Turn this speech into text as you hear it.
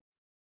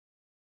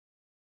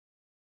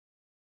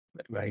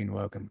Everybody, and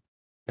welcome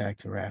back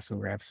to Rassle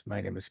Raps. My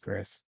name is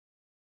Chris,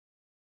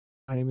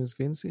 My name is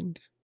Vincent.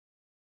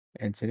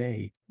 and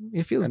today, It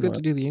I feels don't good know,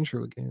 to do the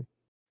intro again.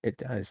 it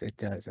does.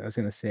 I was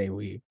gonna say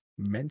we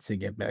meant to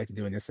get back to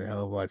doing this a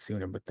hell of a lot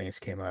sooner, but things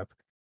came up,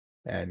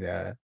 and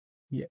yeah,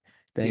 Yeah.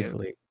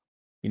 thankfully,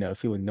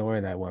 if you ignore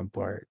that one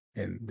part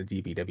in the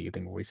DBW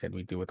thing where we said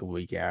we'd do it the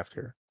week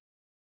after,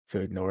 if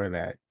you ignore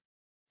that,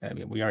 I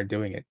mean, we are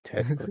doing it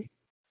technically,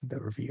 the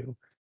review.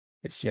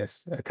 It's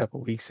just a couple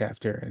weeks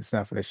after, and it's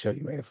not for the show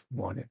you might have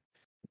wanted.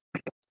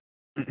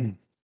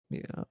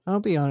 Yeah. I'll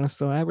be honest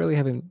though, I really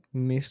haven't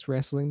missed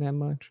wrestling that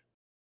much.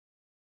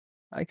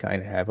 I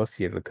kind of have. I'll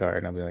see the card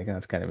and I'll be like, oh,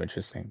 that's kind of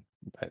interesting.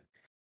 But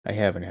I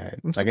haven't had,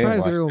 I'm like, I didn't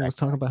surprised watch everyone was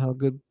talking Backlash. about how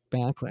good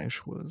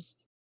Backlash was.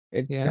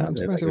 It Yeah, I'm sounded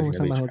surprised like it was everyone was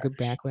going to talking be about how good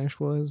trash. Backlash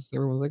was.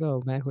 Everyone was like,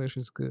 "Oh, Backlash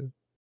is good."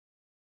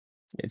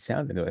 It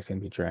sounded like it was going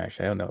to be trash.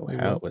 I don't know Wait,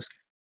 how what? it was.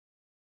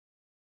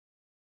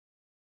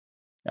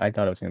 I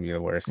thought it was going to be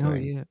the worst Oh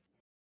thing yeah.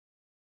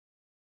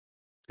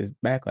 because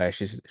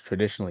Backlash is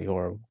traditionally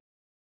horrible.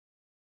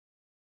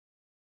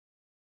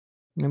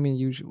 I mean,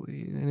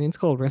 usually, and it's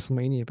called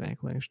WrestleMania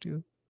Backlash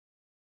too.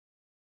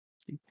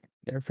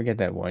 Never forget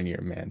that 1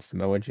 year, man.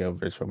 Samoa Joe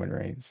versus Roman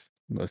Reigns.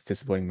 Most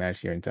disappointing match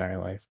of your entire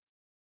life.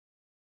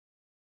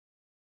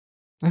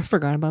 I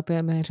forgot about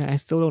that match. I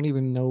still don't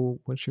even know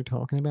what you're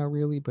talking about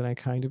really, but I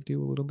kind of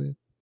do a little bit.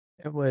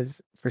 It was,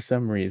 for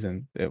some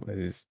reason,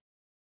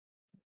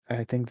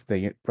 I think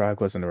the Brock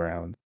wasn't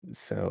around.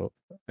 So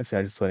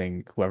instead of just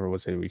letting whoever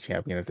was the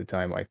champion at the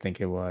time, I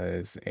think it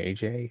was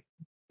AJ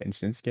and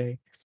Shinsuke.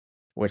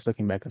 Which,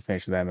 looking back at the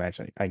finish of that match,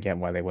 I get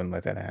why they wouldn't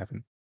let that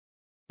happen.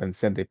 But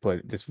instead, they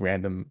put this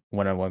random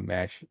one-on-one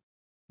match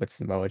with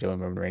Samoa Joe and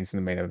Roman Reigns in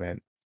the main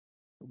event.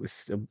 It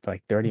was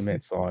like 30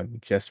 minutes long,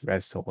 just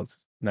wrestled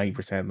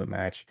 90% of the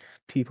match.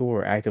 People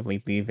were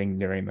actively leaving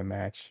during the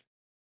match.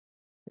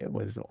 It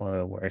was one of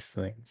the worst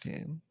things.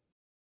 Damn.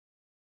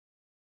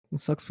 It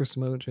sucks for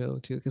Samoa Joe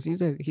too, because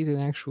he's an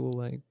actual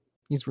like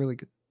he's really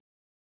good.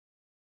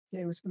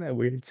 Yeah, it was in that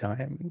weird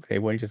time. They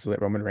wouldn't just let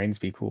Roman Reigns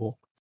be cool.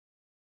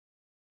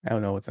 I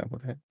don't know what's up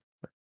with it,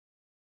 but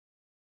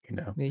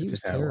Yeah, he that's was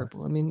just how it terrible.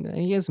 was. I mean,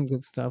 he has some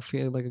good stuff. He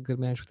had like a good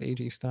match with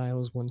AJ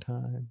Styles one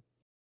time.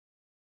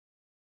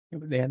 Yeah,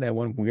 but they had that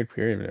one weird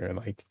period where,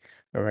 like,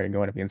 all right,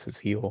 going up against this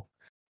heel.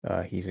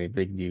 He's a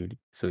big dude,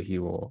 so he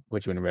will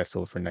put you in a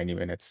wrestle for 90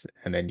 minutes,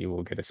 and then you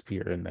will get a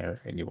spear in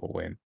there, and you will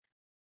win.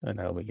 And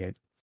that'll be it.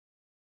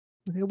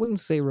 I wouldn't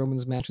say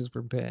Roman's matches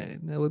were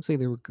bad. I would say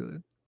they were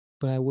good,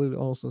 but I would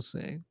also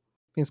say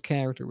his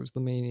character was the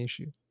main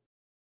issue.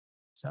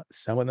 So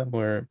some of them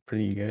were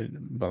pretty good,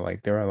 but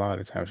like there were a lot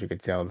of times you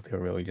could tell that they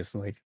were really just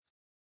like,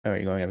 all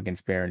right, you're going up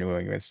against Baron, you're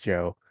going against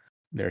Joe.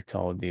 They're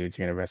tall dudes.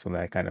 You're gonna wrestle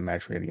that kind of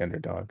match where you're the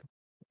underdog.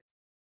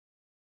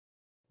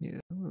 Yeah,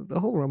 the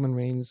whole Roman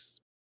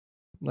Reigns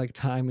like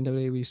time in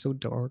WWE was so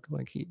dark.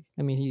 Like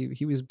I mean,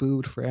 he was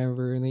booed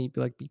forever, and then he'd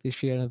like beat the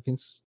shit out of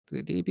Vince.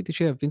 Did he beat the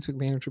shit out of Vince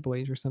McMahon or Triple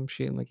H or some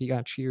shit? And like he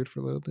got cheered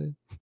for a little bit.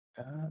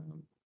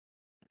 Um,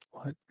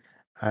 what?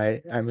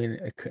 I mean,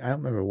 I don't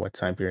remember what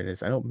time period it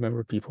is. I don't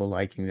remember people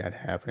liking that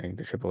happening,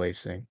 the Triple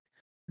H thing.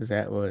 'Cause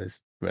that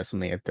was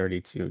WrestleMania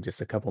 32,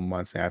 just a couple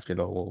months after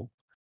the whole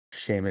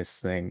Sheamus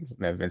thing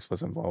that Vince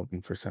was involved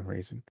in for some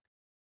reason.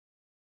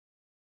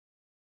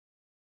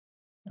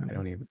 I Mhm.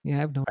 don't even Yeah, I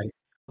have no I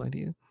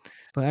idea.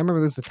 But I remember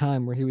there's a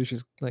time where he was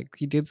just like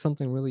he did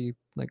something really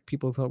like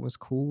people thought was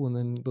cool, and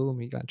then boom,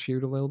 he got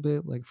cheered a little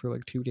bit, like for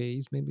like 2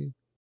 days maybe.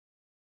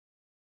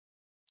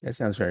 that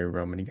sounds very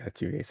Roman. He got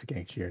 2 days to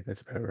get cheered.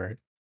 That's about right.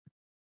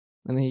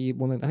 And then he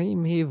won. I think he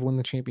may have won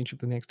the championship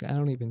the next day. I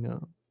don't even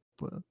know,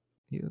 but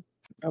yeah,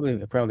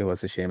 It probably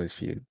was the Sheamus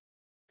feud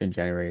in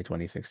January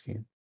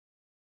 2016.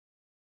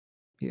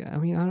 yeah. I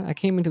mean, I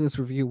came into this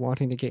review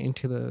wanting to get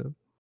into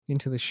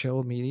the show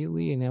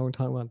immediately, and now we're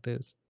talking about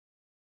this.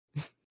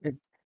 It,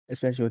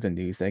 especially with the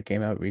news that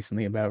came out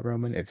recently about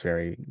Roman, it's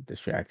very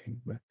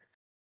distracting. But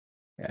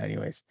yeah,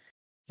 anyways,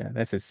 yeah,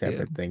 that's a Yeah,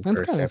 separate thing that's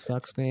for a kind of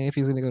separate. sucks, man. If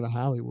he's gonna go to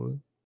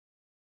Hollywood,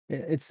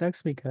 It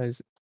sucks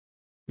because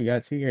we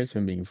got 2 years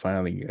from being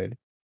finally good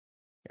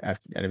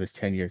after out of his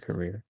 10-year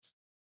career,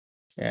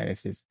 and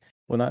it's just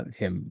well, not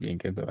him being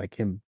good, but like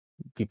him,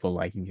 people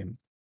liking him,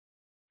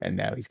 and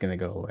now he's gonna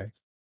go away.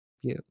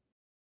 yeah,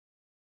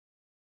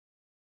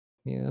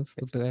 yeah. That's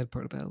the It's bad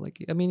part about it.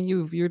 Like, I mean,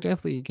 you're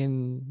definitely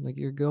again like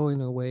you're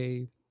going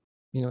away,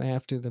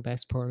 after the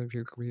best part of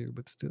your career,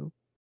 but still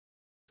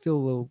a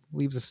little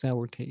leaves a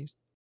sour taste.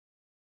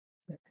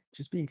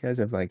 just because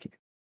of like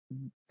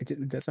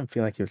it doesn't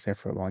feel like he was there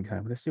for a long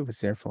time, but this dude was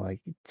there for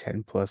like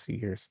 10 plus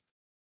years.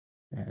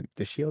 And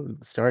the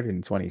Shield started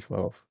in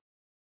 2012.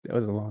 That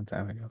was a long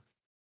time ago.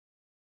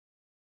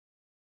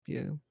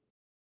 Yeah,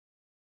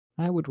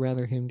 I would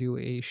rather him do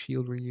a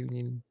Shield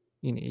reunion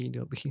in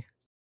AEW.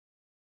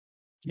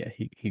 Yeah,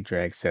 he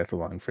dragged Seth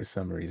along for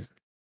some reason.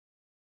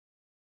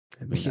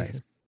 That'd be Yeah,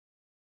 nice.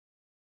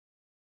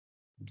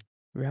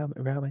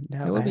 Robin,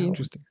 now that would be how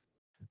interesting.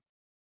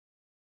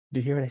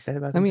 did you hear what I said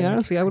about I them mean, dragging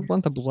honestly, I would Seth?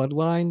 want the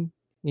Bloodline.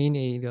 in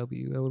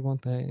AEW. I would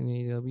want that in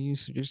AEW,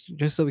 so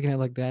just so we can have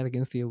like that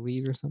against the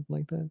Elite or something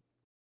like that.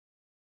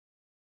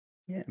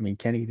 Yeah, I mean,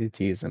 Kenny did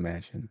tease the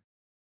match, and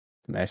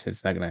the match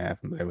is not gonna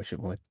happen, but I wish it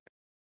would.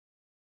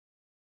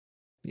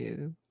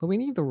 Yeah, but we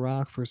need The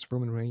Rock versus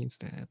Roman Reigns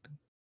to happen.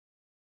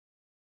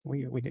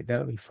 We did that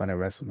would be fun at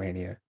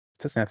WrestleMania. It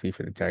doesn't have to be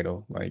for the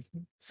title, like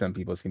some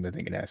people seem to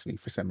think it has to be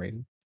for some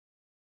reason.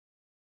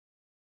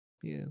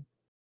 Yeah,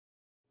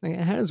 like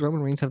how does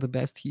Roman Reigns have the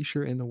best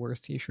T-shirt and the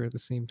worst T-shirt at the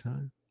same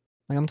time?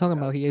 Like I'm talking Oh,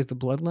 about, he has the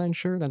Bloodline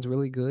shirt that's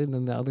really good, and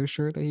then the other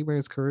shirt that he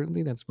wears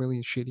currently that's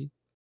really shitty.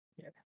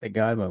 yeah, the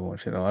God mode one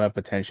showed a lot of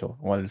potential.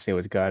 I wanted to say it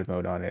was God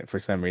mode on it. For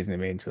some reason, it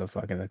made it into a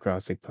fucking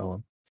acrostic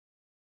poem.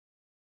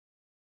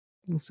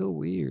 It's so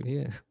weird,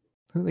 yeah.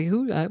 Like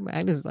who?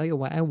 I just I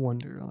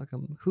wonder like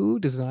who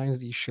designs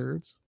these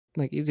shirts?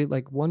 Like is it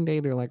like one day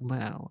they're like,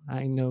 wow,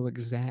 I know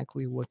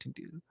exactly what to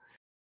do,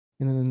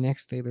 and then the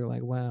next day they're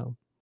like, wow,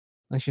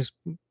 let's just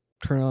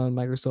turn on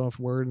Microsoft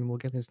Word and we'll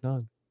get this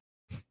done.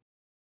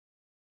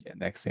 Yeah,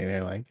 next day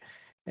they're like,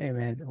 "Hey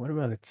man, what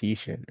about a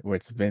T-shirt where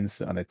it's Vince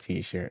on a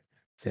T-shirt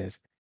says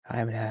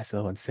I'm an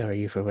asshole and so are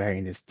you for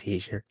wearing this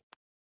T-shirt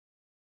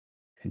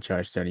and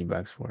charge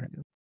 $30 for it."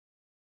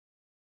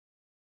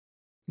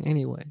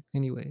 Anyway,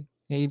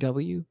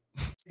 AEW.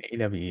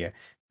 AEW, yeah,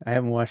 I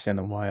haven't watched it in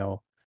a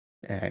while,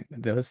 and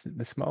those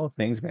the small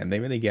things, man, they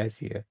really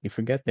get you. You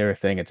forget they're a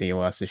thing until you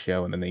watch the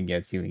show, and then they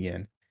get you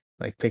again.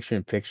 Like picture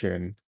in picture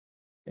and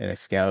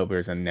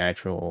Excalibur's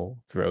unnatural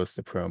throws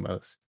to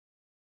promos.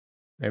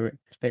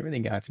 They really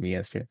got to me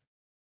yesterday.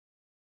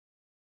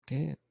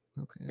 Damn.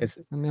 Okay. It's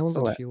I mean, I it's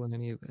the wasn't la feeling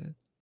any of that.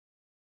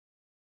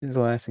 this is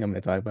the last thing I'm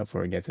gonna talk about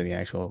before we get to the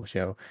actual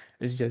show.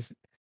 It's just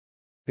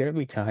there'll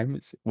be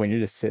times when you're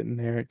just sitting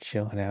there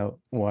chilling out,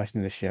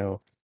 watching the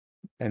show,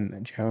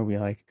 and Joe will be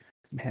like,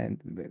 "Man,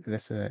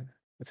 that's a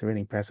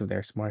really impressive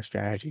there, smart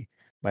strategy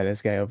by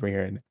this guy over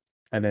here."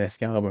 And then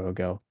Excalibur will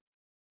go,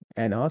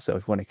 "And also,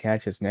 if you want to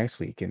catch us next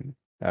week in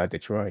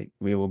Detroit,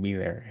 we will be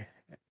there."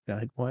 You're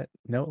like, "What?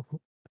 No,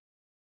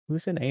 who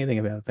said anything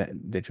about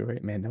that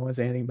Detroit, man? No one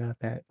said anything about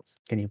that.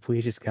 Can you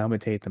please just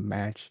commentate the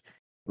match?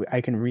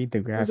 I can read the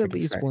There's at graphic. It's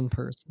least right. one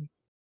person.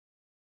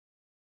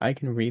 I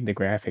can read the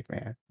graphic,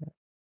 man.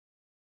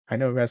 I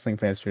know wrestling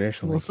fans Well,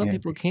 traditionally some can't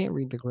people read, can't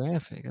read the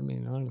graphic. I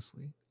mean,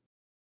 honestly.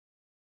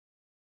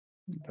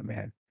 but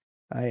man,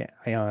 I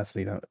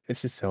honestly don't.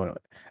 It's just so,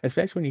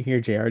 especially when you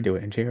hear JR do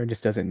it, and JR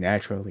just does it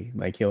naturally.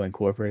 Like he'll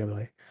incorporate it,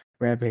 like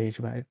Rampage.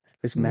 About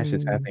this match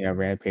is Mm, happening on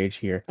Rampage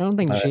here. I don't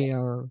think But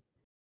JR.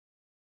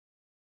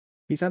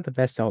 he's not the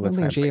best all I the don't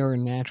think time. But JR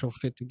and Natural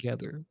fit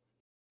together.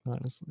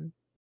 Honestly.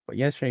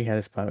 yesterday he had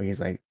a spot where he's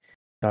like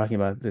talking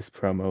about this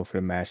promo for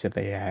the match that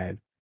they had.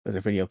 There's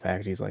a video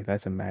package. He's like,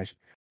 "That's a match.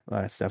 A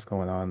lot of stuff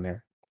going on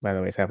there." By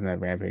the way, it's happening at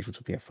Rampage, which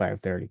will be at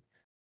 5:30.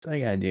 That's all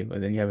you gotta do.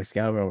 But then you have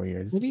Excalibur over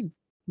here just Maybe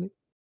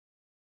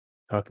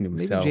talking to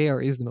maybe himself.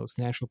 JR is the most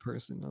natural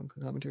person on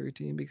the commentary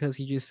team because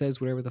he just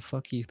says whatever the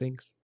fuck he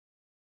thinks.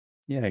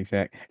 Yeah,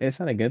 exactly. It's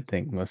not a good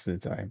thing most of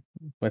the time,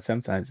 but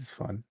sometimes it's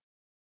fun.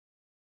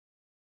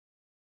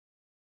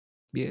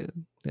 Yeah,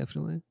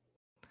 definitely.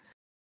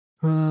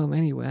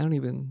 Anyway, I don't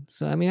even.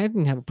 So I mean, I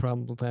didn't have a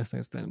problem with last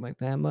night's Dynamite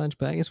that much,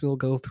 but I guess we'll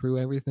go through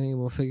everything and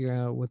we'll figure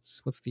out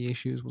what's the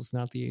issues, what's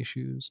not the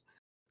issues.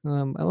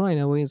 All I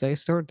know is I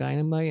start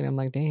Dynamite and I'm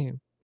like,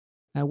 damn,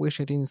 I wish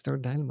I didn't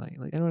start Dynamite.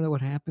 Like I don't know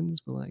what happens,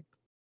 but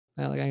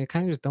I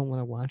kind of just don't want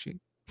to watch it.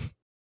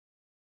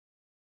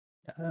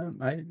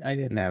 I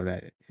didn't have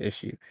that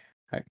issue.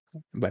 I,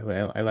 by the way,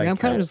 I Like I'm like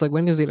kind how of just like,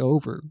 when is it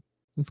over?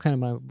 That's kind of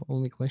my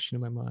only question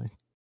in my mind.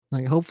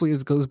 Like hopefully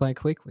this goes by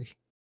quickly.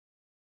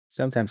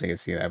 sometimes I can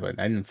see that, but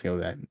I didn't feel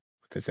that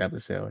with this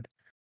episode.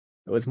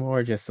 It was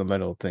more just the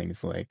little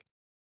things like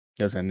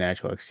those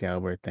unnatural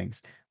Excalibur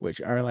things,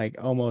 which are like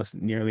almost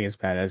nearly as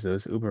bad as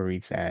those Uber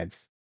Eats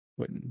ads.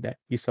 That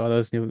you saw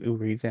those new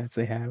Uber Eats ads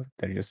they have?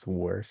 They're just the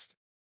worst.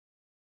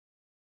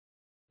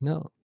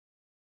 No,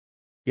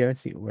 You haven't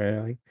seen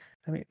where like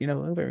I mean,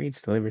 Uber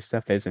Eats delivers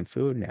stuff that isn't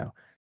food now.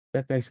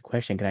 That begs the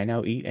question, can I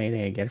now eat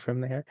anything I get from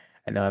there?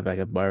 And they'll have like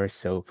a bar of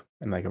soap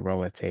and like a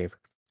roll of tape,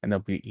 and they'll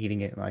be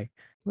eating it like,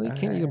 well you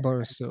can't uh, eat a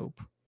bar of soap,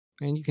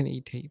 and you can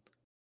eat tape.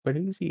 but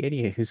who's the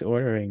idiot who's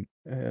ordering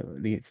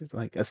these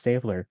like a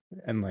stapler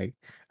and like,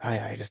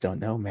 I just don't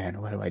know,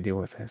 man. What do I do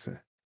with this?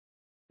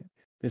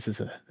 This is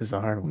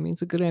a hard I one. mean,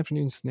 it's a good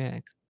afternoon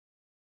snack.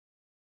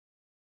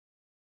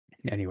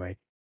 Anyway,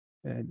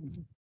 uh,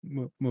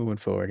 moving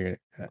forward here,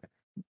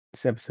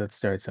 this episode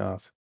starts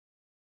off.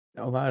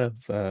 A lot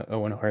of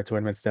Owen Hart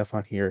tournament stuff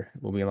on here.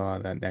 Will be a lot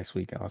of that next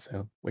week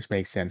also, which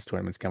makes sense.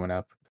 Tournaments coming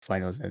up.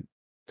 Finals at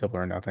Double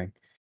or Nothing.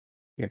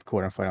 You had the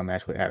quarterfinal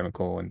match with Adam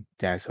Cole and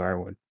Dax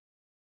Harwood.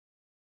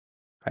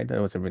 I thought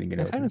it was a really good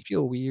I kind opening. of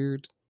feel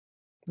weird.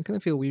 I kind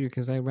of feel weird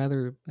because I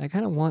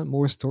kind of want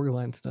more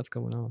storyline stuff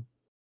going on.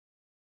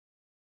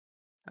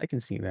 I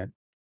can see that.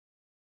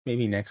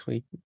 Maybe next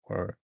week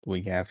or the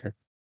week after.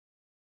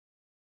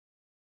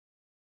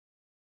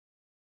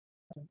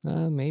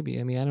 Maybe.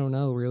 I mean, I don't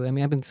know really. I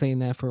mean, I've been saying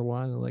that for a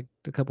while, like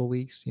a couple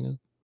weeks.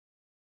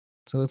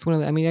 So it's one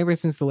of the, I mean, ever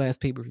since the last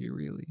pay per view,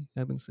 really,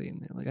 I've been saying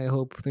that. Like, I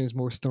hope there's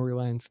more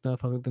storyline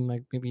stuff other than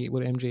like maybe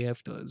what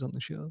MJF does on the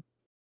show.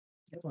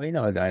 Well, you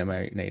know,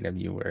 Dynamite and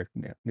AEW where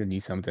they do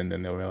something,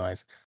 then they'll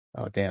realize,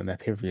 oh damn, that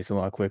pay per view is a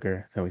lot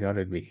quicker than we thought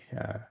it'd be.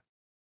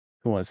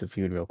 Who wants to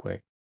feud real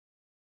quick?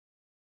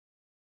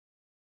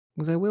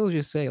 Because I will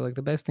just say, like,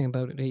 the best thing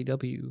about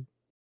AEW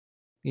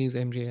is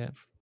MJF.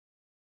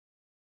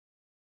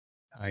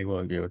 I will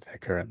agree with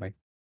that currently.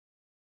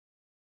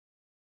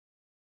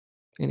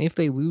 And if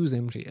they lose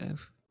MJF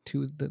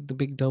to the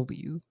big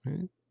W,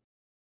 right,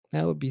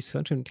 that would be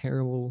such a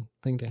terrible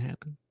thing to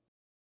happen.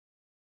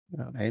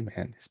 Oh, hey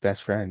man, his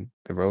best friend,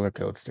 the roller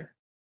coaster.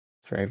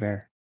 It's right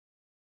there.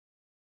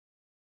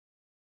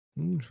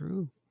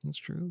 True. That's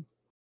true.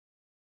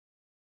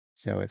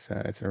 So it's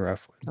a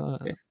rough one.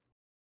 Uh,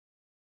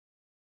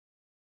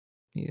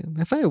 yeah.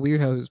 I find it weird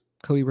how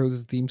Cody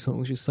Rhodes' theme song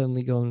was just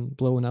suddenly going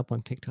blowing up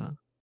on TikTok.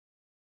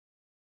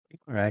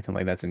 People are acting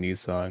like that's a new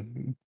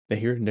song. They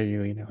hear it,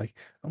 they're like,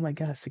 oh my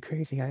god, it's so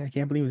crazy. I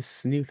can't believe this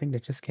is a new thing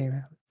that just came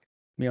out.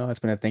 It's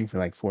been a thing for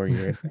like 4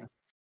 years now.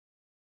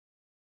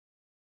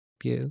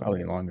 Yeah.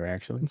 Probably longer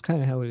actually. That's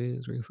kind of how it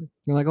is, really.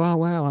 You're like, oh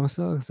wow, I'm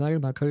so excited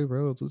about Cody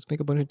Rhodes. Let's make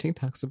a bunch of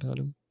TikToks about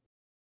him.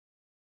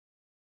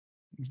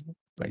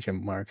 Bunch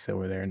of marks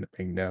over there in the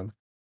big dome.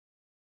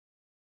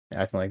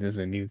 Acting like this is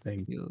a new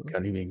thing. Yeah,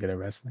 Cody being good at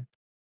wrestling.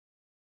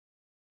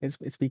 It's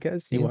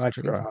because you yeah, it's watch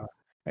crazy. Raw,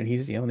 and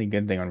he's the only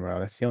good thing on Raw.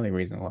 That's the only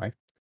reason why.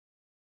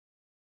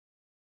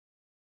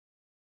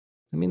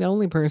 I mean, the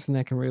only person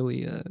that can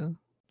really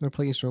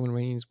replace Roman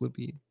Reigns would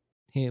be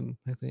him,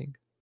 I think.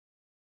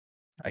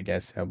 I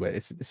guess so, but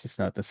it's just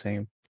not the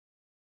same.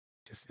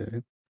 Just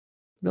isn't.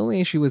 The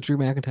only issue with Drew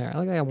McIntyre,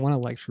 I want to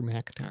like Drew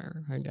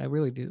McIntyre. I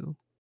really do.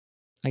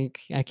 I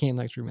can't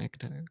like Drew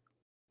McIntyre.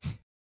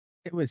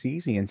 It was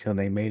easy until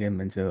they made him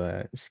into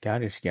a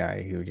Scottish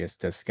guy who just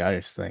does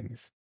Scottish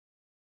things.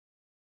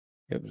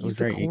 It He's was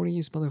the very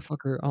corniest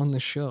motherfucker on the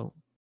show.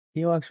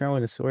 he walks around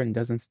with a sword and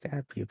doesn't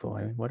stab people.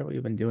 I mean, what have we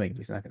been doing if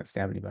he's not gonna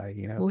stab anybody,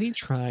 you know? Well, he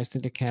tries to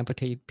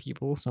decapitate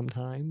people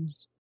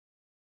sometimes.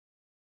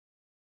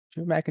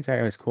 Drew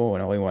McIntyre was cool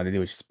and all he wanted to do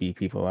was just beat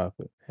people up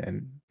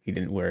and he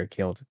didn't wear a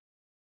kilt.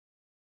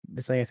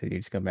 That's all you have to do,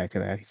 just come back to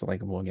that. He's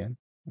likable again.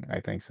 I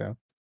think so.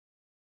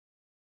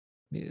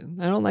 Yeah,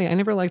 I don't like. I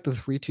never liked the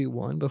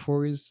 3-2-1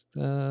 before his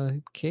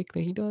kick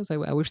that he does.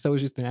 I wish that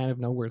was just an out of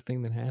nowhere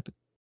thing that happened.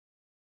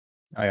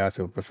 I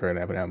also prefer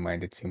that, but I don't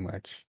mind it too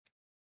much.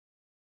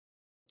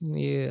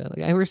 Yeah, like,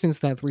 ever since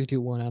that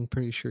 3-2-1, I'm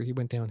pretty sure he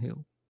went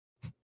downhill.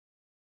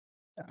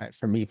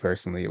 For me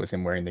personally, it was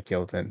him wearing the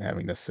kilt and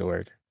having the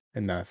sword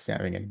and not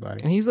stabbing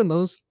anybody. And he's the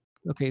most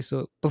okay.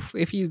 So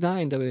if he's not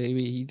in WWE,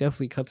 he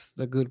definitely cuts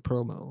a good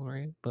promo,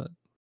 right? But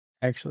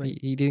Actually,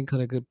 he didn't cut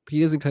a good.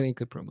 He doesn't cut any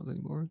good promos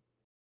anymore.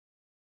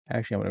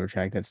 actually, I want to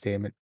retract that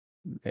statement.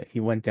 He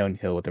went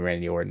downhill with the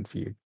Randy Orton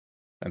feud,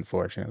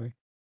 unfortunately.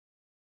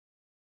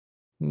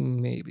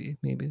 Maybe.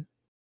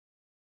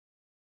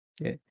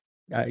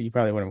 Yeah, you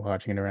probably weren't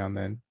watching it around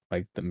then,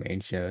 like the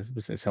main shows.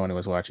 But since someone who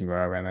was watching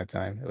Raw around that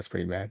time, it was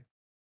pretty bad.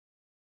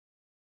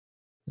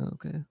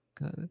 Okay,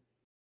 got it.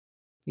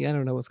 Yeah, I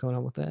don't know what's going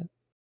on with that.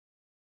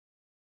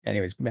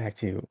 Anyways, back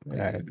to But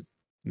yeah,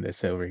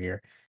 this over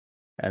here.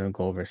 Adam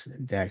Cole versus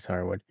Dax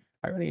Harwood.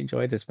 I really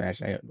enjoyed this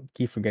match. I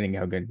keep forgetting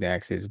how good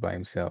Dax is by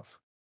himself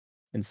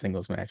in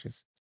singles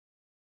matches.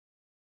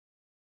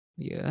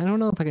 yeah. I don't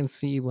know if I can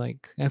see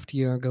like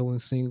FTR going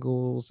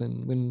singles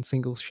and win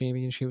singles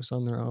championships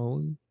on their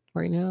own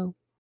right now.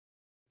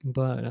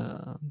 But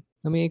I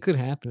mean, it could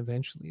happen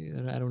eventually.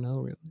 I don't know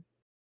really.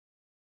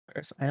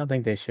 I don't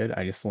think they should.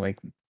 I just like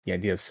the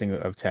idea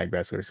of tag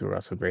wrestlers who are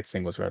also great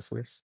singles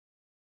wrestlers.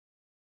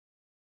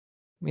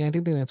 I mean, I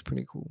do think that's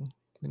pretty cool.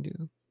 I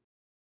do.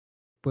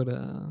 But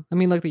I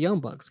mean, like the Young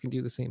Bucks can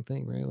do the same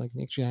thing, right? Like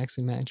Nick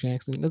Jackson, Matt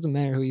Jackson. It doesn't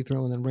matter who you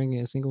throw in the ring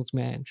in a singles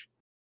match.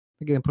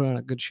 They're gonna put on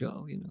a good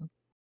show, you know.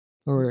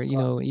 Or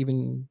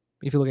even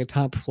if you look at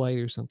Top Flight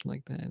or something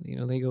like that,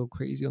 they go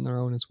crazy on their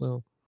own as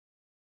well.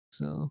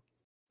 So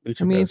I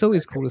Lucha mean, Bros it's are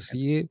always back cool to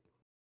see it.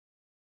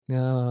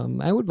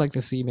 I would like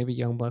to see maybe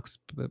Young Bucks,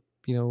 but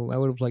I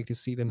would have liked to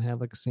see them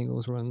have like a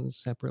singles run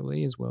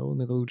separately as well.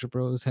 And the Lucha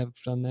Bros have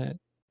done that,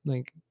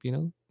 like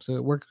so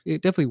it worked.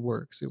 It definitely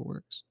works. It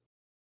works.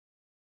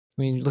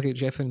 I mean, look at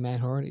Jeff and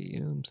Matt Hardy. You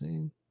know what I'm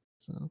saying?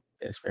 So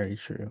It's very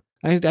true.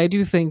 I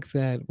do think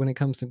that when it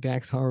comes to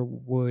Dax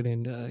Harwood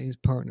and his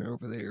partner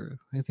over there,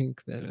 I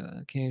think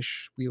that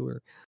Cash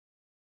Wheeler,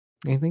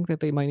 I think that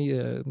they might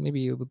need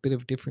maybe a bit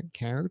of different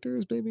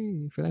characters,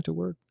 maybe for that to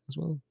work as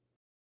well.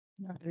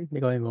 I think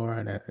they're going more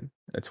on a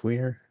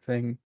tweener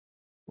thing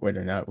where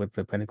they're not with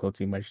the Pinnacle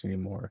too much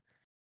anymore.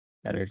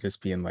 And they're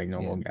just being like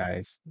normal Yeah,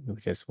 guys who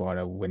just want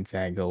to win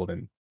tag gold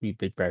and be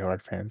big Bret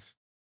Hart fans.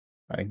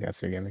 I think that's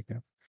their gimmick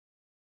now.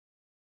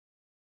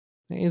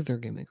 that is their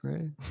gimmick,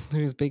 right?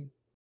 There's big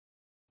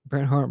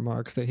Bret Hart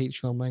marks that hate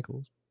Shawn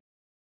Michaels.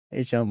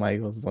 Hey, Shawn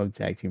Michaels love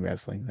tag team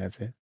wrestling. That's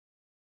it.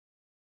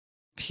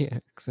 Yeah,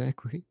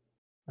 exactly.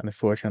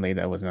 Unfortunately,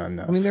 that was not I mean,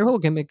 enough. their whole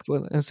gimmick,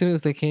 as soon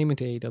as they came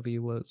into AEW,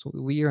 was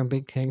we are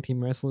big tag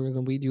team wrestlers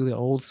and we do the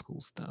old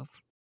school stuff,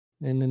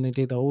 and then they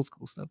did the old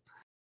school stuff.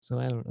 So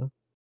I don't know.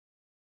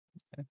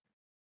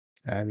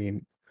 I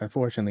mean,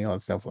 unfortunately, all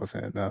that stuff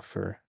wasn't enough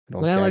for an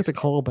Like old I like tag the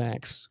star.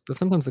 callbacks, but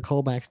sometimes the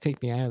callbacks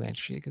take me out of that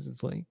shit because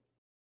it's like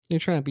you're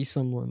trying to be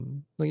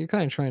someone, like you're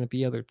kind of trying to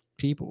be other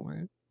people,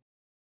 right?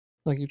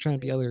 Like you're trying to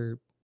be other,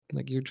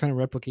 like you're trying to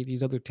replicate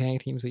these other tag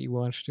teams that you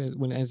watched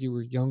as you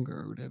were younger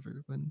or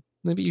whatever. When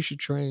maybe you should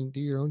try and do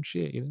your own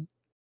shit, you know?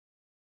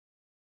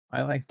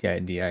 I like the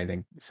idea. I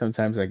think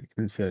sometimes I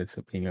can feel it's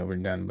being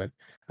overdone, but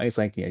I just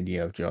like the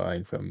idea of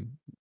drawing from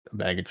a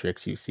bag of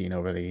tricks you've seen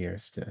over the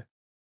years to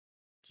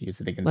use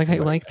it against Like I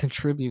somebody. like to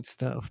tribute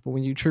stuff, but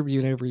when you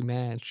tribute every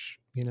match,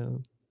 you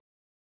know,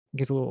 it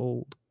gets a little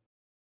old,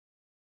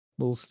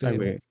 a little I stale.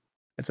 really,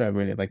 that's why I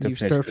really like the You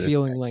finish start for this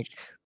feeling like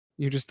match.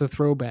 you're just a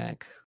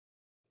throwback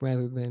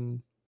rather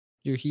than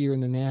you're here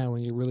in the now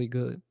and you're really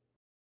good.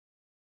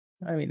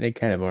 I mean, they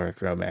kind of are a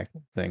throwback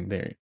thing.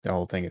 The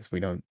whole thing is we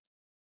don't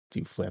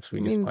do flips. We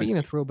I just mean, punch being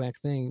a people. throwback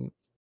thing,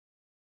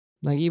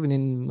 like even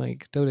in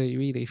like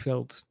WWE, they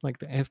felt like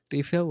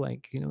they felt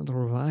like the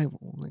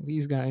revival. Like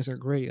these guys are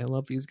great. I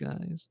love these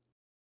guys.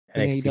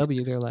 In NXT AEW, they're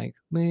specifically. like,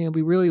 man,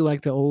 we really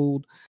like the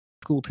old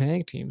school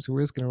tag teams. So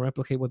we're just gonna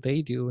replicate what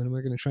they do, and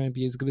we're gonna try and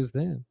be as good as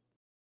them.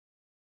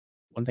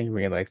 One thing I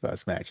really liked about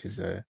this match is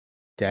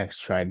Dax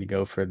tried to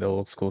go for the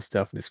old school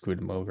stuff and they screwed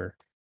him over.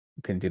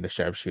 He couldn't do the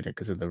sharpshooter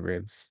because of the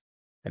ribs.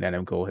 And then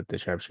Adam Cole hit the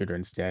sharpshooter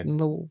instead. And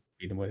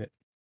Beat him with it.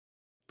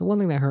 the one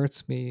thing that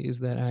hurts me is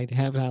that I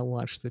have not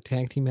watched the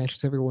tag team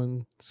matches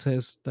everyone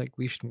says like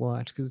we should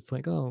watch because it's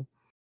like, oh,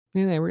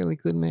 they had that really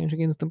good match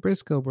against the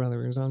Briscoe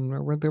brothers on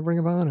the Ring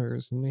of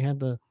Honors, and they had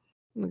the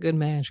good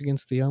match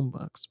against the Young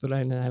Bucks, but I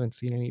haven't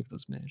seen any of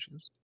those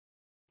matches.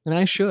 And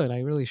I should, I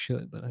really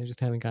should, but I just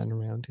haven't gotten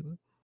around to it.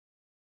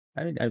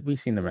 I mean, we've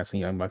seen the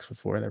Wrestling Young Bucks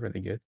before. They're really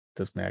good.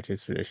 Those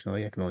matches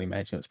traditionally, I can only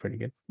imagine it was pretty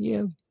good.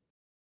 Yeah,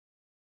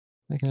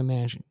 I can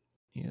imagine.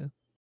 Yeah.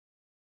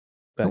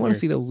 I But want to here's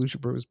see the Lucha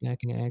Bros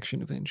back in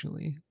action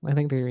eventually. I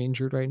think they're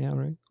injured right now,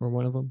 right? Or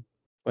one of them.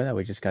 well, no,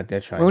 we just got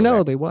Death Oh Triangle no,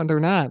 back. they won. They're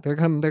not. They're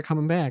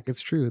coming back. It's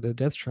true. The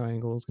Death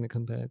Triangle is going to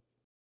come back.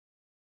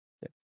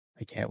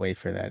 I can't wait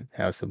for that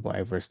House of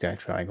Black versus Death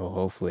Triangle.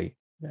 Hopefully,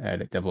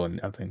 at a double or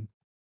nothing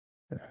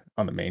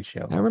on the main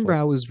show. I remember Hopefully,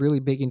 I was really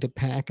big into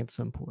Pac at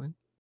some point.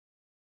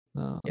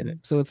 yeah,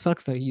 So it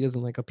sucks that he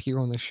doesn't like appear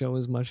on the show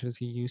as much as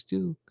he used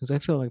to because I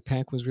feel like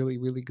Pac was really,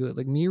 really good.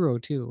 Like Miro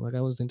too. Like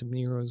I was into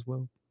Miro as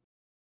well.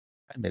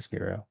 I miss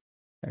Miro.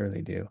 I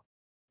really do.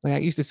 Like I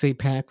used to say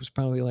Pac was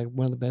probably like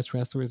one of the best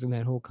wrestlers in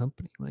that whole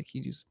company. Like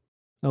he just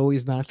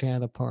always knocked it out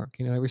of the park.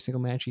 Every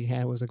single match he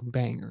had was like a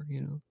banger.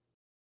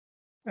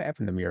 What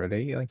happened to Miro?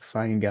 Did he like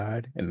find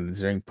God in the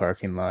during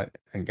parking lot,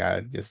 and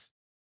God just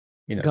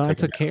God took him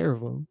took out? care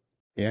of him.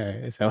 Yeah,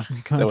 is that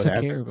God what took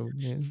happened? care of him,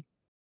 man.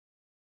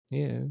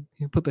 Yeah,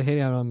 he put the hit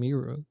out on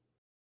Miro.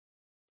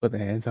 Put the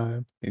hands on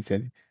him. He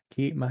said,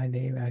 "Keep my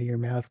name out of your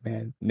mouth,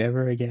 man.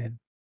 Never again.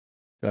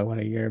 So I want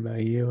to hear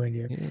about you and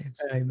your. Yes,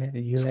 Oh, man,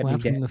 you let me slapped him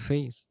down." in the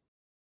face.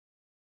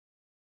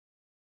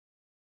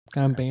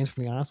 Got him banned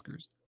from the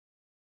Oscars.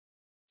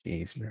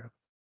 Jeez, bro.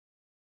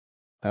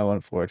 How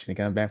unfortunate.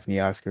 Coming back from the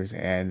Oscars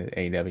and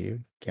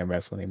AEW. Can't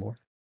wrestle anymore.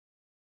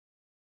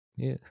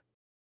 Yeah.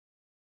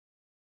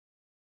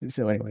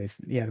 So, anyways,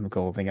 the Adam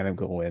Cole thing. Adam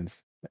Cole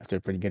wins after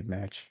a pretty good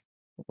match.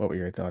 What were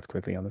your thoughts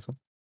quickly on this one?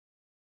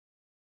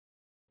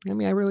 I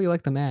mean, I really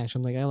like the match. I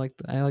like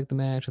the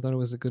match. I thought it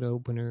was a good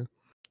opener.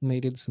 And they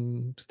did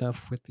some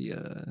stuff with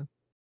the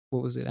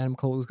what was it? Adam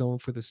Cole was going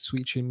for the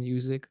sweet chin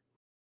music.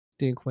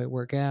 Didn't quite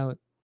work out.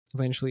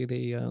 Eventually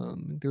they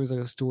there was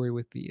like a story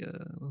with the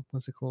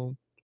what's it called?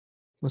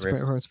 What's Bret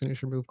Ribs. Hart's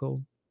finisher move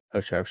called? Oh,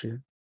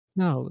 sharpshooter.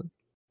 No,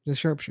 the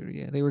sharpshooter,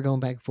 yeah. They were going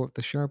back and forth with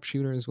the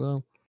sharpshooter as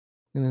well.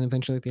 And then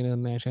eventually at the end of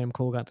the match, Adam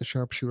Cole got the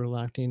sharpshooter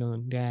locked in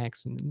on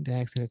Dax, and then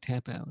Dax had a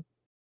tap out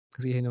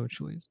because he had no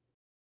choice.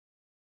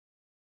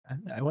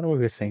 I wonder what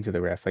he was saying to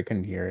the ref. I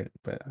couldn't hear it,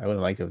 but I would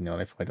have liked to have known.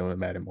 I feel like I would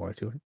have added more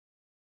to it.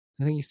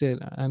 I think he said,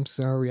 "I'm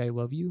sorry, I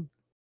love you."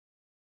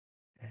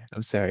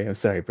 I'm sorry. I'm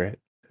sorry, Brett.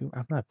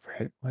 I'm not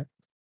Brett. What?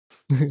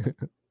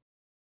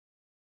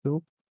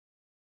 Who?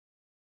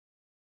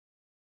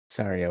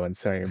 Sorry, Owen.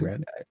 Sorry,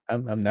 Brett.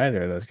 I'm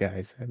neither of those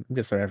guys. I'm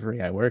just a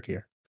referee. I work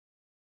here.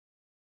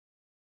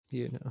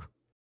 you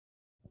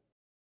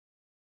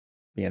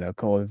know,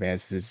 Cole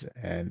advances,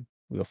 and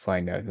we'll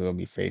find out who will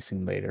be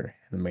facing later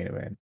in the main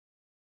event.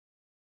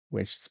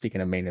 Which,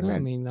 speaking of main I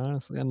event, mean,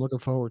 honestly, I'm looking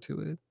forward to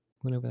it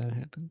whenever that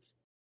happens.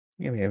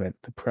 main event,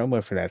 the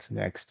promo for that's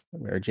next,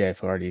 where Jeff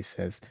Hardy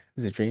says,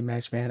 "This is a dream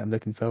match, man. I'm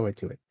looking forward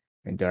to it."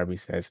 And Darby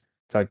says,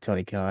 "Talk to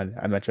Tony Khan.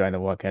 I'm not trying to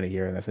walk out of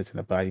here unless it's in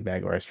a body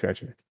bag or a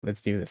stretcher.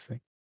 Let's do this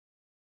thing."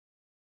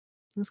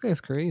 This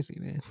guy's crazy,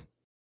 man.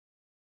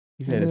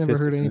 He I've said, "If never this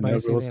heard isn't a anybody no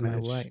say that rules in my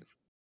match, life.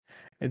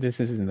 if this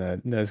isn't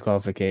a no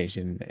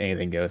disqualification,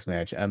 anything goes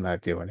match, I'm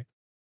not doing it."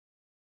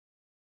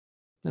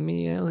 I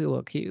mean,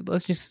 look,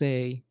 let's just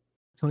say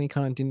Tony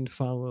Khan didn't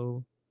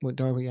follow what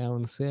Darby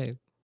Allin said.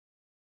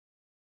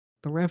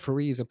 The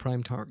referee is a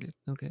prime target.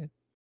 Okay,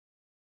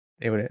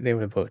 They would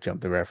have both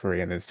jumped the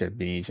referee and then started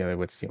beating each other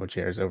with steel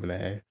chairs over the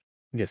head.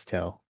 You just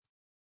tell.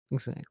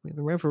 exactly.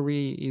 The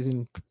referee is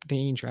in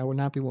danger. I would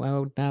not be. I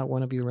would not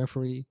want to be the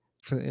referee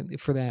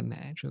for that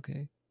match.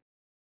 Okay,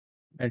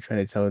 I'm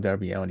trying to tell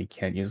Darby Allin he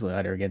can't use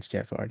ladder against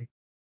Jeff Hardy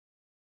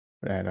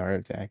for that heart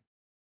attack.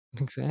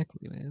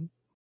 exactly, man.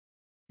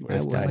 He would I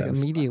have would died like on the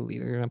spot. immediately.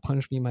 They're gonna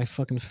punch me in my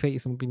fucking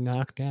face. I'm gonna be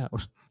knocked out.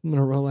 I'm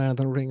gonna roll out of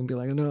the ring and be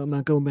like, "No, I'm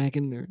not going back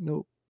in there."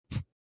 Nope.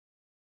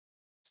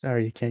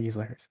 Sorry, you can't use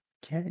ladders.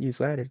 Can't use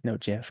ladders. No,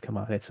 Jeff, come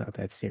on, it's not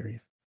that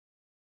serious.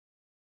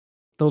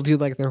 They'll do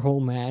like their whole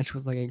match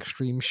with like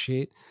extreme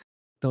shit.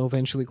 They'll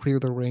eventually clear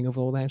the ring of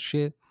all that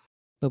shit.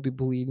 They'll be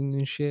bleeding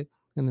and shit,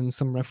 and then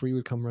some referee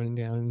would come running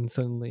down, and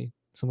suddenly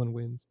someone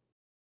wins.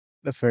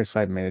 The first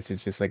 5 minutes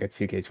is just like a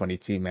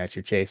 2K22 match.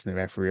 You're chasing the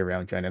referee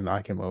around trying to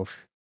knock him over.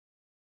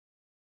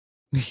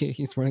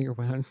 He's running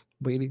around,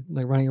 waiting,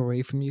 like running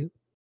away from you,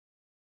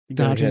 You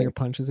go to dodging your hit.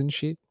 punches and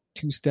shit,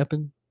 two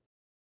stepping.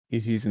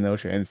 He's using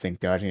Ultra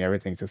Instinct, dodging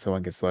everything so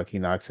someone gets lucky,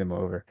 knocks him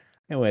over.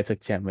 Anyway, it took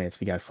 10 minutes.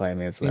 We got 5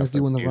 minutes He's left. Let's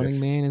doing the do running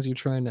this. man as you're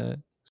trying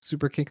to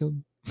super kick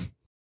him.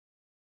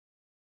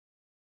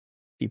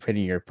 Keep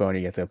hitting your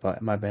opponent at the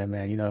my bad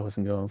man. You know I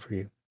wasn't going for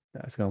you.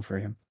 I was going for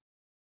him.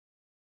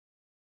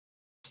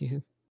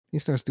 He, he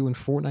starts doing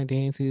Fortnite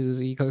dances.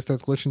 He kind of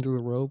starts glitching through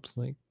the ropes.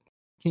 Like,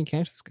 can't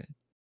catch this guy.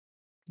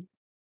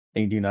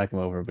 And you do knock him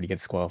over, but he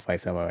gets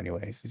disqualified somehow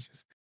anyways.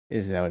 It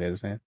is how it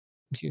is, man.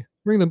 Yeah.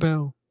 Ring the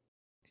bell.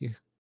 Yeah.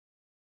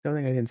 The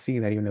only thing I didn't see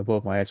that even though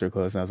both my eyes were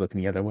closed and I was looking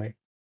the other way.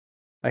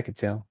 I could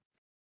tell.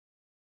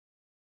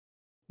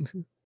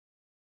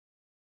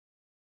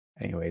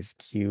 Anyways,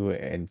 Q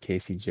and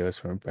Casey Jost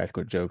from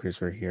Practical Jokers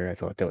were here. I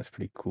thought that was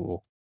pretty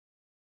cool.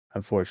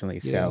 Unfortunately,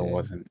 Sal Yeah.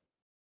 wasn't,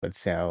 but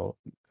Sal,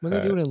 When they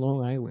uh, do it in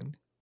Long Island.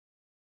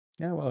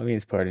 yeah, well, I mean,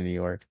 it's part of New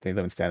York. They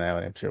live in Staten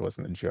Island. I'm sure it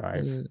wasn't a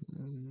drive. Uh,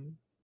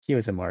 Q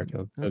is a mark.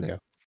 He'll okay. go.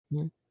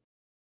 Yeah,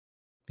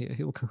 yeah,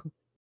 he'll go.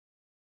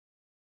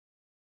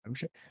 I'm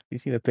sure. You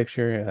see the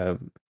picture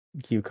of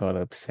Q called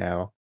up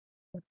Sal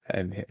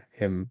and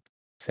him,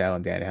 Sal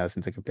and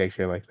Danhausen took a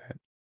picture like that.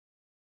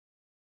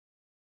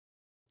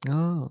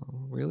 Oh,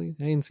 really?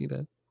 I didn't see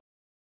that.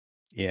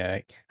 Yeah,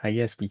 I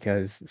guess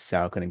because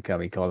Sal couldn't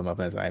come, he called him up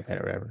on his iPad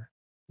or whatever.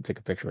 He took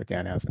a picture with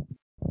Danhausen.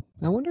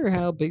 I wonder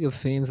how big of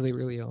fans they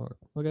really are.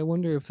 Like, I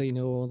wonder if they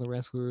know all the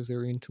wrestlers.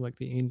 They're into like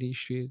the indie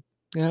shit.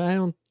 And I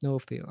don't know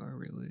if they are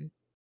really.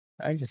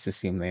 I just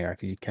assume they are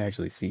because you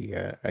casually see,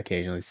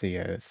 occasionally see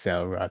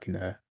Sal rocking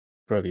a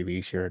Brody Lee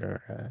shirt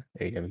or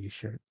AW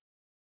shirt.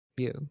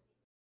 Yeah,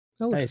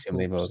 I I would assume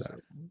they hope both so.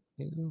 are.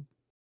 You know?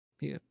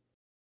 Yeah,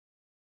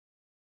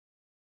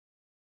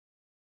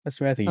 But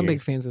throughout the I'm big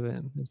years, fans of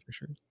them. That's for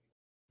sure.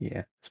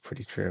 yeah, it's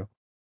pretty true.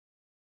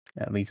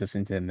 That leads us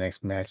into the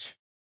next match.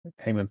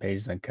 Hangman Page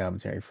is on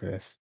commentary for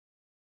this.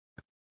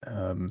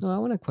 Um, Oh, I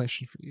want a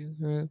question for you.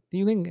 Do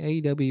you think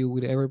AEW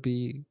would ever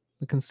be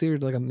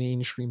considered like a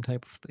mainstream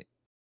type of thing?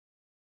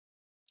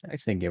 I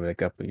say give it a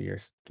couple of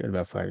years. Give it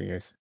about 5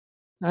 years.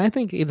 I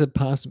think it's a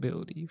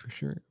possibility for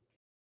sure.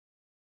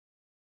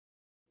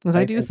 Because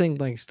I I do think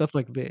think like stuff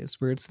like this,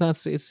 where it's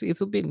not,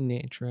 it's a bit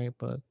niche, right?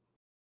 But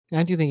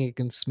I do think it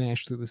can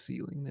smash through the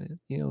ceiling that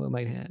it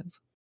might have.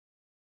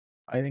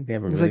 I think they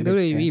have a It's really like good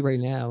WWE chance. right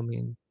now. I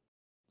mean,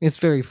 it's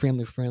very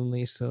family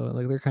friendly, so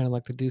like they're kind of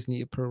like the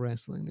Disney of pro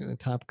wrestling. They're the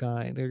top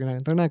guy. They're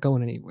not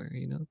going anywhere.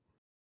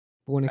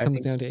 But when it I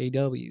comes think down to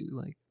AEW,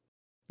 like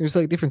there's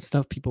like different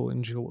stuff people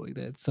enjoy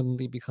that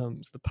suddenly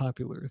becomes the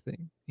popular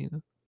thing.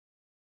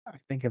 I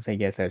think if they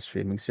get that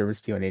streaming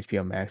service deal on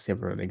HBO Max, they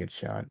have a really good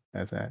shot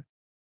at that.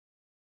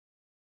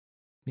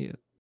 Yeah,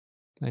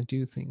 I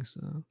do think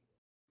so.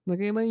 Like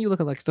when you look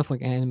at like stuff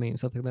like anime and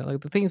stuff like that,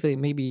 like the things that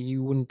maybe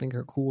you wouldn't think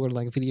are cool, or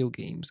like video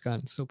games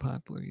gotten so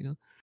popular.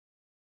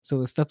 So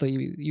the stuff that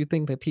you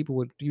think that people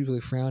would usually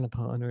frown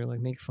upon or like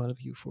make fun of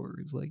you for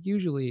is like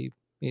usually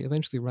it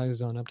eventually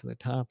rises on up to the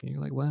top, and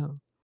you're like, wow,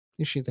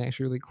 this shit's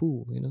actually really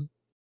cool.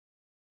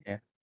 Yeah,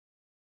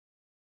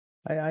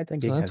 I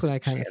think So it that's has a what I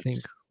kind of think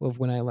chance. of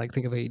when I like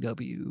think of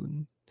AEW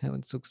and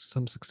having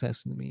some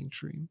success in the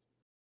mainstream.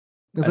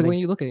 It's I like think when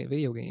you look at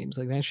video games,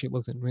 like that shit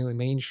wasn't really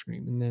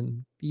mainstream, and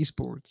then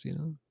esports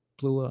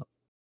blew up,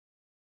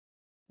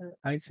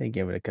 I'd say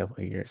give it a couple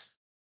of years.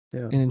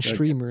 and then They'll get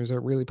streamers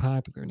are really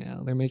popular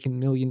now. They're making $1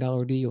 million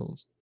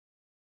deals.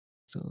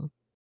 So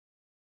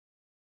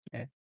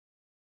it.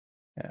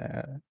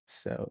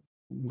 So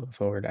moving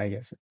forward, I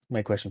guess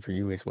my question for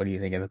you is, what do you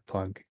think of the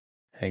Punk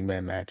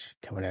Hangman match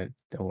coming at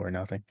Double or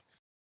Nothing?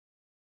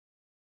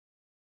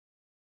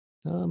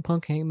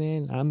 Punk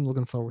Hangman, I'm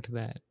looking forward to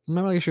that. I'm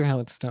not really sure how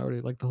it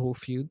started, like the whole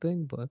feud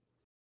thing, but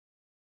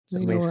So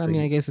I mean, I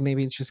basically, guess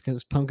maybe it's just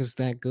because Punk is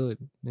that good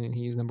and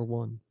he's number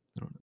one. I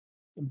don't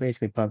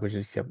know. Punk was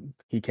just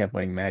kept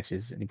winning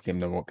matches and he became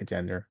the number one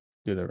contender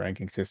through the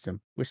ranking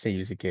system, which they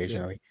use Yeah.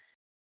 occasionally.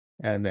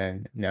 And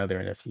then now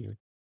they're in a feud.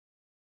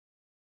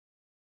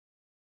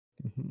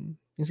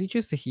 Is he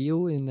just a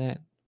heel in that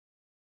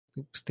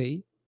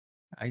state?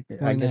 I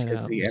or in guess that,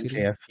 because the city,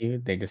 MJF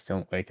feud, they just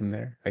don't like him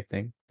there, I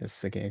think that's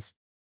the case.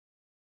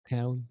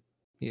 town?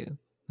 Yeah,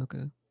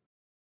 okay.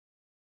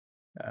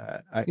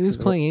 I He was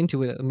 'cause playing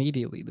into it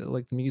immediately, though,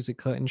 like, the music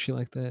cut and shit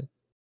like that.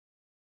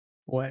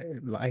 what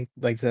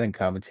like said in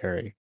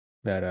commentary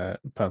that,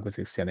 Punk was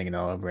extending an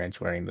olive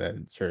branch wearing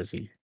the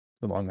jersey,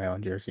 the Long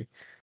Island jersey.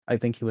 I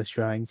think he was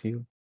trying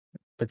to,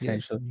 Yeah,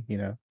 potentially, you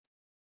know?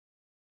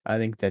 I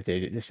think that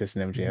it's just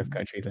an MJF mhm,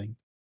 country thing.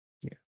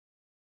 Yeah.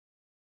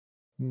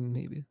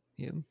 maybe,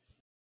 yeah.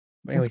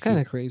 But It's anyways,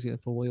 kinda he's crazy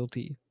that the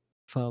loyalty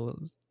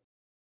follows.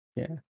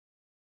 yeah,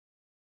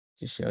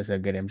 just shows how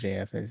good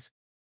MJF is.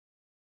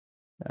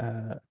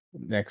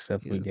 Next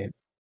up, we Yeah. get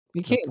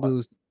You the can't Punk.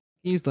 lose.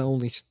 He's the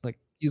only like,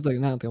 he's, like,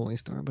 not the only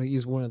star, but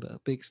he's one of the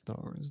big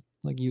stars,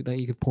 like, you that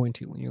you could point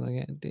to when you're like,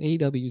 "Yeah,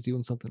 AEW is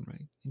doing something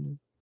right," you know?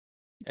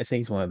 I say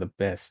he's one of the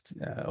best,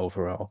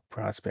 overall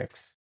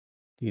prospects.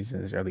 He's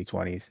in his early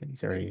 20s, and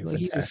he's Yeah, already like,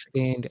 he's a fantastic.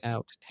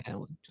 standout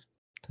talent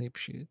type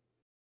shit.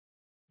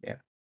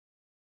 Yeah.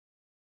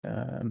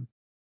 Um,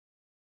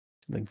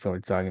 Looking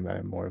forward to talking about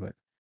it more, but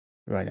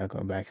right now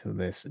going back to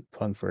this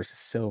Punk versus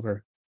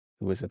Silver,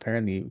 who was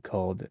apparently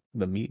called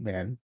the Meat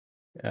Man,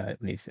 when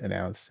he's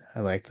announced.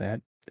 I like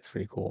that. It's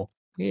pretty cool.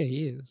 Yeah,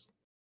 he is.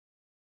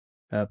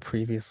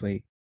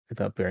 Previously, I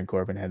thought Baron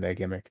Corbin had that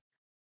gimmick.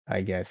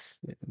 I guess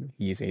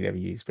he's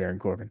AW's Baron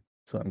Corbin.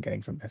 That's what I'm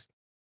getting from this.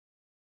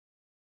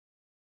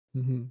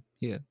 Mhm,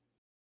 yeah,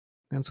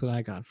 that's what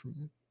I got from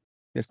it.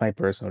 It's my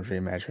personal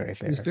dream match right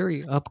He's there.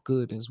 very up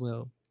good as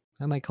well.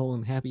 I might call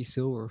him Happy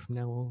Silver from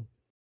now on.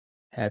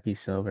 Happy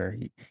Silver.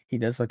 He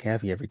does look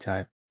happy every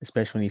time,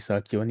 especially when he saw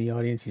Q in the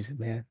audience. He said,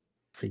 "Man,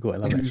 pretty cool. I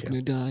love Like, that who's show."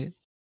 gonna die?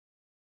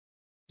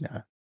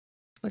 Nah,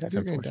 Like, that's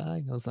 "You're gonna unfortunate.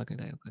 die?" "I was not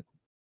gonna die." "Okay.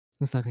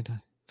 It's not gonna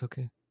die. It's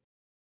okay."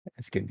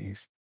 That's good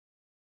news.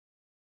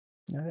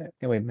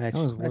 Anyway, I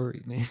was match.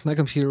 worried, man. My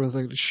computer was,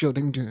 like,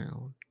 shutting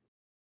down.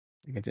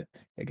 I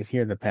could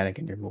hear the panic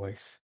in your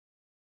voice.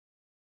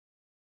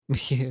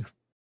 Yeah.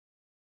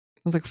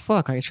 I was like,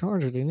 "Fuck, I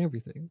charged it and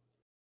everything."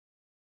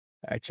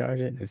 I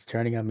charge it. It's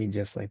turning on me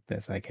just like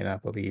this. I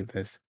cannot believe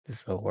this.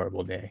 This is a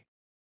horrible day.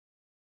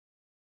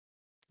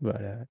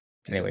 But Yeah.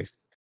 anyways,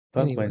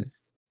 Punk Anyway, wins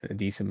a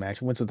decent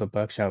match. Wins with a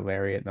buckshot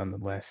lariat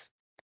nonetheless.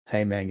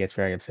 Hangman gets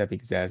very upset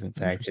because that is in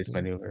fact his interesting.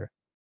 maneuver,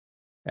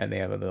 and they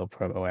have a little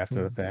promo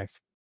after the Hmm.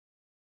 fact.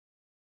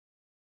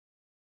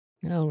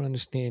 I don't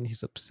understand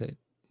his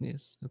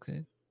upsetness,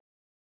 okay?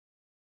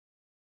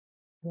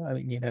 Well, I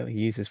mean, you know, he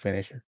used his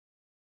finisher.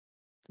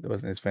 It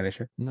wasn't his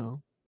finisher.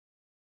 No.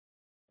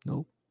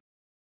 Nope.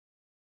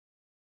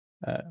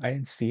 I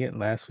didn't see it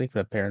last week,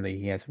 but apparently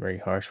he had some very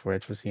harsh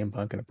words for CM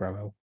Punk in a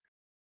promo.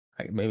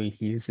 Like maybe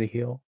he's the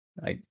heel.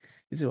 Like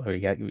this is why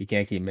we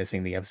can't keep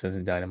missing the episodes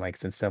in Dynamite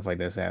since stuff like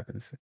this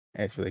happens.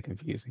 And it's really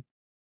confusing.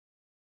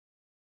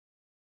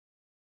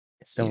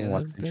 If someone Yeah,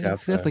 wants it's to drop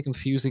it's definitely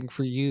confusing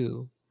for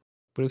you,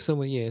 but if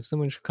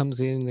someone comes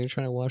in and they're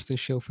trying to watch this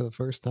show for the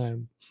first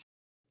time,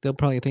 they'll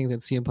probably think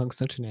that CM Punk's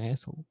such an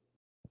asshole,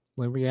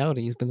 when in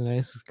reality, he's been the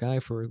nicest guy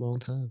for a long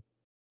time.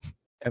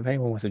 if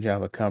anyone wants to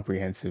drop a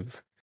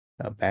comprehensive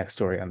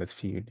backstory on this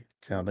feud,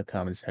 tell in the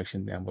comment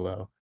section down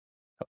below.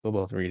 We'll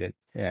both read it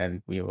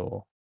and we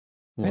will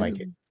like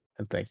it. And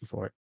And thank you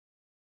for it.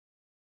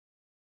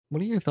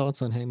 what are your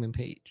thoughts on Hangman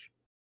Page?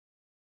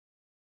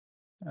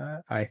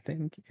 I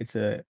think it's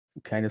a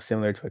kind of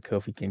similar to a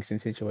Kofi Kingston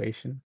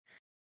situation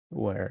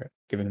where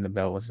giving him the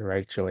belt was the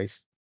right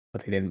choice,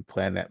 but they didn't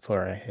plan that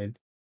far ahead.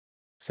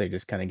 So you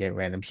just kind of get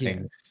random Yeah.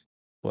 things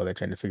while they're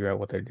trying to figure out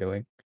what they're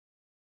doing.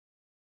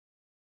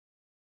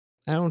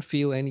 I don't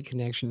feel any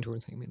connection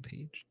towards Hangman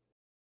Page.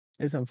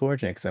 It's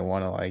unfortunate because I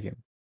want to like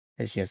him.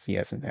 It's just he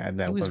hasn't had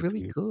He that was one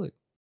really feud. good.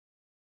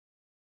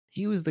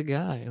 He was the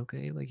guy,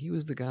 okay? Like, he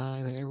was the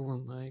guy that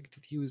everyone liked.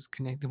 He was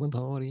connected with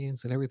the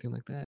audience and everything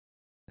like that.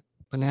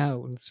 But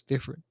now it's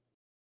different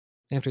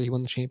after he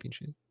won the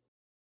championship.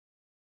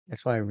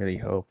 That's why I really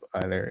hope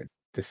either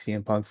the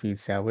CM Punk feud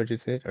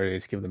salvages it or they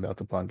just give the belt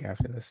to Punk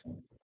after this.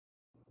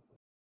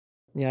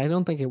 Yeah, I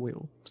don't think it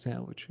will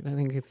salvage. I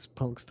think it's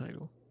Punk's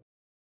title.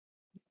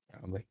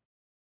 Probably.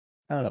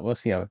 I don't know. We'll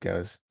see how it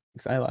goes.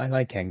 'Cause I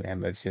like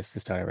Hangman, but it's just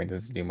this title reign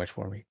doesn't do much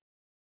for me.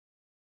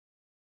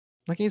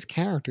 Like, his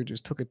character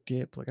just took a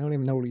dip. Like, I don't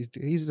even know what he's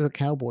doing. He's a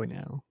cowboy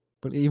now,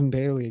 but even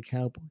barely a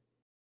cowboy.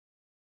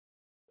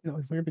 You know,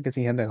 it's weird because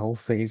he had that whole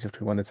phase after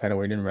he won the title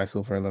where he didn't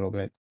wrestle for a little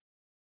bit.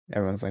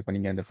 Everyone's like, when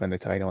you gonna defend the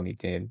title? And he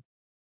did.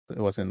 But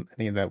it wasn't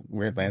any of that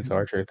weird Lance Mhm.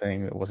 Archer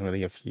thing. It wasn't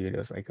really a feud. It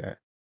was like a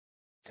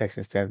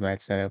Texas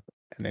Deathmatch setup.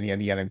 And then he had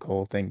the Adam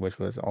Cole thing, which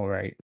was all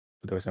right,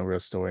 but there was no real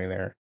story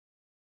there.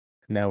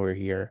 Now we're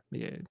here.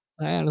 Yeah.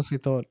 I honestly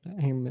thought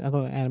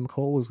Adam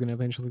Cole was gonna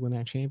eventually win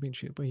that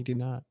championship, but he did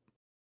not.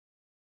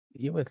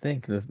 You would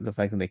think the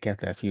fact that they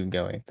kept that feud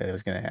going, that it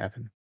was gonna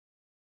happen.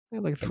 They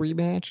had, like, And 3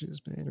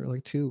 matches, man, or,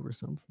 like, 2 or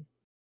something.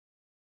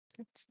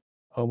 it's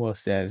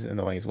almost as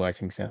annoying as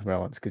watching Seth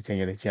Rollins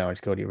continue to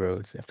challenge Cody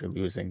Rhodes after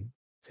losing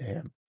to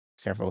him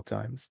several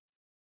times.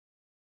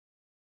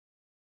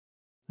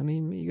 I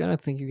mean, you gotta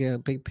think you get a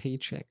big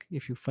paycheck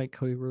if you fight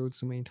Cody Rhodes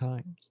so many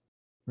times,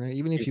 right?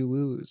 Even if You you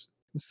lose,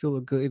 it's still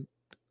a good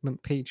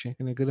paycheck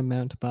and a good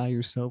amount to buy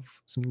yourself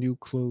some new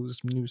clothes,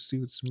 some new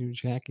suits, some new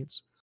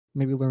jackets,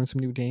 maybe learn some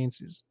new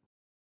dances,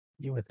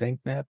 you would think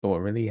that, but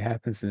what really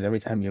happens is every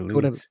time you go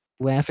to lose,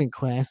 laughing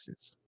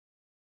classes.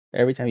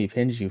 every time he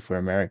pins you for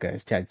America,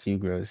 his tattoo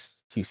grows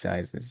 2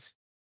 sizes,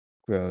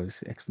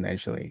 grows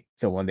exponentially.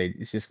 So one day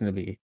it's just gonna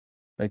be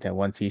like that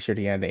one T-shirt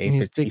he had, the And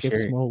his 8-bit dick gets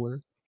T-shirt.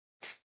 smaller.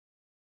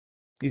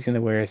 He's gonna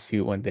wear a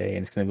suit one day,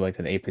 and it's gonna be like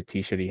that 8-bit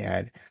T-shirt he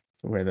had,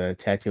 where the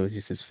tattoo was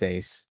just his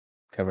face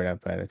covered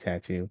up by the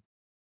tattoo.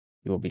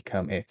 He will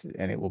become it,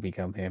 and it will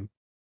become him.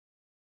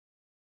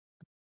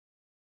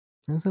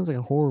 That sounds like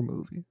a horror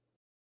movie.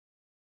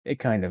 It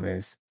kind of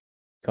is.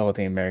 Call it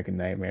the American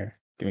Nightmare.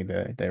 Give me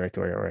the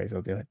directorial rights,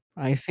 I'll do it.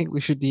 I think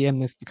we should DM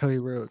this to Cody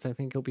Rhodes. I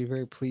think he'll be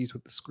very pleased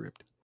with the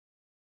script,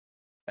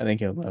 I think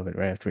he'll love it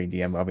right after we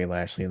DM Bobby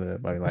Lashley, the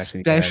guy.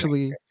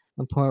 especially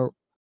the part,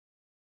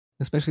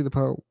 especially the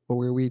part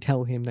where we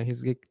tell him that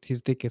his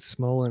dick gets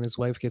smaller and his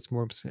wife gets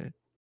more upset.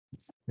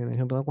 And then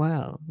he'll be like,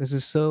 "Wow, this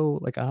is so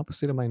like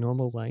opposite of my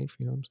normal life."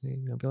 You know what I'm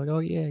saying? I'll be like, "Oh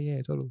yeah,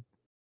 yeah, totally,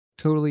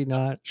 totally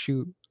not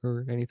shoot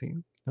or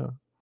anything."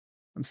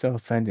 I'm so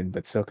offended,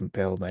 but so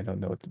compelled. I don't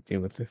know what to do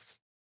with this.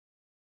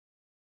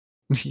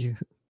 Yeah.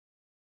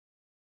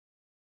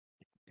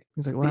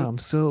 He's like, "Wow,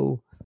 Speak,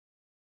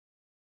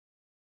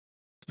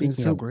 it's speaking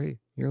so of great.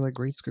 You're like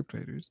great script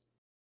writers."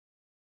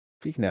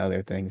 speaking of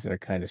other things that are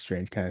kind of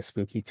strange, kind of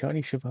spooky,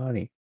 Tony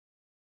Schiavone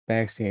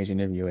backstage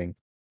interviewing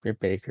Britt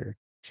Baker,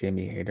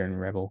 Jamie Hayter, and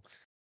Rebel,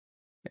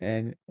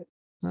 and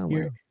Oh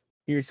here wow.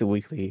 here's a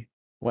weekly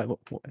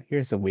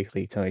here's a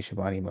weekly Tony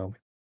Schiavone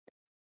moment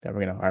that we're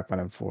gonna harp on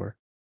him for.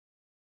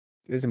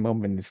 There's a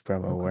moment in this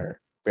promo Okay.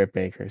 where Britt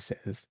Baker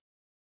says,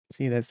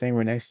 "See that same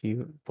one next to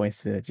you?" Points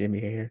to Jimmy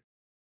Hayter.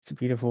 It's a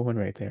beautiful one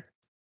right there.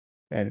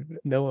 And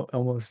no,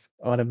 almost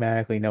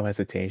automatically, no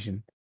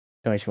hesitation.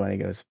 Tony Schiavone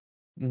goes,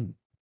 "Mm,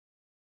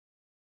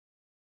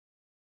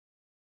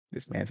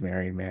 this man's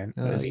married, man.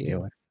 What Oh is he yeah,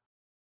 doing?"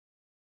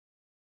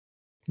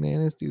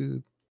 man, this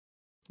dude.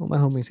 All my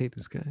homies hate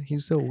this guy.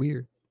 He's so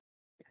weird.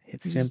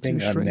 It's He's just too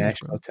simping on strange,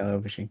 national bro.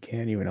 television.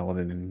 Can't even hold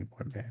it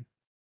anymore, man.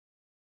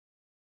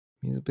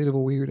 He's a bit of a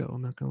weirdo.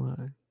 I'm not gonna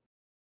lie.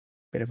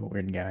 Bit of a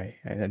weird guy.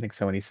 I think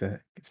someone needs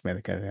to get somebody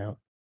to cut it out.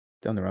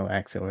 Done the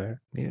relax over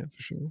there. Yeah,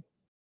 for sure.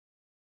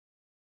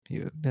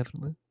 Yeah,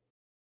 definitely.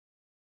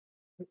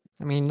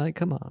 I mean, like,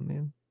 come on,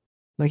 man.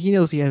 Like, he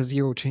knows he has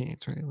zero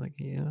chance, right? Like,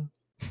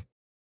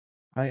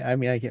 I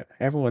mean, I get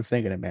everyone's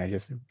thinking it, man.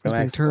 Just he's been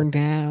relax a little turned bit.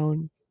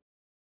 down.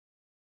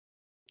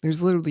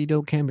 There's literally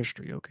no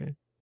chemistry, okay?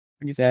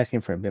 I'm just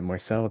asking for a bit more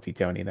subtlety,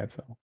 Tony. That's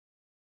all.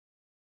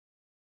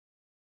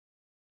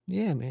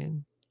 Yeah,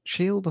 man.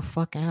 Chill the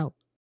fuck out.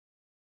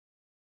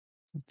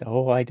 The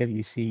whole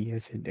IWC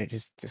is it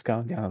just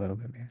calm down a little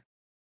bit, man.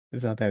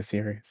 It's not that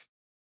serious.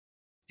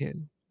 Yeah,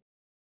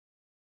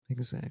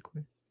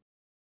 exactly.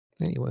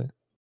 Anyway,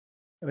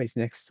 Anyways,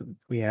 next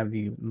we have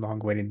the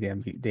long-awaited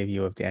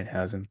debut of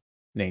Danhausen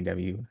and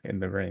AEW in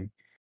the ring.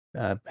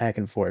 Back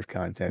and forth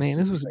man, contest,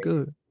 this was really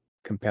good.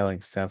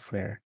 compelling stuff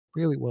there.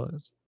 Really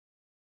was.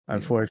 Yeah.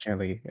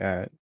 Unfortunately,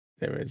 there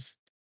was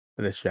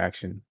a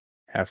distraction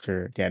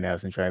after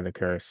Danhausen tried to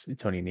curse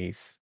Tony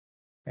Nese,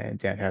 and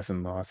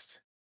Danhausen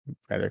lost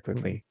rather Mm.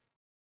 quickly.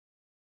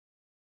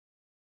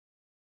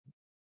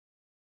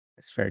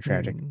 It's very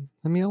tragic.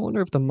 I mean, I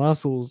wonder if the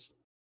muscles,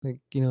 like,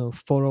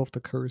 fought off the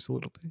curse a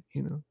little bit.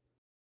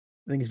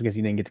 I think it's because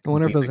he didn't get to I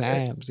wonder if complete those the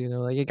curse. abs,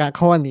 like it got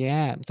caught in the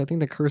abs. I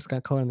think the curse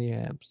got caught in the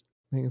abs.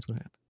 I think that's what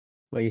happened.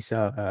 Well, you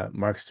saw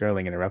Mark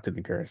Sterling interrupted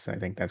the curse. I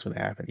think that's what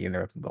happened. He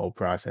interrupted the whole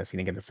process. He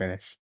didn't get to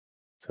finish,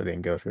 so it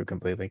didn't go through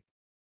completely.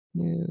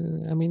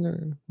 Yeah, I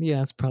mean, yeah,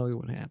 that's probably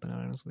what happened.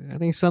 Honestly, I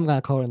think some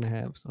got caught in the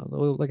abs,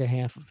 although like a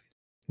half of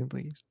it, at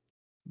least.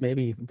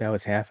 Maybe that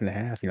was half and a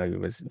half. He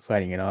was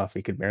fighting it off.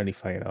 He could barely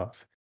fight it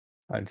off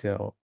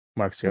until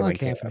Mark I Sterling like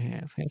came half and up.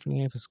 half. Half and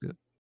half is good.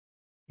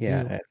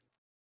 Yeah, Ew.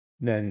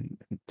 then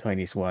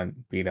Tony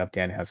Swan beat up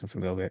Danhausen for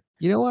a little bit.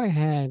 You know, I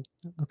had.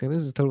 Okay,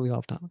 this is totally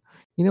off topic.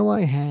 You know,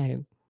 I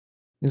had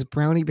this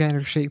brownie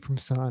batter shake from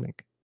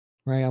Sonic,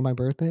 right on my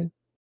birthday,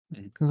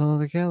 Mhm. because I was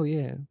like, hell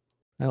yeah,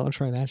 I want to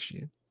try that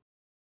shit.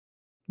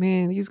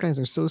 Man, these guys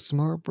are so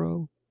smart,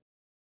 bro.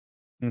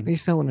 Mhm. They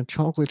selling a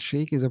chocolate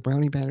shake as a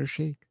brownie batter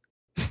shake.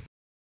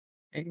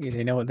 Hey,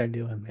 they know what they're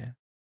doing, man.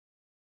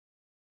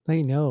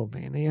 They know,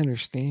 man. They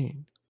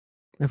understand.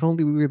 If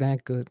only we were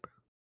that good, bro.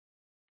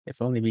 If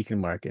only we can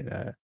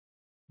market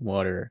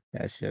water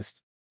as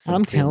just some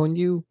I'm kid telling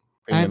you,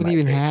 I premium haven't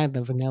even hydration. had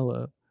the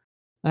vanilla.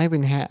 I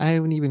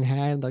haven't even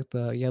had like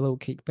the yellow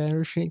cake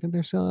batter shake that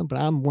they're selling, but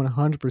I'm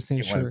 100% You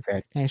want sure to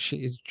veg? that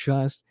shit is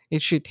just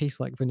it should taste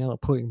like vanilla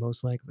pudding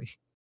most likely.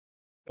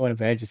 You want to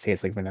veg? Just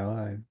tastes like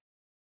vanilla.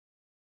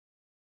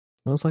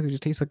 Most likely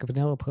just tastes like a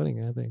vanilla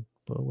pudding, I think.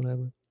 But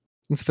whatever.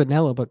 It's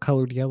vanilla but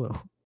colored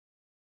yellow.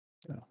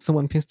 Oh,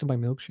 Someone pissed in my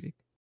milkshake.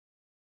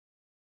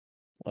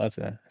 well, that's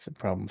a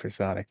problem for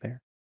Sonic there.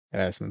 That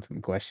has some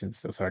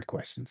questions. Those hard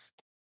questions.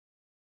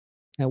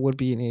 That would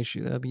be an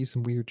issue. That'd be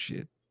some weird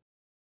shit.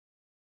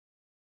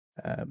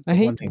 I But one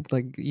hate thing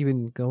like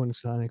even going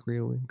Sonic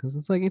really because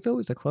it's like it's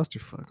always a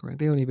clusterfuck, right?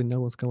 They don't even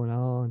know what's going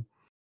on.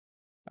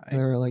 I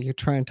They're like you're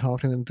trying to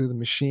talk to them through the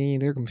machine.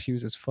 They're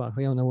confused as fuck.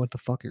 They don't know what the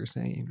fuck you're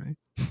saying,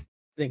 right?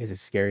 think it's a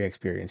scary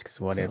experience because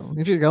what if So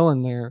if you're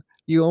going there,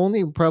 you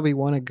only probably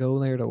want to go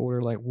there to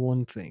order like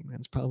one thing.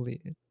 That's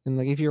probably it. And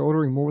like if you're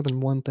ordering more than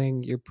one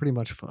thing, you're pretty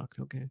much fucked.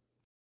 Okay.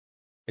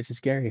 it's a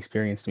scary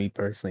experience to me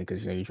personally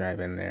because you drive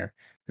in there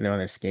and they're on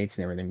their skates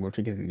and everything. We're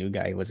thinking the new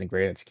guy who wasn't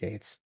great at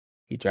skates.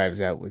 He drives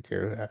out with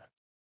your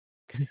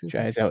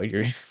tries out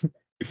your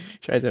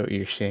tries out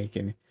your shake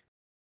and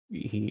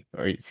he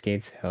or he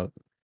skates out,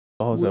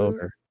 falls What?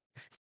 over,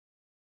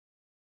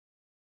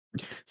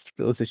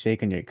 spills the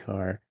shake on your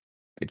car.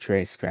 The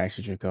tray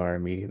scratches your car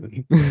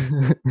immediately.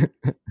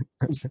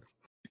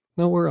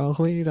 No, I'll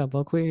clean it up.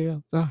 I'll clean it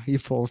up. Ah, he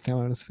falls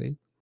down on his face.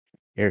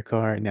 Your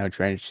car now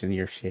drenched in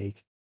your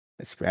shake,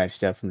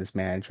 scratched up from this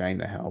man trying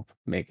to help,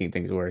 making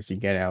things worse. You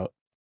get out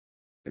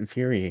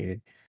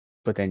infuriated,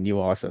 but then you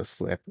also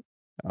slip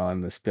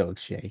on the spilled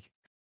shake,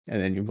 and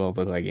then you both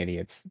look like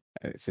idiots.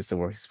 It's just the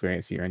worst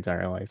experience of your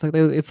entire life.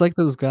 It's like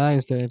those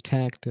guys that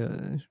attacked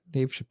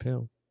Dave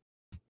Chappelle.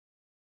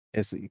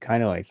 It's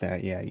kind of like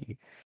that, yeah. You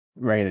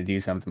ready to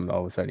do something, but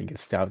all of a sudden you get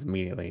stopped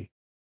immediately.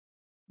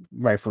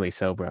 Rightfully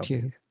so, Yeah,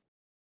 probably.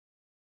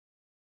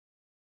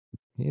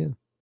 yeah.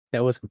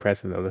 That was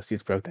impressive though. Those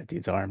dudes broke that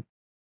dude's arm,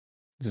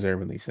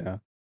 deservedly so.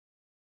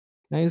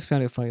 I just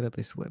found it funny that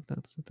they slipped.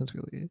 That's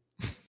really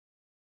it.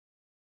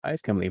 I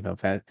just can't believe how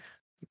fast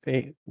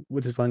they.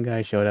 With this one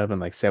guy showed up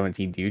and like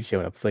 17 dudes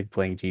showed up. It's like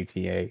playing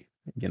GTA,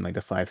 getting like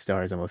the 5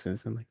 stars almost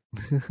instantly.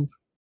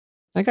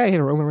 That guy hit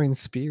a Roman Reigns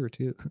spear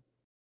too.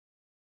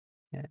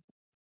 Yeah,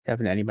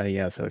 happened to anybody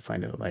else, I would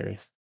find it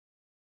hilarious.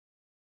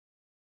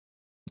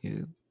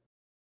 Yeah,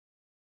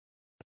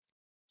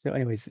 So,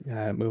 anyways,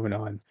 moving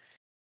on.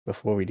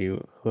 Before we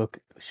do, Hook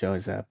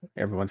shows up.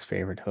 Everyone's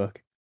favorite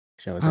Hook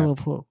shows I up. love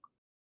Hook.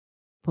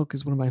 Hook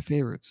is one of my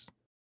favorites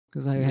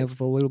because I Yeah, have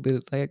a little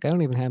bit. Like I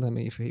don't even have that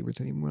many favorites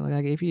anymore.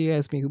 Like if you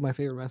ask me who my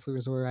favorite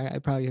wrestlers were, I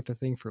probably have to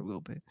think for a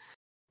little bit.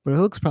 But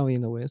Hook's probably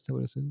in the list. I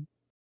would assume.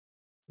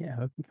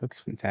 yeah, Hook's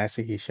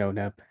fantastic. He showed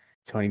up.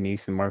 Tony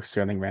Nese and Mark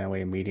Sterling ran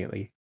away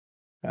immediately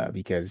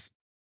because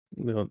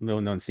little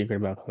known secret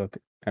about Hook.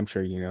 I'm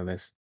sure you know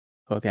this.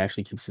 Hook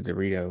actually keeps a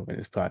Dorito in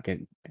his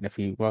pocket, and if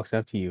he walks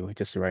up to you at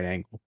just the right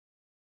angle,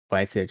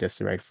 bites it at just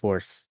the right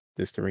force,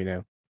 this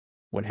Dorito,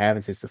 what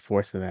happens is the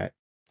force of that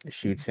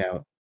shoots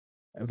out,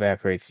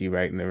 evaporates you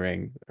right in the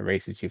ring,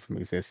 erases you from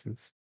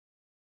existence.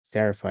 It's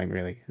terrifying,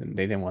 really. And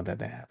they didn't want that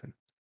to happen.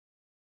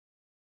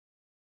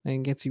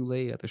 And gets you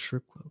laid at the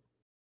strip club.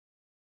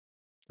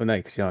 But no,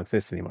 because you don't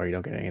exist anymore. You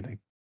don't get anything.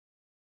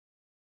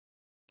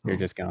 You're Oh,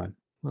 just gone.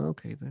 well,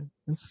 okay then.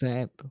 That's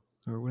sad though,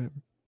 or whatever.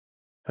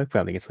 Hook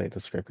probably gets laid at the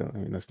strip club. I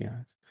mean, let's be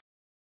honest.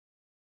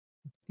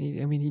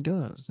 I mean, he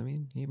does. I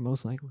mean, he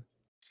most likely.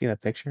 See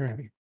that picture? I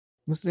mean,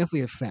 This is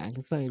definitely a fact.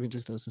 It's not even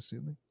just us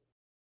assuming.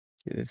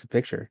 it's a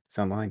picture. It's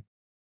online.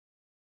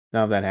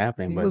 Not of that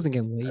happening, He but wasn't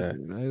getting laid.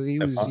 the He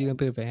the was, fo- a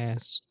bit of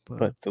ass, but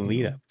but the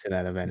lead up to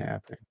that event yeah.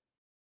 happening.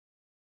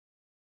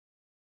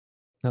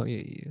 Oh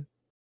yeah, yeah,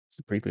 It's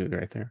a preview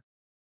right there.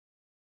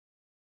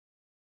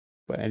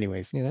 But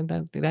anyways, yeah.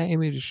 That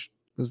image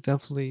was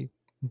definitely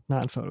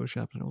not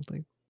photoshopped. I don't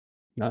think.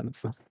 not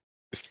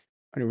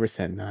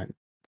 100%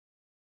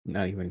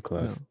 not even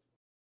close. No,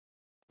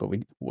 But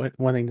we what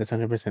one thing that's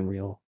 100%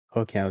 real.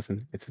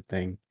 Hookhausen, it's a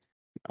thing.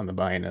 On the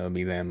buy-in, it'll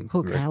be them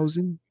versus.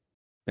 Hookhausen.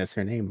 That's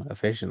her name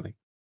officially.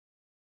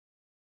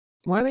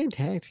 Why are they in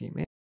tag team,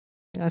 man?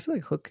 I feel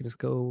like Hook could just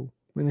go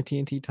win the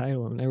TNT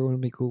title and everyone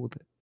would be cool with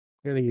it.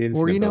 Really, you didn't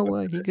see Or the you know build up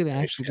what? for He this. could It's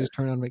actually just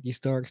turn just on Ricky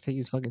Starks, take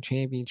his fucking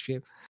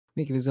championship,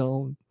 make it his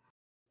own,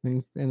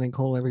 and then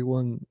call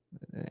everyone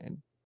and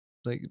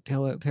like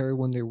tell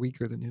everyone they're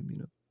weaker than him. You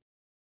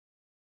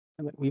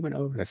know. we went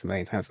over this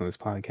many times on this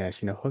podcast.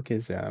 Hook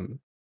is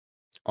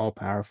all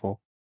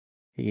powerful.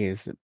 He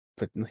is,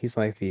 but he's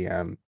like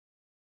the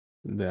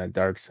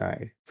dark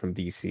side from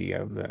DC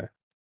of the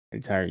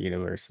entire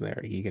universe.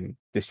 There, he can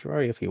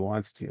destroy if he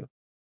wants to,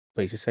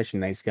 but he's just such a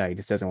nice guy. He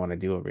just doesn't want to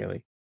do it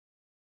really.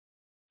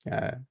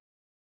 Uh,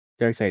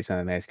 Darkseid's not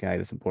a nice guy.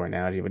 That's a poor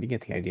analogy, but you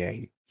get the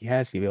idea. He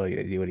has the ability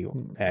to do what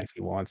Hmm. that if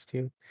he wants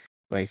to,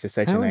 but he's just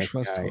I such a don't nice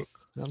trust guy. Hook.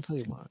 I'll tell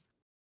you He's, why.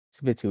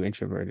 he's a bit too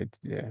introverted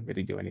to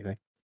really do anything.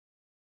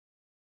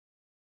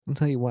 I'll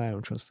tell you why I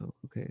don't trust Hook.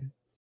 Okay.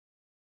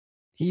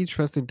 He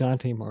trusted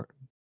Dante Martin.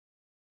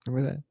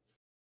 Remember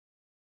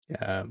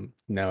that?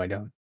 No, I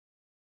don't.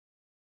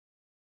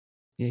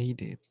 Yeah, he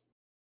did.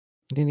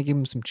 Didn't he give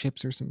him some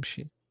chips or some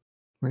shit?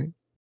 Right?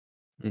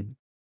 Mhm.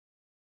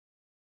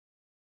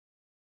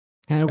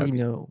 How do we Okay.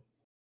 know?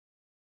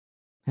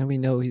 How do we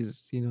know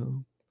his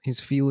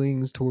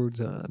feelings towards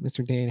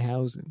Mr.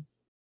 Danhausen?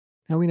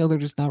 How do we know they're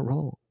just not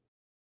wrong?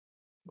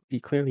 He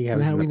clearly I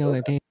mean, has how do in the we know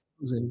build that up.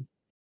 Danhausen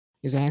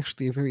is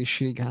actually a very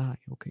shitty guy?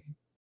 Okay.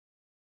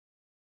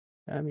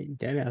 I mean,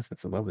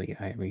 Danhausen's a lovely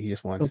guy. I mean, he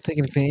just He'll wants. take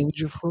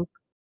advantage of Hook,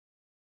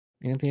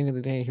 and at the end of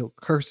the day, he'll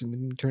curse him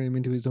and turn him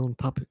into his own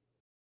puppet.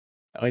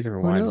 All he's ever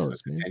Who wanted is knows,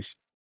 Hook's man? attention.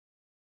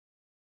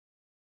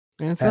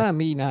 And it's not That's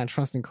me not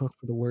trusting Cook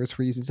for the worst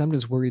reasons. I'm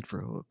just worried for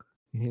Hook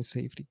and his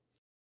safety.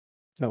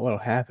 but what'll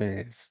happen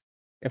is,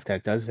 if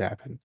that does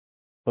happen,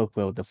 Hook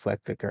will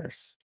deflect the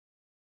curse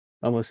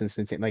almost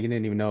instantaneously. Like, he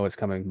didn't even know it was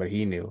coming, but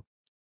he knew.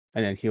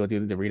 And then he'll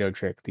do the Dorito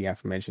trick, the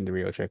aforementioned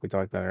Dorito trick we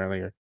talked about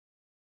earlier.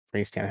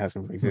 Race can't have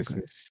some Okay.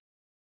 resistance,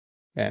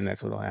 and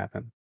that's what'll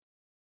happen.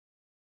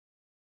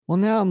 Well,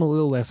 now I'm a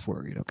little less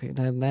worried. Okay,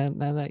 now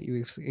that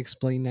you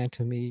explain that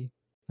to me,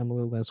 I'm a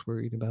little less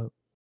worried about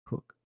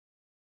Hook.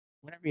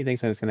 Whenever you think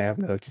something's gonna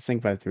happen, though, just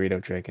think about the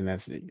Dorito trick,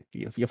 and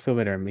you'll feel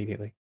better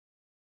immediately.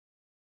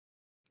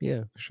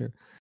 Yeah, for sure.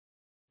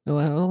 Oh,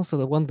 and also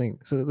the one thing.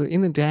 So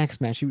in the Dax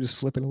match, he was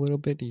flipping a little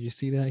bit. Did you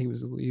see that? He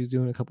was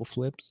doing a couple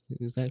flips.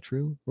 Is that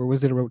true, or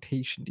was it a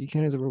rotation? Do you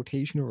count it as a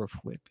rotation or a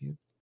flip? Yeah.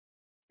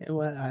 It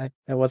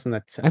wasn't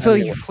I I feel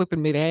mean, like you flip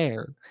in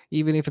midair,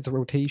 even if it's a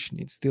rotation,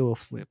 it's still a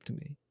flip to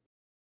me.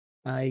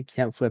 I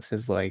count flips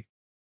as, like,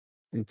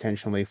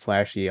 intentionally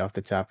flashy off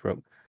the top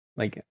rope.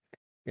 Like,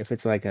 if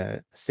it's like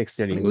a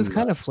 630 It was moonsault,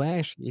 kind of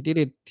flashy. He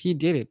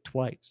did it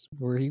twice,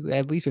 or he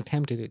at least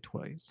attempted it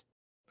twice,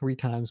 3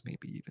 times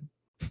maybe even.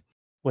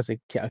 was it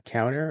a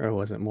counter or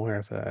was it more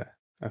of a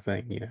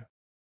thing, you know?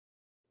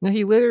 No,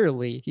 he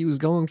was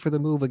going for the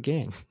move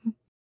again.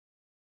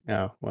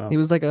 Oh, It well,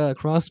 was like a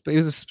cross. It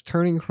was a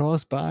turning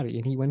cross body,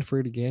 and he went for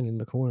it again in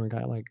the corner and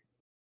got like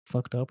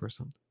fucked up or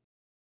something.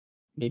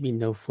 maybe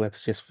no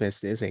flips, just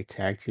fist is a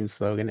tag team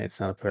slogan. It's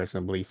not a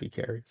personal belief he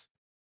carries.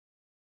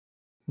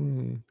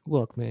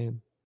 Look,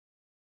 man.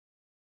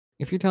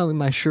 If you're telling me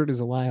my shirt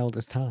is a lie all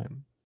this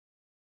time,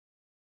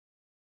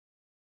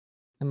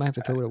 I might have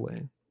to Uh, throw it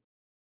away.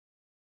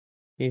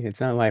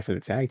 It's not a lie for the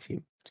tag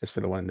team, just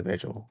for the one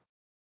individual.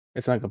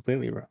 It's not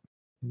completely wrong.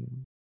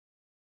 Mm,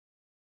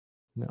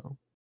 no,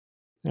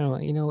 no.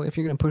 You know, if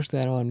you're gonna push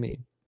that on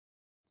me,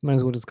 might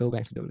as well just go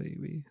back to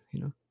WWE.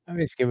 You know, I'm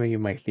just giving you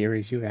my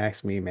theories. You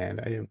asked me,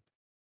 man.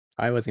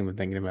 I wasn't even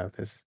thinking about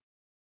this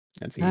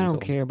until I you don't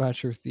told me. care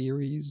about your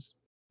theories.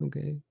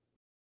 Okay,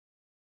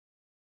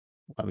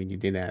 I mean, you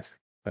did ask,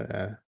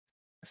 but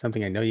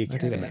something I know you I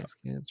cared did about. ask.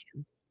 Yeah, it's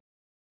true.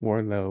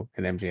 Wardlow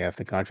and MJF,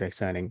 the contract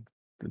signing,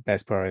 the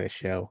best part of the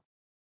show,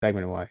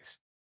 segment wise.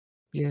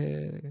 Yeah.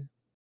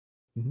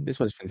 Mhm. This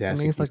was I mean,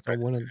 fantastic it's from like start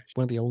to finish.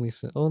 one of the only.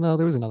 Oh no,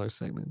 there was another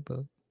segment,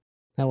 but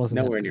that wasn't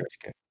as Nowhere near good. as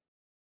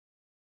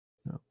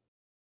good.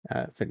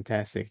 No.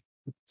 Fantastic.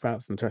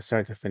 From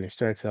start to finish.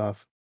 Starts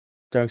off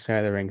Dark Side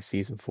of the Ring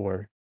season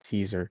 4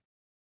 teaser,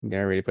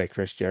 narrated by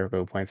Chris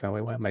Jericho. Points out,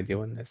 wait, why am I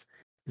doing this?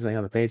 He's like,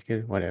 oh, the pay's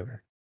good,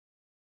 whatever.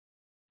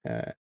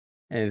 Uh,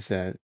 and it's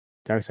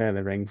Dark Side of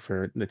the Ring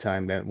for the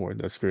time that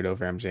Wardlow screwed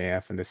over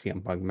MJF in the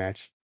CM Punk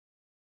match.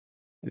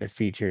 And it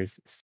features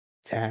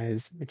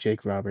Taz,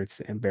 Jake Roberts,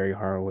 and Barry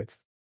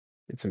Horowitz.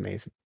 It's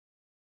amazing.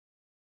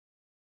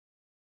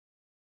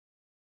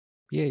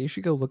 Yeah, you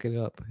should go look it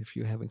up if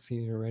you haven't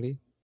seen it already.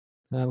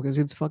 Because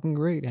it's fucking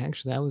great.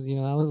 Actually, I was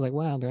like,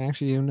 wow, they're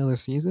actually doing another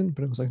season.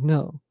 But I was like,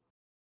 no,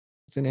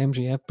 it's an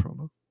MGF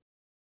promo.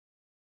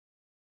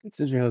 It's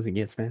as real as it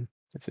gets, man.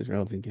 It's as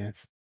real as it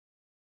gets.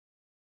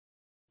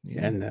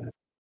 Yeah, And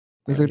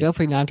because they're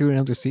definitely not doing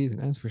another season.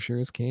 That's for sure.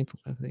 It's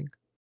canceled. I think.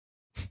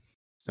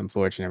 it's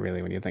unfortunate,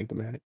 really, when you think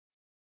about it.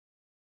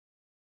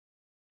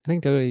 I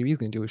think WWE's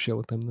gonna do a show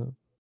with them though.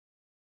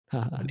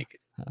 Ha I ha think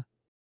ha.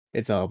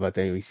 it's all about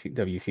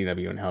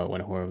WCW and how it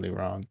went horribly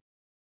wrong.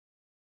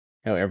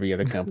 How every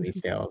other company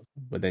failed,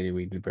 but then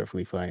we did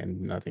perfectly fine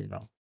and nothing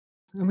wrong.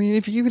 I mean,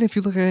 even if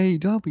you look at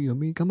AEW, I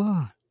mean, come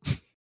on.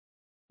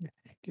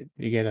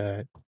 You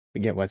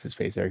get what's his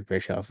face, Eric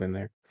Bischoff in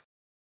there.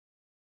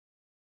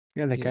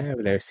 Yeah, that Yeah. guy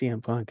over there,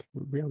 CM Punk,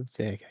 real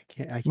dick.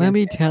 I Let can't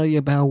me stand him. tell you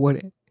about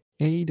what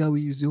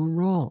AEW is doing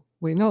wrong.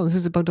 Wait, no, this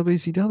is about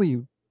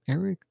WCW,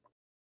 Eric.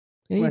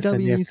 What's the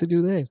AEW needs to do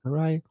difference? this, all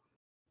right?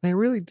 They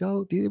really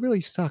don't. They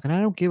really suck, and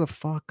I don't give a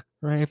fuck,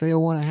 right? If they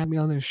don't want to have me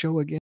on their show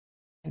again,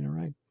 all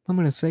right? I'm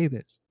gonna say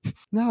this.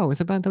 No, it's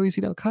about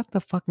WCW. Cut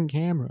the fucking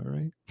camera, all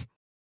right?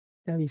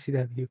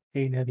 WCW,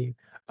 AEW.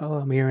 Oh,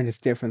 I'm hearing it's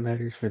different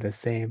letters for the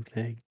same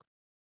thing.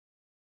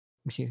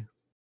 Yeah.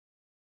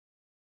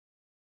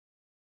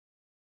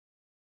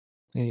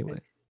 Anyway,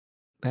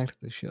 back to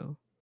the show.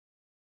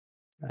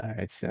 All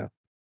right, so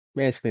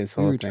basically this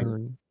We whole thing,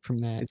 return from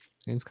that, it's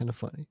and it's kind of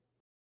funny.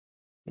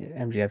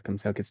 MJF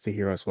comes out, gets the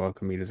hero's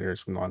welcome he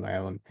deserves from Long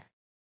Island.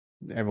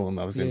 Everyone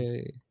loves him.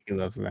 Yeah. He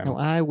loves No, them.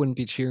 I wouldn't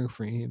be cheering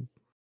for him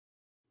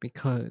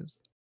because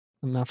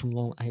I'm not from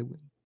Long Island.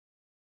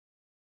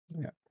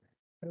 Yeah.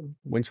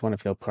 Wouldn't you want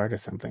to feel part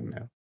of something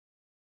though?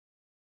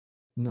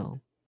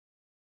 No,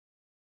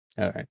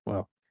 All right.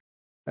 Well,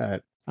 I'll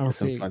some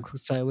stay fun.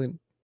 silent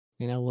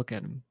and I'll look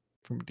at him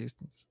from a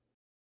distance.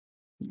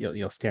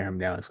 You'll stare him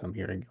down. Is what I'm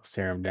hearing. You'll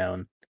stare him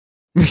down.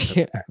 The,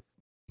 Yeah.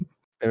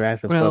 the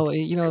wrath of Hook.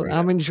 Well,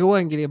 I'm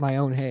enjoying getting my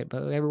own head,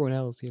 but everyone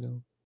else,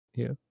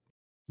 yeah,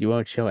 You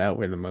won't show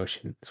outward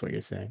emotion. Is what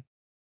you're saying.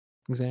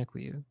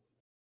 exactly, yeah,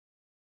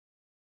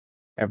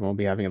 Everyone will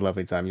be having a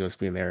lovely time. You'll just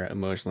be there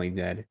emotionally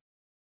dead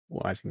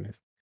watching this.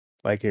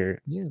 Like you're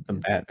yeah, the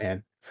man.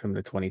 Batman from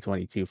the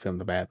 2022 film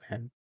The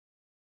Batman,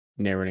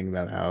 narrating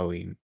about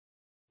Halloween.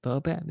 The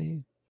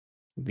Batman.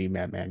 The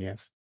Madman,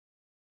 yes.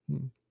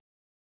 Hmm.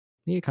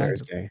 Yeah, kind of.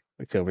 Thursday,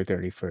 October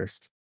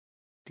 31st.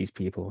 These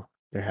people,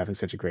 they're having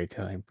such a great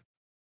time.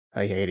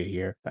 I hate it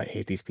here. I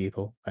hate these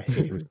people. I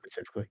hate him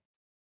specifically.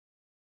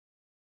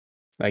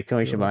 Like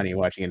Tony Yo, Schiavone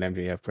watching an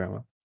MJF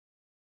promo.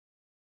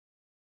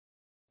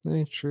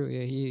 that's true.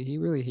 Yeah, he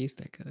really hates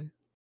that guy.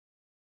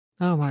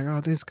 Oh my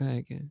god, this guy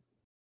again.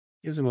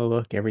 Gives him a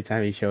look every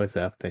time he shows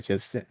up that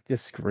just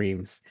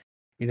screams.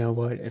 You know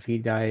what? If he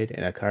died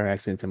in a car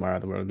accident tomorrow,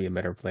 the world would be a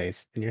better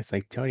place. And you're just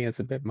like, Tony, that's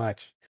a bit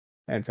much.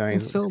 And That's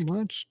Tony's so just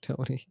much,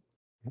 Tony.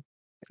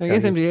 I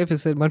guess Tony's MJF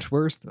has said much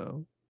worse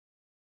though.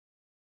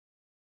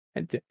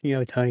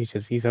 Tony's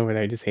just he's over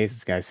there, he just hates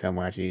this guy so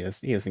much, he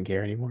doesn't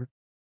care anymore.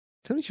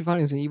 Tony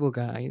Schiavone is an evil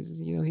guy.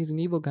 He's an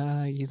evil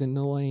guy. He's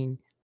annoying.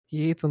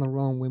 He hates on the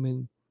wrong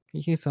women.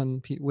 He hates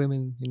on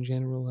women in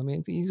general. I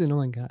mean, he's an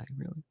annoying guy,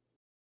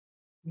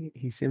 really.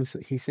 He seems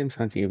on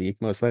TV,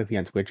 most likely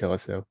on Twitch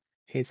also.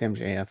 Hates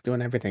MJF,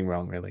 doing everything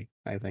wrong, really,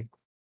 I think.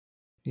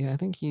 Yeah, I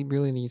think he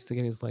really needs to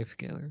get his life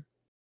together.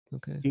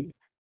 Okay. E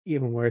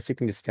Even worse, you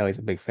can just tell he's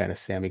a big fan of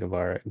Sammy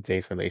Guevara and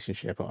Jay's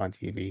relationship on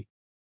TV.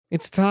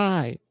 It's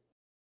tied.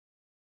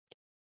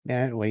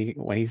 Yeah,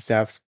 when he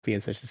stops being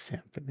such a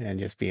simp and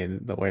just being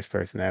the worst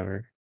person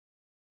ever,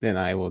 then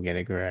I will get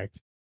it correct.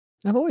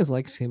 I've always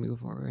liked Sammy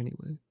Guevara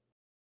anyway.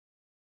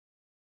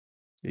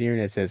 The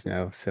internet says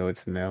no, so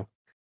it's no.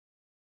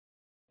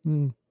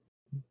 Hmm.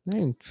 I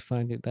didn't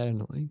find it that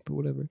annoying, but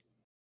whatever.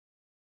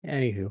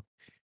 Anywho,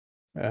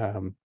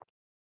 um,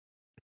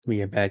 we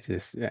get back to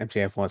this.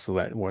 MJF wants to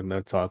let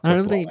Wardlow talk I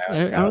with don't Fallout think I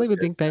about don't even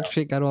think just that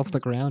shit got off the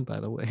ground. By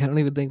the way, I don't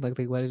even think like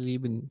they let it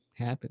even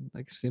happen,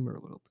 like simmer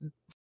a little bit.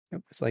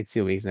 it's like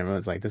 2 weeks, and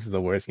everyone's like, "This is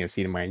the worst thing I've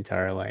seen in my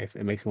entire life."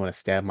 It makes me want to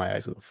stab my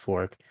eyes with a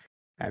fork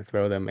and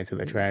throw them into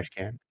the Yeah, trash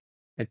can.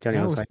 And Tony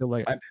I was was like, still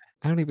like, "My bad."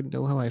 I don't even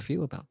know how I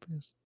feel about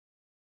this.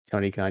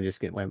 Tony Khan just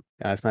get went,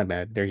 "Ah, it's my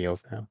bad. They're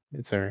heels now.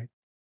 It's all right."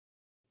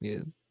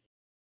 Yeah,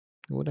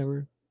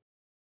 whatever.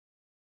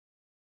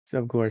 So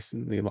of course,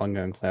 the Long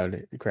Gun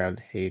crowd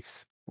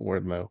hates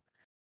Wardlow.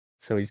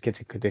 So he just gets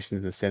in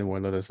conditions instead.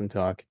 Wardlow doesn't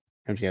talk.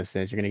 MJF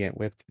says, "You're gonna get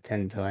whipped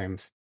 10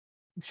 times."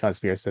 Sean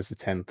Spears does the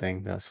 10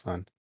 thing. That was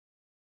fun.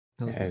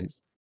 That was And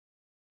nice.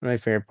 one of my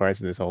favorite parts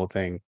of this whole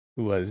thing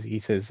was he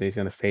says he's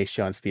gonna face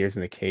Sean Spears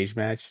in a cage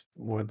match.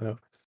 Wardlow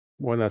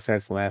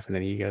starts laughing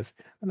and he goes,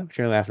 "I'm not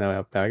sure you're laughing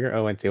about pal. You're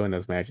 0-2 in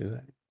those matches.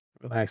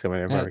 Relax over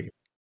there, That buddy."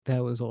 that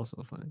was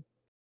also fun.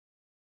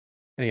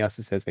 And he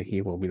also says that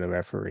he will be the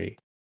referee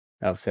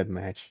of said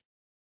match.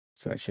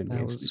 So that should be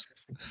That was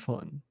interesting.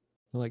 fun.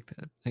 I like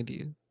that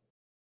idea.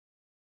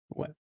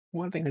 What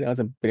One thing that was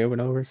a bit of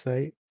an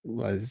oversight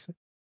was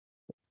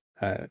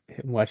him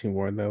watching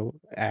Wardlow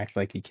act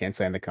like he can't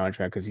sign the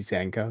contract because he's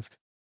handcuffed.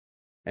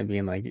 And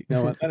being like, "You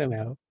know what? Let him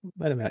out.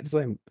 Let him out. Just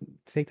let him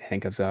take the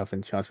handcuffs off."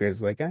 And Sean Spears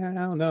is like, I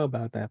don't know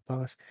about that,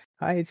 boss.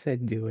 I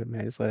said do it,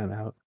 man. Just let him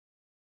out."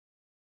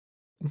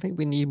 I think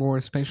we need more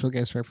special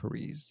guest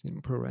referees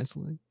in pro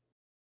wrestling.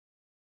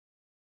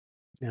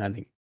 And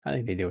I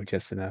think they do it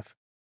just enough.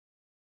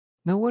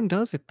 No one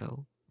does it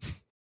though.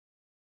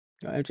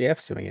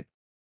 MJF's doing it.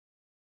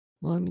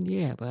 Well, I mean,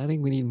 yeah, but I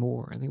think we need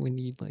more. I think we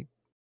need like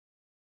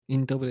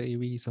in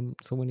WWE,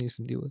 someone needs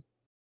to do it.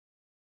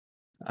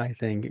 I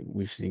think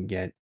we should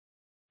get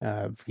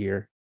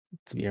Veer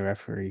to be a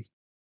referee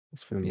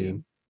just for the Yeah.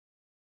 meme.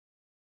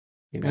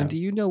 You Now, know, do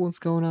you know what's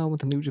going on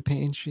with the New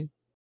Japan shit?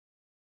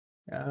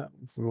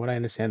 from what I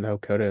understand, the whole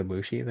Kota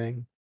Ibushi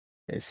thing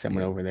is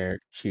someone Yeah. over there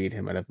cheated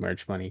him out of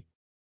merch money,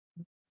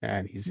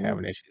 and he's Well,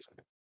 having issues with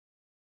it.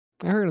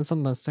 I heard of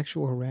something about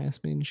sexual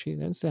harassment and shit.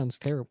 That sounds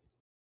terrible.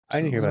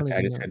 I didn't So hear I about don't that. I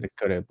even just know. heard the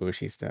Kota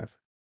Ibushi stuff.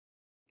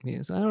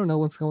 Yeah, so I don't know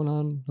what's going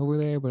on over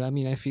there, but I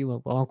mean, I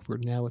feel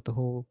awkward now with the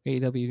whole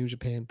AEW New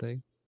Japan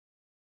thing.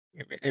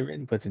 It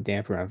really puts a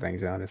damper on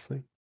things,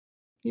 honestly.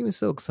 It was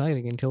so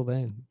exciting until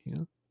then, you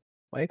know?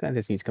 Why can't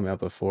this news come out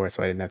before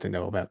so I didn't have to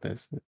know about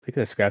this? They could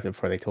have scrapped it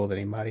before they told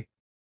anybody.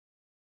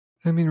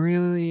 I mean,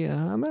 really,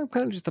 I'm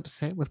kind of just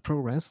upset with pro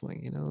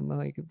wrestling, you know?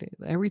 Like,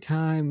 every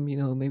time,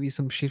 maybe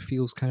some shit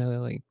feels kind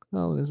of like,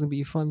 oh, this is gonna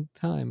be a fun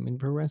time in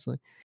pro wrestling.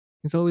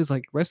 It's always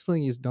like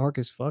wrestling is dark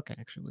as fuck,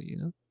 actually, you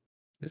know?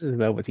 This is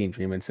Velveteen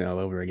Dream all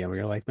over again, where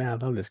you're like, man, I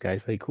love this guy.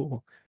 He's really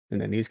cool. And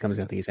the news comes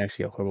out that he's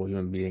actually a horrible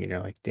human being, and you're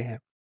like, damn,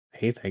 I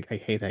hate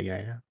that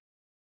guy now.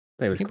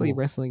 But it I was can't believe cool.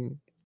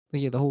 wrestling,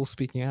 yeah, the whole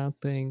speaking out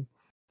thing.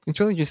 It's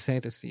really just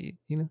sad to see,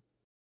 you know?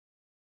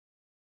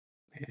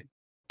 Man,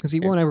 Because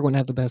you it want everyone to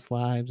have the best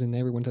lives and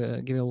everyone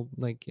to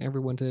like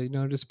everyone to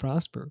just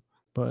prosper.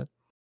 But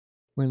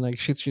when like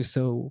shit's just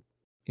so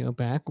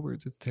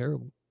backwards, it's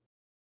terrible.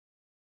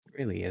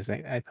 really is.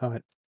 I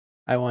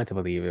wanted to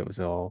believe it was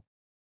all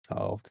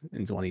solved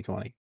in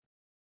 2020.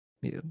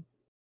 Yeah,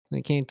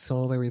 they can't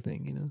solve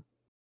everything.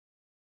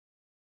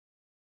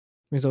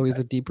 There's always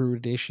But the deep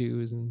rooted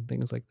issues and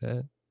things like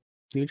that.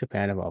 New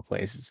Japan, of all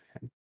places,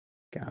 man.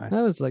 God,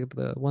 That was like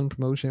the one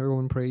promotion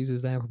everyone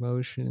praises that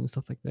promotion and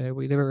stuff like that.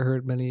 We never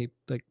heard many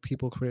like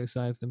people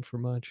criticize them for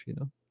much.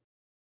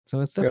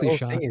 So it's their definitely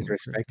whole thing is shocking to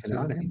respect and say the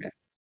honor, man. least.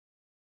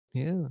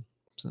 Yeah.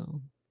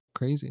 So.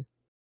 crazy.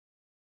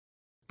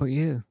 But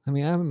yeah, I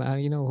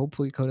mean,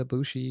 hopefully Kota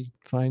Ibushi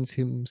finds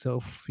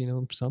himself,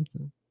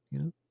 something, you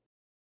know,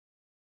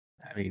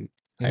 I mean,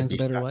 and I'd has a be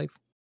better shocked life,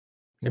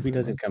 if he better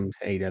doesn't life. come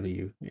to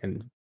AEW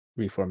and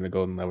reform the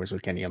Golden Lovers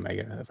with Kenny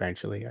Omega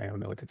eventually. I don't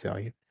know what to tell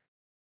you.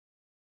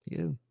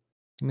 Yeah,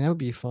 I mean, that would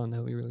be fun. That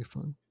would be really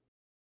fun.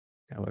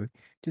 That would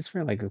just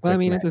for like a Well, I quick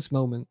mean, at match. this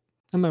moment,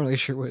 I'm not really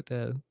sure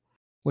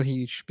what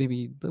he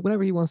maybe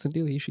whatever he wants to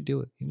do, he should do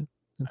it.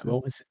 That's it.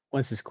 Well,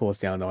 once this cools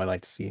down, though, I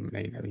like to see him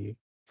in AEW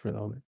for a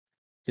little bit.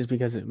 Just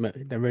because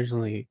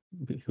originally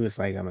he was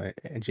like, I'm a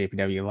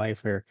JPW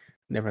lifer,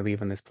 never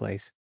leaving this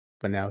place.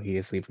 But now he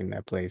is leaving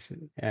that place,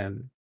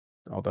 and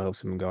all the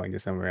hopes of him going to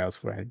somewhere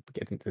else where I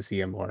getting to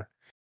see him more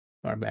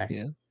are back.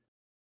 Yeah.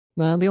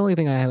 Now, the only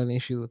thing I have an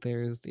issue with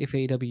there is if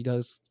AEW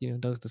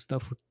does the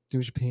stuff with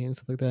New Japan and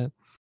stuff like that,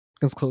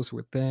 gets closer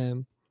with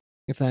them,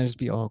 if that just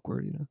be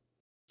awkward,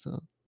 So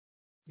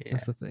that's Yeah,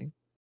 the thing.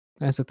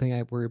 That's the thing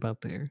I worry about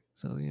there.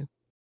 So yeah.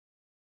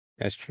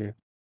 that's true.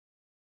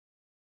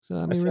 So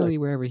I I mean, feel like really,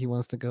 wherever he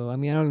wants to go. I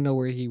mean, I don't know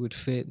where he would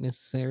fit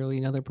necessarily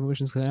in other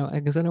promotions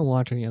because I don't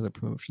watch any other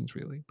promotions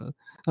really, but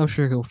I'm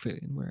sure he'll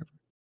fit in wherever.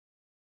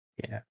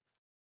 yeah.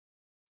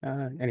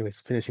 Anyways,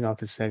 finishing off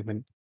this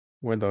segment,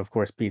 Wardlow of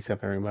course beats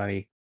up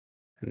everybody,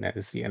 and that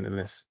is the end of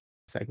this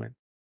segment.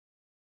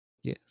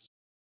 Yes.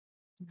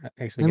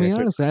 Next, we I get a mean,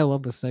 quick. honestly, I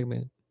love this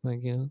segment.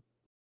 Like,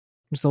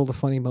 just all the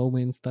funny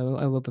moments. I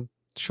love the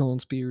Sean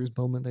Spears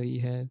moment that he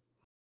had.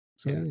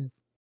 So Yeah. yeah.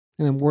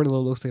 And then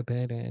Wardlow looks like a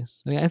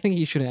badass. I mean, I think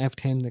he should have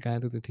F10 the guy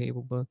through the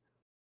table, but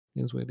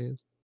it is what it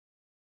is.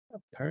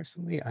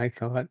 Personally, I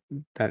thought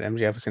that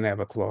MJF was gonna have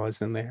a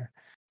clause in there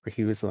where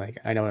he was like,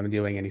 "I know what I'm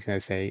doing," and he's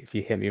gonna say, "If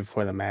you hit me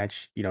before the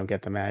match, you don't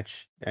get the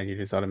match, and you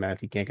just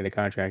automatically can't get a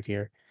contract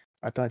here."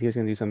 I thought he was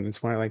gonna do something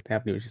smart like that,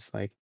 but he was just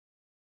like,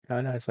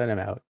 "No, no, just let him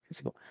out."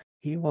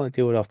 He won't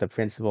do it off the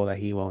principle that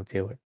he won't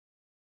do it.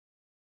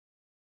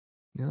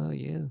 Oh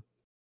yeah.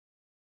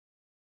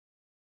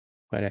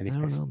 But I don't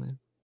anyways, know, man.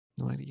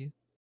 No idea.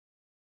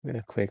 we got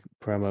a quick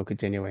promo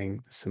continuing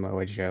the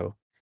Samoa Joe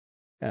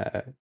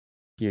uh,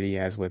 beauty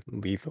as with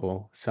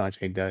Lethal,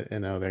 Sanjay Dutt,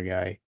 and the other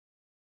guy.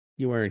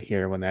 You weren't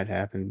here when that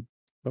happened.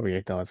 What were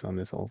your thoughts on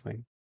this whole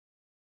thing?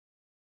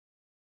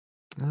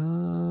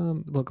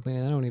 Look,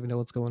 man, I don't even know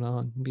what's going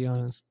on. To be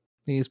honest,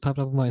 they just popped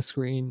up on my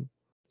screen.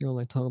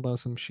 Like talking about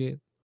some shit.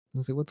 I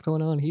was like, what's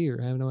going on here?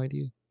 I have no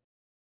idea.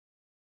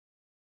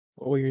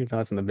 What were your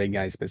thoughts on the big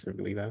guy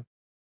specifically, though?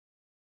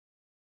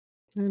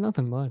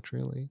 Nothing much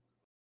really.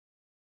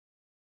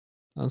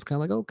 I was kind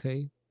of like,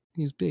 okay,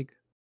 he's big.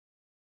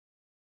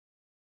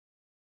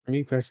 For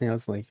me personally, I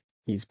was like,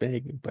 he's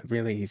big, but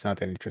really, he's not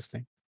that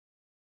interesting.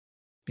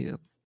 Yeah.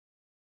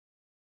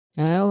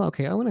 And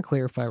okay, I want to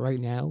clarify right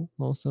now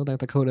also that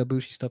the Kota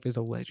Ibushi stuff is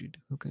alleged.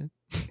 Okay,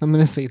 I'm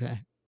gonna say that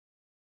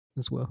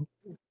as well,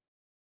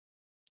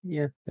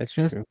 Yeah, that's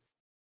just true.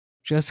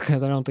 just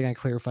because I don't think I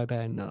clarified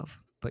that enough.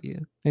 But yeah.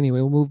 Anyway,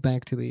 we'll move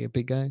back to the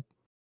big guy,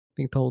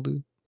 big tall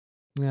dude.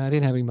 Yeah, I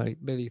didn't have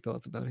many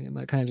thoughts about him.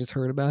 I kind of just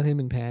heard about him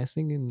in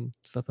passing and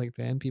stuff like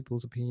that, and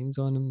people's opinions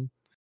on him.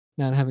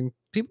 Not having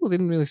people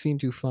didn't really seem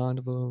too fond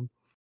of him.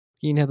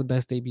 He didn't have the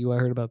best debut. I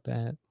heard about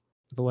that.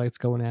 The lights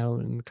going out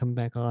and coming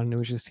back on, and it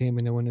was just him,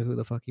 and no one knew who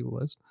the fuck he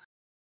was.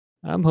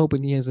 I'm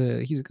hoping he's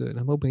good.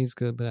 I'm hoping he's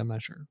good, but I'm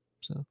not sure.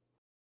 So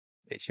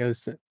They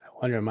chose to, I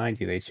want to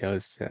remind you, they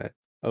chose to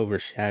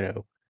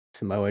overshadow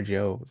Samoa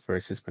Joe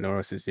versus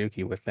Minoru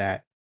Suzuki with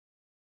that.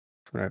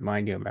 I want to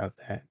remind you about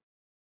that.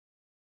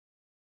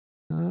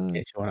 uh In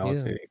case you want to yeah,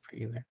 alternate for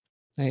you there.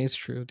 that is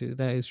true, dude.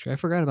 That is true. I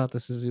forgot about the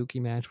Suzuki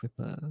match with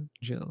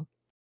Joe.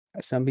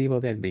 Some people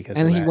did because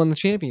And of then he that. won the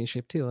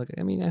championship too. Like,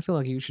 I mean, I feel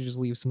like you should just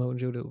leave Samoa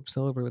Joe to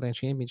celebrate with that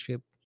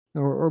championship.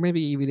 Or maybe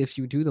even if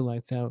you do the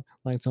lights out,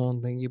 lights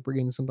on thing, you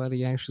bring in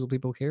somebody actual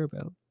people care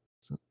about.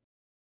 So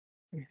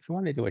If you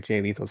want to do a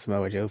Jay Lethal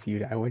Samoa Joe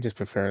feud, I would just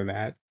prefer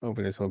that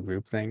over this whole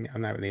group thing.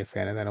 I'm not really a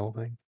fan of that whole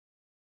thing.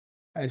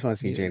 I just want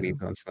to see Jay yeah,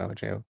 Lethal and Samoa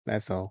Joe.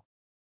 That's all.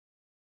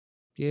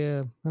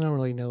 yeah. I don't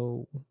really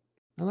know.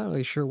 I'm not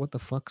really sure what the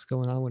fuck's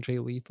going on with Jay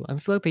Lethal. I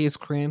feel like they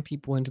just cram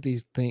people into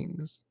these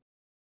things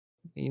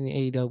in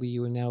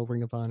AEW and now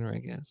Ring of Honor, I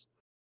guess,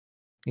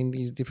 in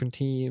these different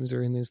teams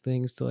or in these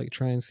things to like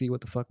try and see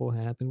what the fuck will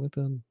happen with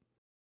them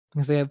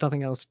because they have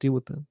nothing else to do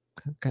with them,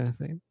 kind of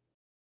thing.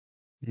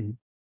 Mhm.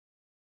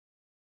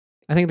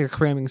 I think they're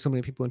cramming so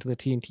many people into the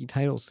TNT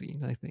title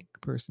scene, I think,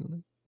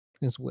 personally,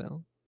 as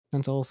well.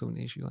 That's also an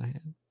issue I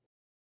have.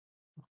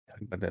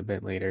 Talk about that a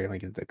bit later,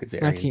 like the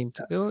Not Kazarian TNT.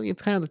 stuff. Oh,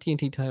 it's kind of the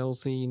TNT title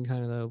scene,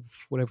 kind of the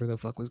whatever the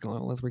fuck was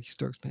going on with Ricky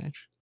Starks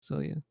match. So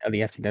yeah, Oh,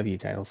 the FTW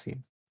title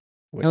scene,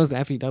 that which was the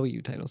is,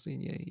 FEW title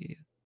scene. Yeah, yeah, yeah.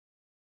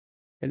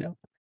 you know,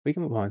 we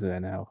can move on to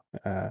that now.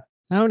 I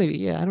don't even.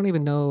 Yeah, I don't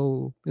even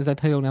know. Is that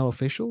title now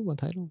official? What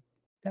title?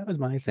 That was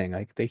my thing.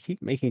 Like they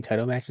keep making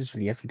title matches for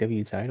the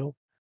FTW title,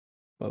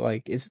 but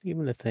like, is it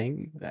even a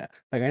thing that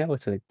like I know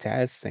it's a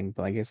Taz thing,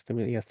 but like, is it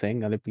really a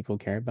thing other people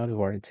care about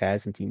who are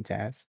Taz and Team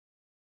Taz?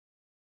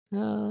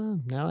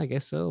 Now I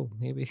guess so.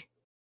 Maybe.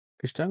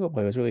 Because Jungle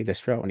Boy was really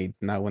distraught when he did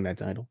not win that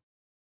title.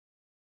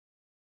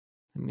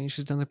 I mean, it's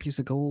just another piece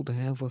of gold to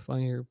have with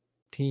on your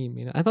team.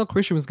 I thought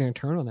Christian was gonna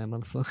turn on that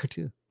motherfucker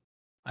too.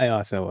 I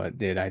also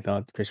did. I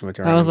thought Christian would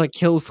turn I on was him, like,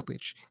 kill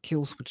switch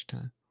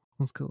time.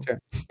 Let's go. turn,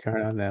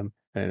 turn on them,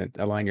 and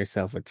align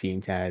yourself with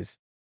Team Taz.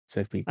 So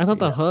if we, I thought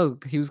the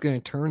hug, he was gonna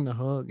turn the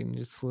hug and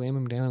just slam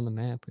him down on the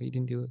map, but he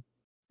didn't do it.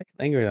 I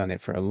lingered on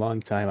it for a long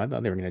time. I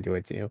thought they were going to do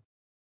it too.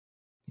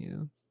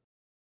 Yeah,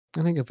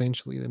 I think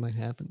eventually that might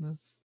happen though.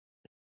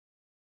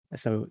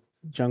 So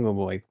Jungle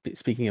Boy,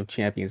 speaking of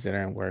champions that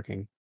aren't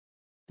working,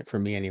 for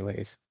me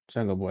anyways,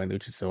 Jungle Boy and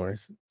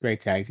Luchasaurus,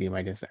 great tag team.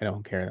 I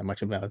don't care that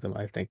much about them.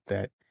 I think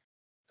that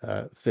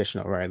Fish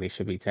and O'Reilly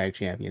should be tag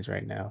champions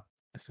right now.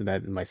 So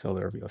that in my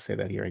solo review, I'll say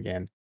that here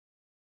again.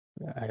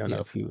 I don't know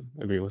Yeah, if you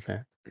agree with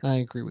that. I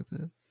agree with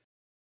that.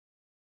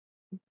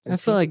 I It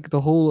feel seems like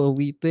the whole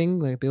elite thing,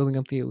 like building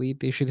up the elite,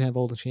 they should have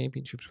all the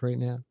championships right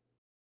now.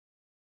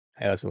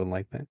 I also wouldn't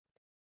like that.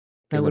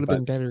 That Give would it have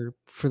been butts. better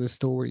for the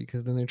story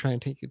because then they're trying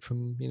to take it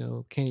from,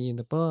 Kenny and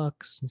the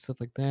Bucks and stuff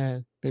like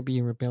that. They're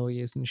being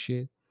rebellious and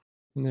shit.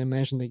 And then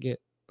imagine they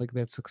get like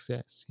that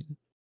success.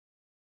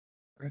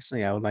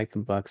 Personally, I would like the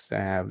Bucks to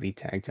have the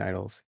tag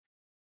titles.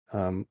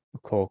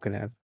 Cole could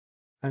have.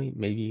 I mean,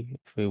 maybe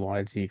if we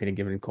wanted to, you could have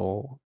given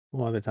Cole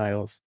one of the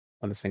titles,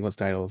 one of the singles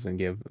titles, and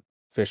give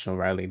Fish and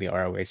O'Reilly the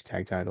ROH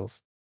tag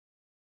titles.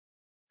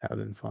 That would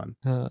have been fun.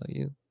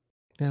 Yeah,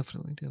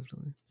 definitely,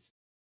 definitely.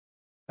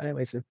 But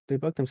anyways, if they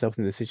booked themselves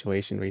in the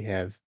situation where you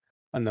have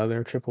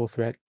another triple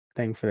threat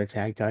thing for the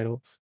tag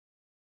titles,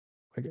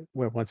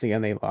 where once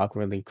again they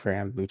awkwardly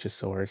crammed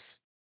Luchasaurus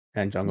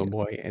and Jungle Yeah.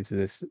 Boy into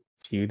this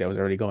feud that was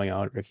already going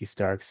on, Ricky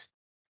Starks,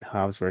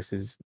 Hobbs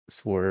versus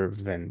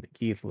Swerve and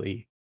Keith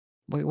Lee.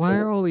 Wait, why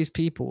are So all these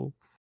people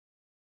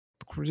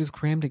just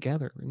crammed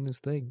together in this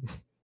thing?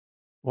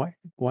 why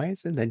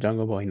is it that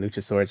Jungle Boy and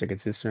Luchasaurus are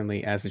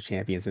consistently as the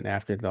champions and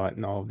afterthought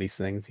and all of these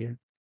things here?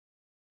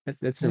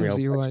 That's I a have real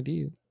zero question.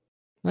 idea.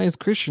 Why is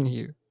Christian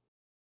here?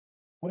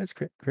 What is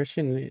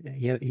Christian?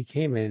 He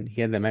came in,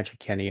 he had that match with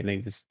Kenny, and he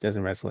just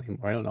doesn't wrestle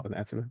anymore. I don't know what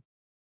that's about.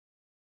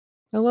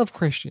 I love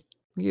Christian.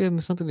 Give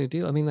him something to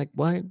do. I mean, like,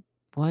 why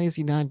is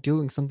he not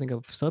doing something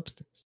of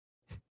substance?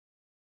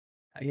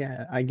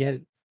 Yeah, I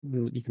get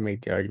you can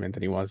make the argument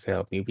that he wants to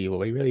help new people,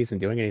 but he really isn't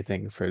doing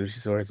anything for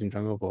Luchasaurus and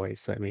Jungle Boy.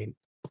 So I mean,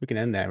 we can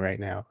end that right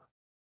now.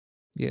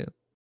 Yeah.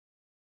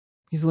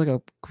 He's like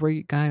a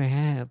great guy to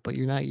have, but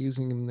you're not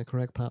using him in the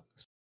correct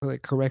pose or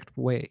like correct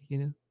way?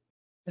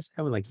 Just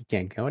have like he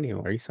can't go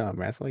anymore. You saw him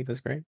wrestle; he does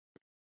great.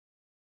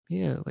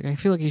 Yeah, like I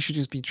feel like he should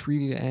just be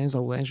treated as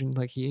a legend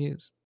like he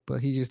is,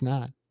 but he's just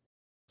not.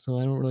 So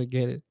I don't really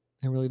get it.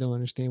 I really don't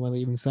understand why they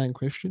even signed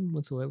Christian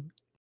whatsoever.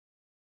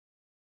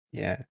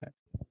 Yeah,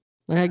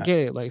 Like I I, get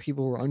it, like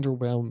people were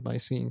underwhelmed by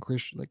seeing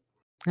Christian. Like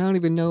I don't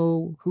even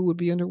know who would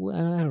be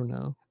underwhelmed. I don't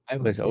know, I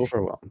but was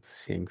overwhelmed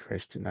seeing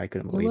Christian. I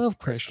couldn't I believe it love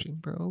personally. Christian,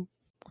 bro.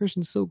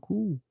 Christian's so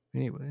cool.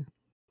 Anyway,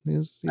 it I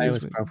is was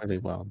what it is. properly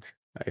whelmed.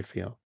 I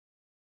feel.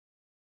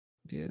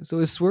 Yeah. So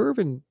is Swerve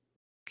and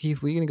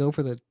Keith Lee gonna go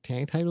for the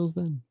tag titles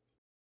then?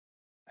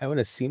 I would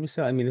assume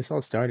so. I mean, this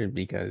all started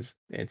because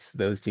it's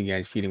those two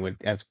guys feuding with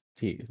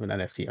FT, well, not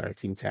FTR,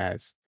 Team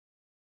Taz,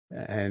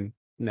 and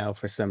now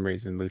for some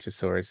reason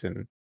Luchasaurus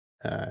and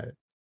uh,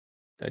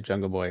 the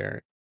Jungle Boy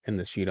are in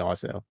the feud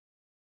also,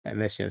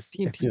 and that's just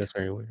it TNT. feels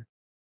very weird.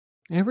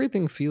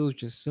 Everything feels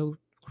just so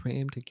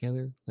crammed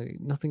together. Like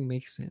nothing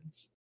makes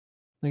sense.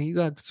 Like you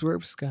got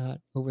Swerve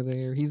Scott over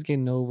there. He's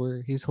getting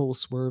over his whole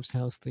Swerve's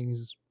house thing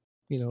is,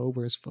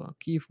 over as fuck.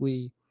 Keith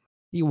Lee,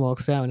 he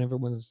walks out and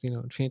everyone's,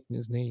 chanting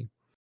his name.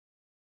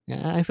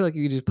 And I feel like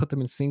you could just put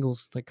them in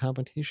singles like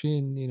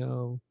competition,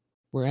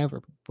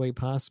 wherever way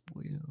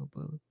possible.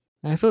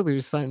 But I feel like they're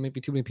just signing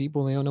maybe too many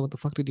people and they don't know what the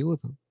fuck to do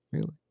with them.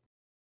 Really.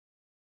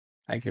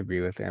 I could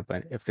agree with that,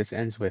 but if this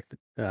ends with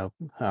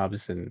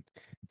Hobbs and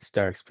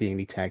Starks being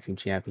the tag team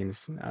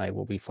champions, I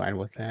will be fine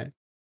with that.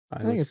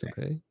 I I think would it's say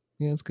okay.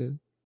 Yeah, it's good.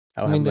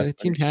 I'll I have mean less the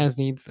team ownership. has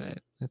needs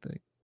that, I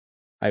think.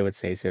 I would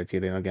say so too.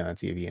 They don't get on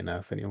TV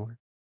enough anymore.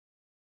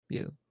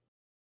 Yeah.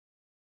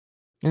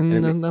 And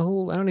And then the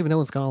whole I don't even know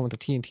what's going on with the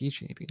TNT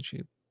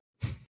championship.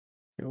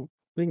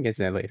 we can get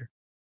to that later.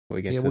 When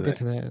we get Yeah, to we'll the get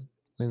to that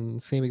when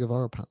Sammy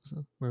Guevara pops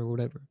up or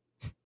whatever.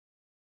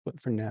 but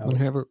for now, When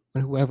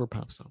whoever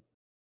pops up.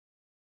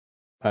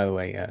 by the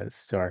way,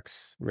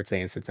 Starks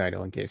retains the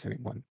title in case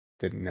anyone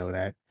didn't know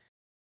that.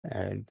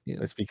 And Yeah.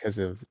 it's because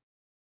of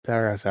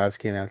Powerhouse Hobbs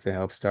came out to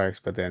help Starks,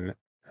 but then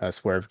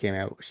Swerve came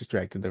out, which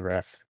distracted the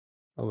ref,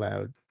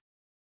 allowed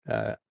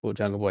well,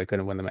 Jungle Boy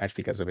couldn't win the match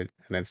because of it,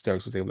 and then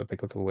Starks was able to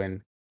pick up the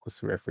win once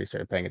the referee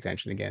started paying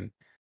attention again.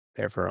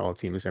 Therefore, all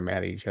teams are mad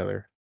at each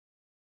other,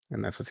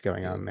 and that's what's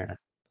going Yeah. on there.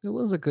 It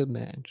was a good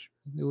match.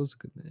 It was a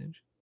good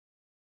match.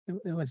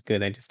 It was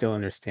good. I just don't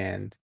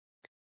understand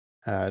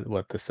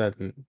what the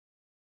sudden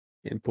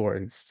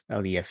importance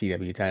of the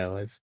FTW title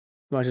is.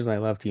 As much as I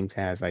love Team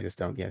Taz, I just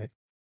don't get it.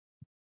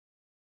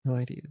 No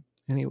idea.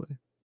 Anyway.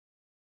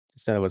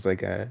 Instead, it was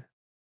like a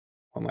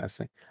one last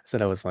thing. I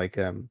said I was like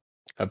a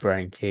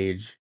Brian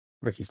Cage,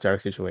 Ricky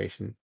Stark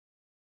situation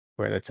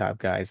where the top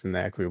guys in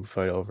that group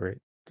fought over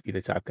it to be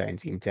the top guy in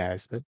Team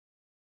Taz, but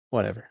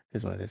whatever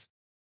is what it is.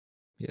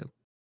 Yeah.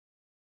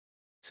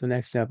 So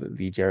next up,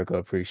 the Jericho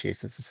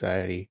Appreciation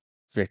Society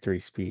victory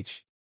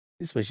speech.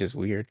 This was just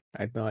weird.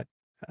 I,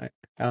 I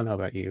don't know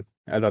about you.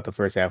 I thought the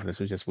first half of this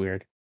was just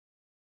weird.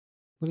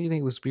 What do you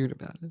think was weird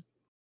about it?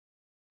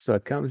 So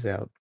it comes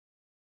out,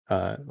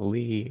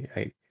 Lee,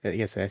 I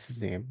guess that's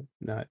his name,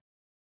 not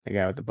the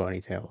guy with the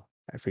ponytail.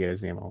 I forget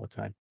his name all the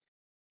time.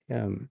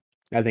 Um,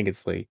 I think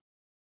it's Lee.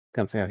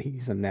 Comes out,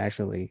 he's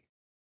unnaturally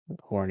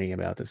horny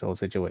about this whole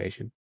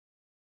situation.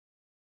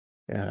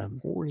 Um,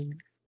 Horny.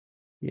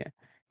 yeah,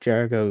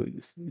 Jericho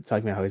is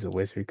talking about how he's a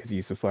wizard because he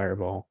used the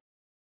fireball.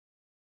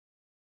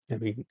 I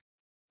mean,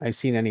 I've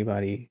seen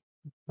anybody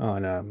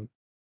on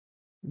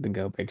the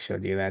Go Big Show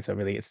do that, so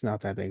really it's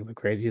not that big of a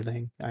crazy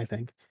thing, I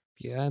think.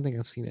 Yeah, I think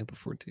I've seen that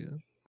before too.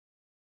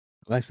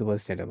 Alexa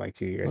Bliss did it like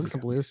 2 years Alexa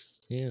ago.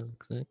 Bliss. Yeah,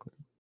 exactly.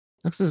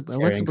 Alexa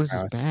Karrion Bliss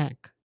is Kross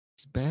back.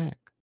 She's back.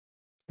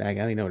 back. I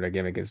don't even know what her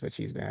gimmick is, but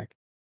she's back.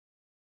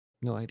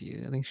 No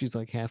idea. I think she's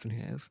like half and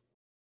half.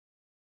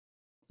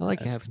 I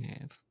like Uh, half and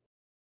half.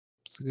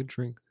 It's a good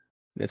drink.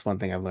 that's one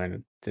thing I've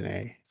learned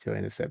today to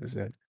end this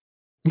episode.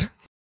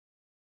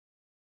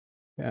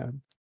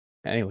 Um,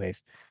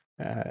 anyways,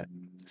 uh,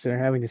 so they're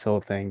having this whole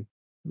thing.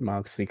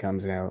 Moxley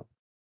comes out.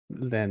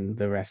 Then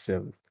the rest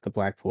of the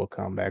Blackpool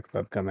Combat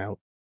Club come out.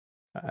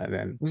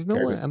 Then There's no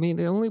Jericho. one. I mean,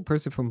 the only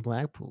person from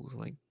Blackpool is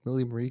like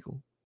William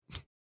Regal.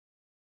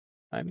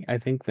 I mean, I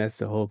think that's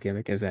the whole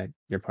gimmick is that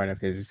you're part of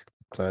his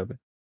club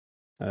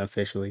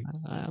officially.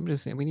 I'm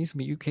just saying we need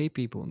some UK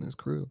people in this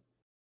crew.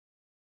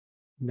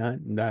 Not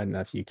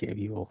enough UK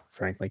people,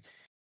 frankly.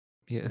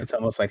 Yeah. It's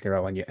almost like they're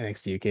all on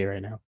NXT UK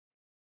right now.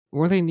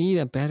 Or they need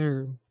a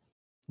better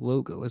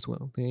logo as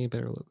well. They need a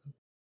better logo.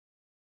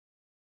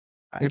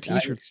 Their I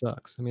T-shirt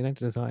sucks. I mean, that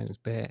design is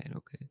bad.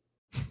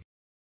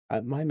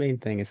 Okay. my main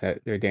thing is that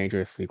they're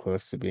dangerously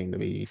close to being the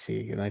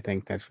BBC, and I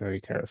think that's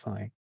very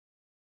terrifying.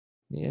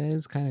 Yeah,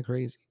 it's kind of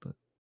crazy, but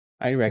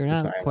I they're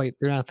rectify not it. quite.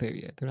 They're not there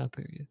yet. They're not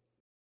there yet.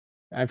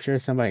 I'm sure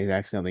somebody's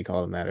accidentally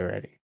called them that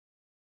already.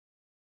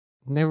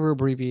 Never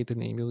abbreviate the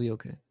name. You'll be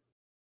okay.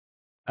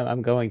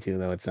 I'm going to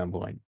though at some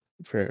point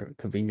for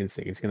convenience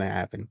sake. It's gonna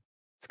happen.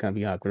 It's gonna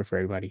be awkward for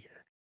everybody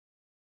here.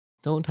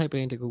 Don't type it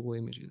into Google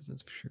Images.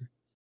 That's for sure.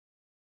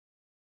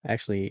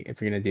 Actually,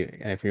 if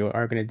you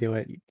are gonna do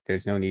it,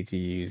 there's no need to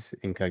use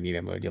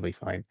incognito mode. You'll be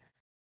fine.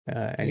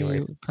 Yeah,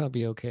 Anyways, you'll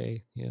probably be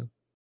okay. Yeah.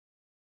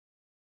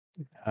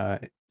 uh,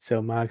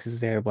 so Mox is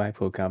there,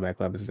 Blackpool Combat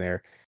Club is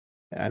there,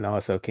 and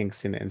also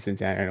Kingston and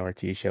Santana and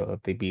Ortiz show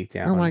up. They beat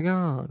Oh my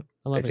down god, I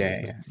the love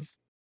AJ Styles. JAS.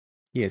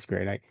 He is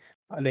great.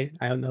 I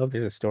don't know if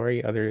there's a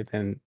story other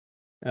than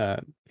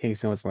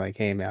Kingston was like,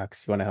 "Hey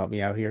Max, you want to help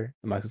me out here?"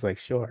 And Max was like,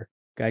 "Sure."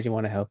 Guys, you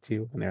want to help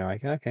too? And they're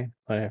like, "Okay,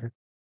 whatever."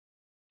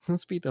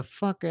 Let's beat the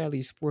fuck out of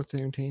these sports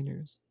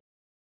entertainers.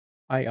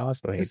 I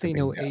also hate This the ain't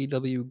Big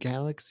no Dog. AW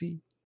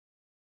Galaxy.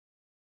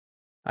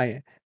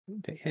 I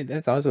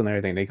that's also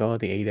another thing. They call it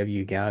the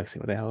AW Galaxy.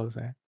 What the hell is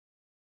that?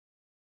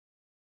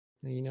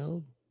 You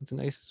know, it's a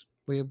nice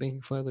way of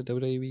making fun of the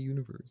WWE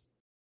universe.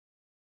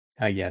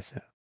 I guess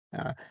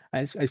so.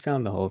 I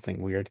found the whole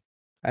thing weird,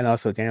 and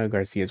also Daniel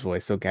Garcia's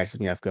voice still catches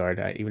me off guard.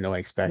 Even though I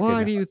expected Why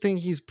him. do you think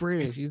he's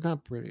British? He's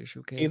not British, He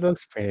okay?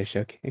 looks British,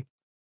 okay.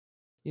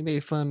 You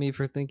made fun of me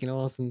for thinking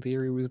Austin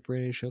Theory was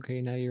British,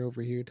 okay? Now you're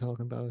over here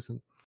talking about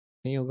some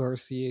Daniel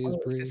Garcia is Oh,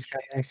 this British. guy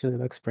actually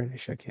looks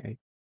British, okay.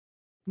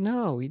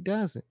 No, he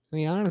doesn't. I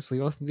mean, honestly,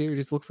 Austin Theory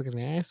just looks like an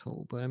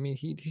asshole. But I mean,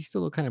 he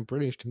still look kind of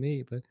British to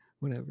me. But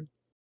whatever.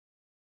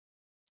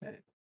 Uh,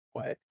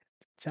 What?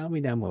 Tell me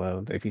down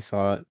below if you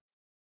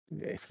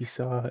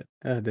saw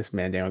this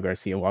man Daniel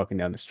Garcia walking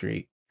down the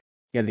street,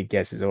 you had to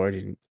guess his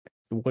origin.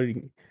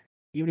 Wouldn't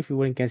even if you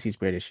wouldn't guess he's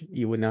British,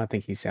 you would not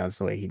think he sounds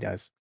the way he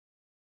does.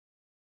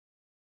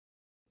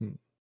 Hmm.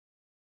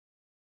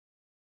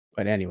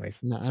 But anyways,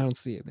 No, I don't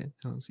see it, man.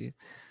 I don't see it.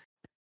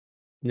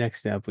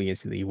 next up we get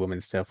to the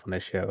women's stuff on the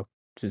show,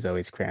 which is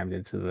always crammed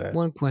into the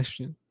One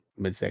question.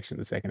 midsection of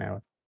the second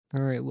hour.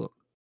 All right, look.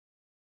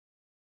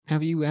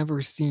 Have you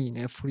ever seen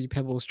a Fruity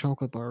Pebbles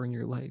chocolate bar in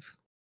your life?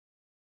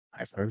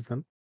 I've heard of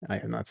them. I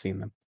have not seen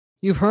them.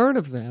 You've heard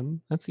of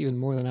them. That's even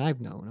more than I've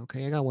known,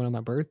 okay? I got one on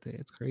my birthday.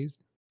 It's crazy.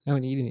 I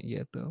haven't eaten it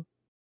yet, though.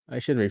 I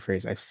should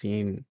rephrase. I've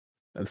seen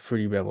a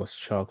Fruity Pebbles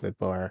chocolate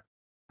bar.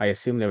 I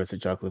assume there was a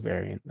chocolate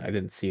variant. I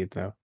didn't see it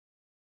though.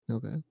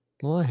 Okay.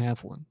 Well, I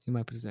have one in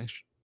my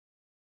possession.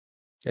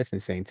 That's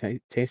insane.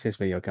 Taste this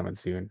video coming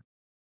soon.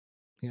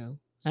 You know,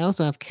 I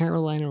also have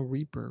Carolina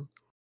Reaper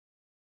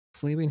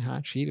flaming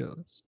hot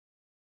Cheetos.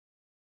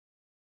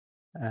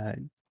 Uh,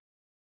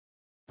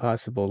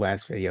 Possible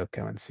last video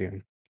coming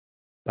soon.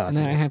 And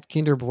then I Possible. have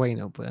Kinder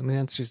Bueno, but I mean,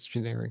 that's just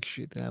generic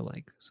shit that I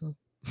like. So,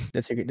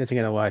 That's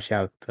gonna wash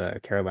out the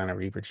Carolina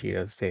Reaper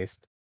Cheetos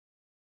taste.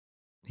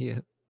 yeah,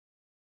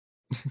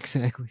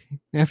 exactly.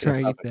 After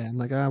Yeah, I eat that, I'm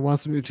like, I want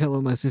some Nutella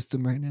in my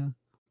system right now.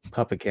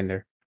 Papa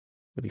Kinder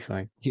would be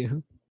fine. Yeah,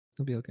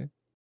 it'll be okay.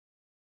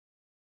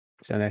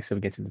 So next up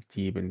we get to the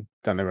Teeb and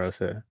Thunder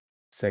Rosa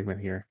segment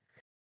here.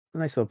 A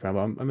nice little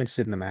promo. I'm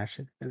interested in the match.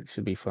 It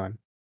should be fun.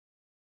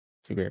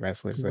 Two great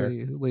wrestlers there.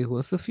 Wait,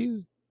 what's the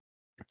feud?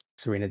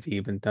 Serena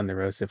Deeb and Thunder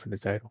Rosa for the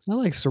title. I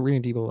like Serena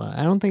Deeb a lot.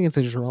 I don't think it's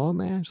a draw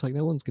match. Like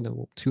no one's gonna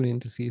tune in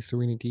to see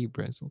Serena Deeb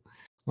wrestle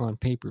on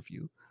pay per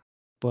view,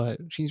 but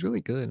she's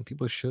really good, and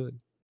people should,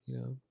 you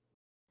know.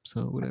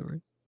 So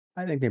whatever.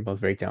 I think they're both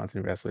very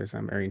talented wrestlers.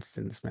 I'm very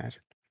interested in this match.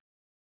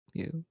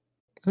 Yeah,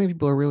 I think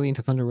people are really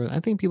into Thunder Rosa. I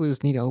think people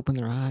just need to open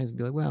their eyes and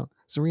be like, "Wow,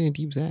 Serena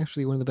Deeb's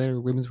actually one of the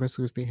better women's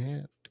wrestlers they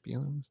have." To be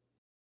honest.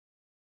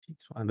 She's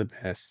one of the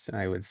best,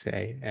 I would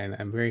say, and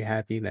I'm very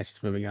happy that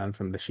she's moving on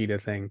from the Sheeta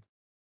thing.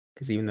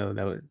 Because even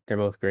though they're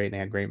both great and they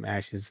had great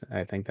matches,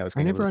 I think that was I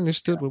going to never lose.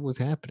 understood what was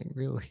happening,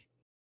 really.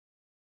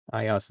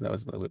 I also that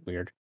was a little bit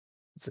weird.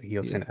 It's a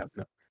heel Yeah. turn out,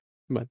 no.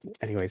 But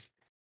anyways,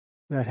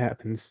 that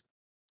happens,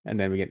 and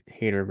then we get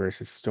Hater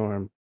versus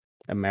Storm,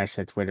 a match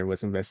that Twitter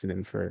was invested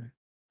in for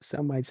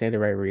some might say the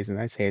right reason.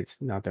 I say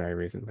it's not the right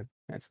reason, but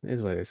that's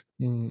is what it is.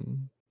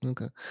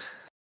 Okay.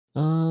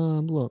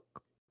 Look,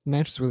 the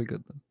match was really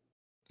good though.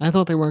 I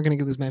thought they weren't going to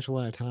give this match a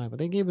lot of time, but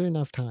they gave it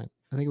enough time.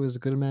 I think it was a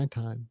good amount of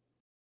time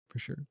for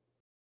sure.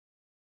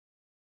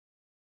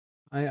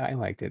 I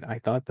liked it. I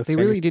thought the They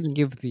finish, really didn't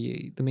give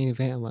the main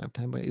event a lot of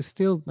time, but it's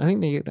still. I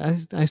think they.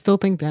 I still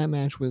think that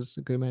match was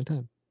a good amount of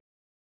time.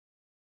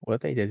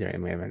 what they did during the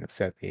main event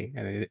upset me,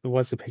 and it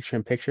was a picture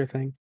in picture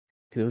thing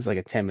because it was like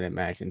a 10-minute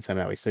match, and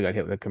somehow we still got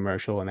hit with a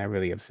commercial, and that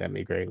really upset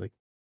me greatly.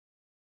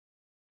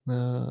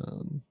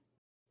 Um,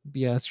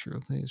 yeah, that's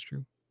true. That is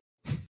true.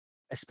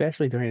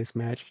 Especially during this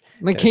match.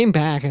 They came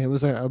back, and it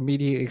was a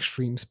media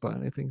extreme spot.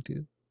 I think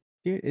too.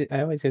 Dude,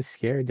 I always get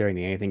scared during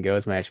the Anything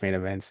Goes match main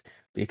events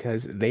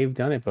because they've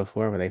done it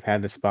before where they've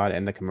had the spot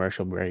and the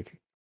commercial break.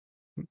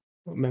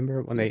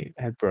 Remember when Yeah. they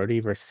had Brody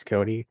versus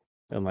Cody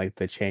in like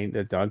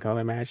the dog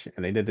collar match,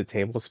 and they did the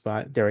table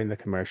spot during the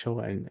commercial,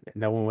 and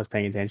no one was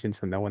paying attention,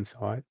 so no one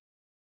saw it.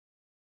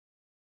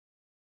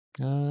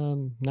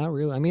 Not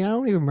really. I mean, I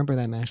don't even remember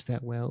that match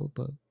that well,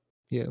 but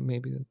yeah,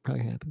 maybe that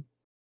probably happened.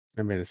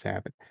 Remember this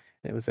happened.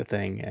 It was a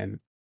thing, and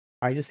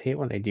I just hate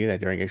when they do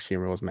that during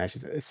Extreme Rules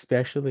matches,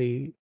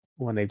 especially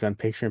when they've done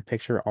picture in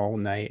picture all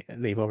night.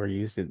 They've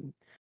overused it,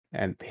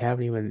 and they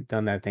haven't even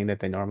done that thing that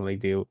they normally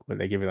do, where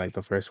they give you like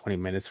the first 20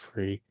 minutes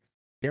free.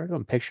 They're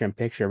doing picture in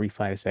picture every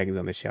 5 seconds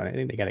on the show, and I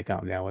think they got to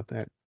calm down with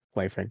that.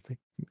 Quite frankly,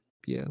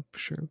 Yeah, for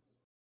sure.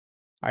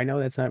 I know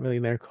that's not really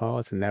their call;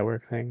 it's a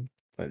network thing,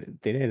 but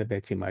they did a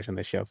bit too much on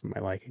the show for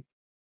my liking.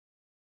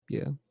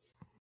 Yeah.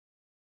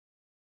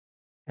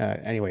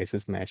 Anyways,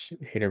 this match,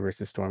 Hater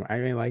versus Storm, I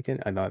really liked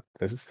it. I thought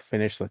this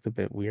finish looked a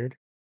bit weird.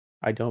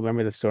 I don't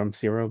remember the Storm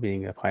Zero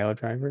being a pile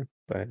driver,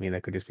 but I mean,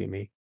 that could just be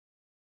me.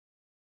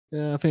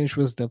 Finish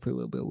was definitely a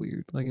little bit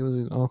weird. Like it was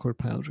an awkward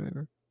pile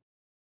driver.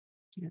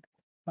 Yeah.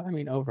 But I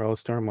mean, overall,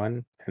 Storm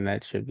won, and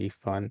that should be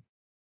fun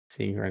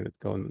seeing her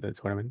go in the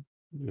tournament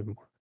even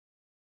more.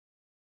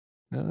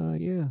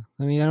 Yeah.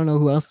 I mean, I don't know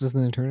who else is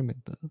in the tournament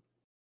though.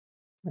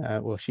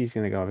 Well, she's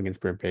going to go up against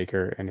Britt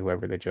Baker and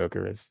whoever the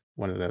Joker is,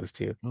 one of those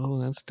two.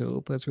 Oh, that's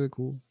dope. That's really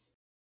cool.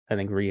 I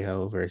think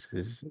Riho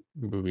versus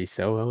Ruby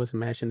Soho is a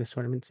match in this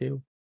tournament too.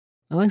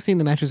 I like seeing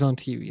the matches on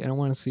TV. I don't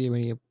want to see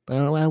any. I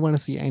don't want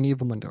to see any of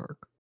them on dark.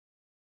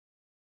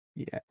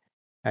 Yeah,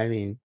 I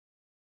mean,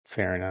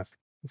 fair enough.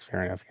 It's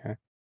fair enough. Yeah.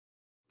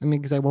 I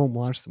mean, because I won't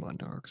watch them on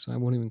dark, so I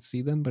won't even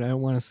see them. But I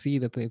don't want to see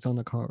that it's on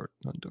the card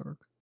on dark.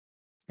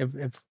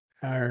 If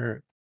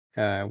our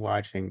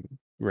watching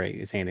rate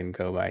is anything to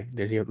go by,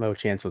 there's a low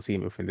chance we'll see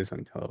him from this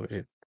on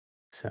television.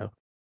 So,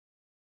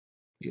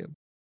 Yeah.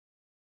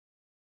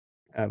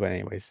 but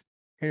anyways,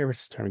 Hater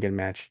versus Storm, good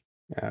match.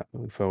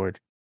 Moving forward,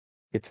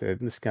 get to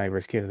the Sky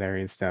versus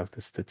Kazarian stuff.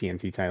 This is the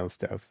TNT title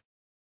stuff.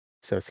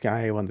 So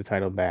Sky won the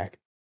title back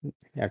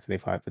after they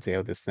fought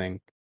Mateo. This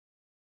thing,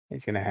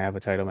 he's gonna have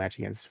a title match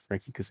against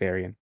Frankie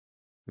Kazarian,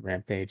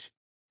 Rampage.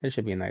 It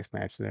should be a nice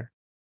match there.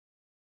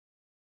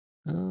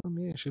 Yeah,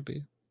 it should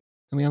be.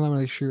 I mean, I'm not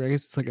really sure. I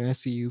guess it's like an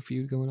SCU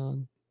feud going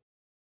on.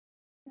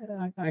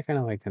 Yeah, I kind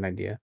of like that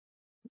idea.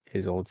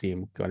 His old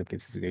team going up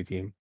against his new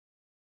team.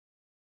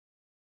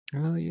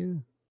 Oh yeah,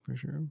 for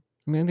sure.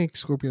 I mean, I think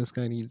Scorpio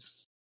Sky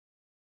needs.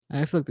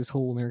 I feel like this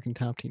whole American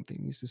Top Team thing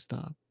needs to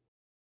stop.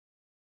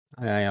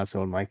 I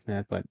also would like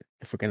that, but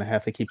if we're gonna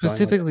have to keep going with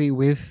it, Specifically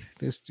with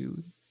this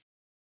dude.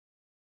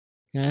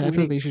 Yeah, I feel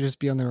like we they should just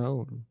be on their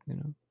own.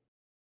 You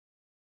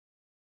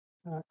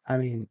know. I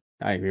mean,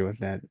 I agree with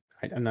that.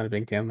 I'm not a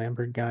big Dan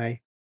Lambert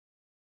guy.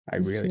 I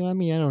really Yeah, I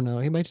mean, I don't know.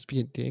 He might just be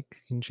a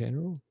dick in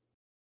general.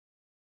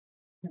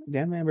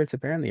 Dan Lambert's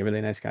apparently a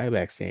really nice guy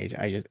backstage.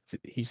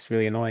 He's just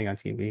really annoying on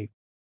TV.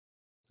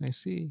 I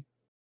see.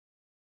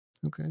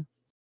 Okay,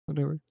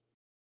 whatever.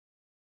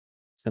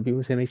 Some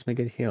people say it makes him a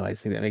good heel. I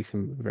just think that makes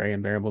him very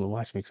unbearable to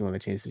watch. Makes me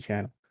want to change the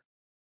channel.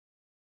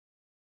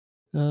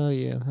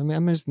 Yeah. I mean,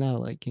 I'm just now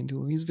like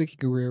into him. He's Vicky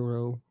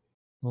Guerrero,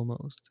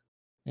 almost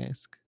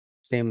esque.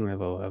 Same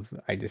level of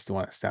I just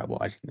want to stop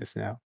watching this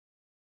now.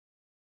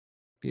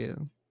 Yeah,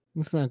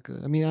 it's not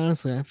good. I mean,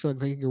 honestly, I feel like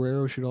Vicky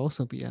Guerrero should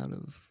also be out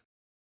of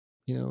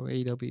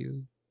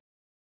AW.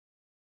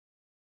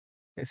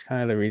 It's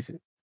kind of the reason.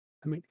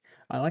 I mean,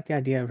 I like the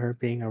idea of her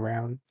being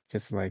around,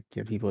 just to, like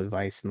give people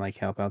advice and like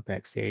help out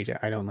backstage.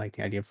 I don't like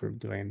the idea of her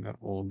doing the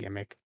whole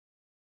gimmick.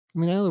 I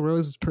mean, Nyla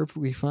Rose is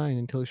perfectly fine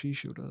until she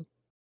showed up.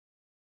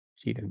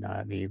 She did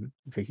not need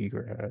Vicky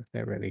Guerrero.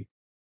 That really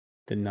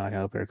did not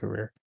help her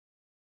career.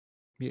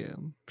 Yeah,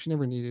 she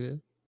never needed it.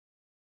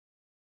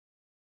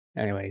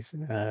 Anyways,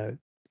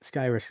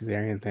 Sky versus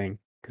Arian thing,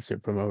 because they're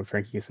promoting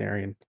Frankie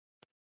Kazarian.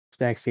 It's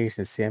backstage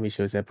and Sammy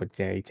shows up with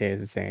Tay. Tay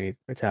doesn't say anything.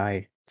 Or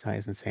Ty. Ty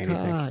doesn't say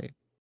anything. Ty.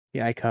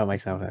 Yeah, I caught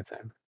myself Okay. that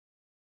time.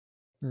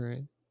 All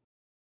right.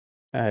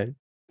 Uh,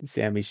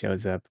 Sammy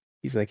shows up.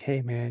 He's like,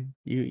 "Hey man,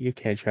 you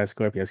can't trust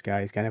Scorpio's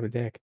guy. He's kind of a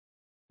dick."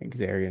 And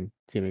Kazarian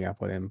teaming up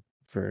with him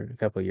for a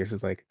couple of years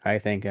is like, "I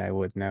think I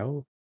would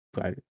know,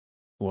 but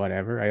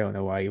whatever. I don't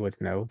know why you would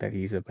know that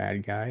he's a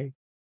bad guy.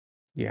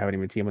 You haven't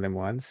even teamed with him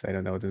once. I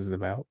don't know what this is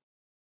about."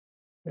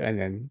 And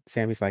then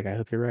Sammy's like, "I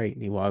hope you're right,"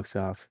 and he walks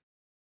off.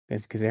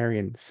 As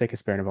Kazarian,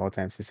 sickest burn of all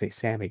time, to say,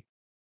 "Sammy,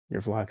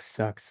 your vlog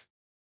sucks."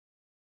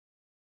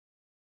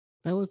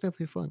 That was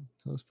definitely fun.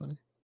 That was funny.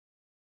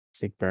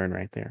 Sick burn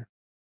right there.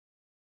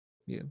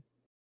 Yeah.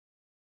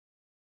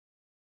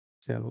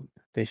 So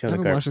they show I the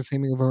haven't card. watched the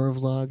Sammy Guevara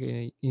vlog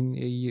in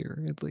a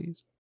year at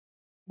least.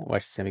 I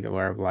watched Sammy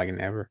Guevara vlog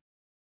in ever,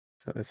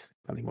 so that's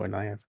probably more than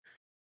I have.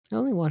 I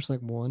only watched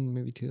like one,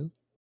 maybe two.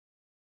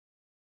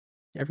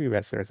 Every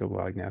wrestler has a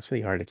vlog now. It's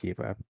really hard to keep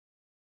up.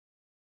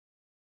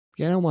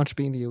 Yeah, I don't watch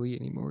Being the Elite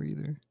anymore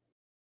either.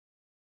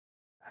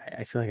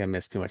 I feel like I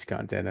missed too much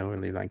content. I don't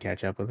really like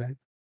catch up with that.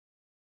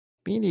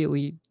 Being the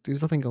Elite,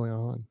 there's nothing going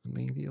on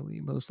Being the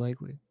Elite, most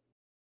likely.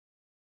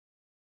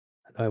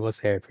 I will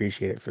say I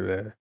appreciate it for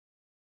the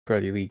Pro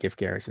Elite Gift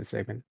Garrison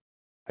segment.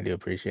 I do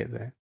appreciate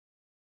that.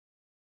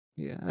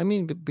 Yeah, I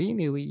mean, but Being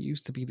the Elite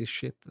used to be the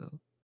shit though.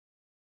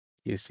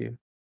 Used to.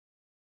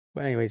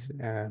 But anyways,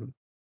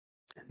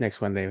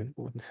 next Wednesday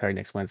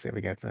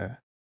we got the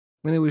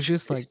When it was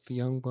just like the this.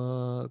 Young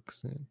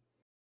Bucks and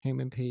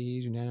Heyman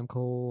Page and Adam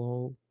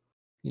Cole,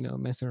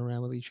 messing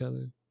around with each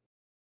other.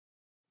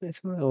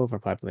 It's a little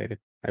overpopulated,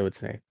 I would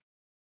say.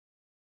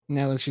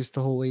 Now it's just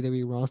the whole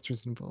AW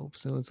roster's involved,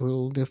 so it's a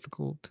little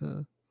difficult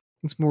to.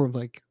 It's more of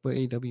like what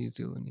AW is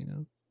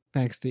doing,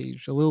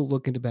 backstage. A little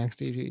look into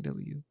backstage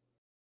AW,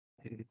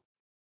 Mhm.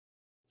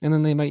 and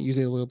then they might use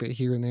it a little bit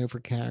here and there for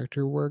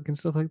character work and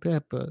stuff like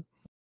that. But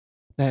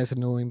that's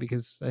annoying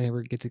because I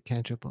never get to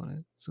catch up on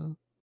it. So,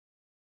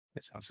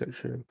 That's also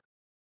true.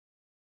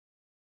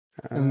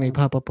 and then they Um,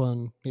 pop up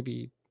on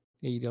maybe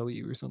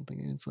AEW or something,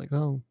 and it's like,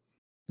 oh,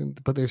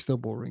 but they're still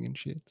boring and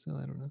shit. So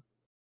I don't know.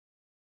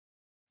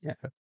 yeah,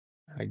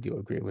 I do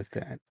agree with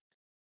that.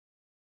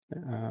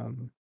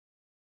 Um,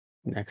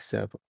 Next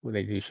up, well,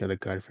 they do show the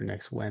card for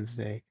next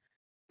Wednesday.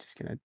 Just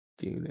gonna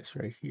do this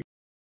right here.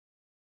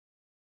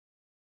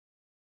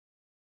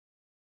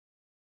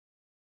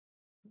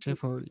 Jeff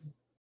Hardy.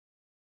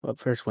 Well,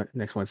 first one,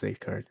 next Wednesday's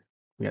card.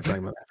 We got to talk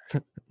about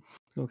that.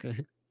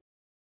 Okay.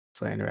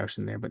 Slight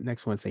interruption there, but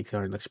next Wednesday's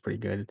card looks pretty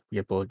good. We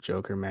get both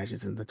Joker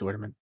matches in the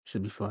tournament.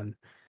 Should be fun.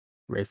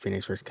 Ray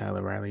Phoenix versus Kyle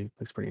O'Reilly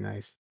looks pretty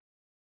nice.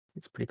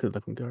 It's a pretty good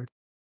looking card.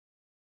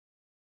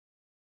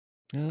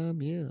 Yeah,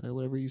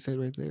 whatever you said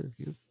right there.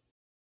 Yeah.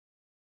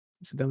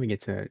 So then we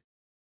get to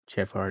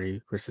Jeff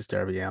Hardy versus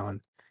Darby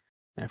Allin.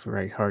 After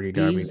right, Hardy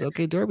Darby These next.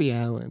 okay, Darby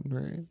Allen,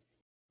 right?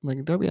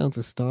 Like Darby Allen's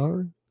a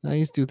star. I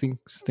used to think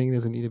Sting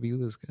doesn't need to be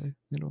with this guy.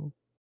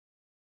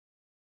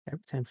 Every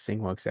time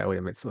Sting walks out with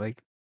him, it's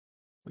like,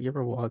 you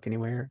ever walk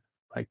anywhere,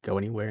 like go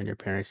anywhere, and your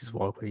parents just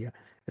walk with you?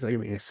 It's like you're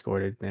being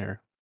escorted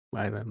there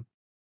by them.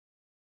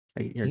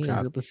 Like your Yeah, he's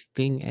drop. got the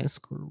Sting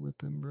escort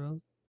with him,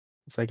 bro.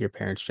 It's like your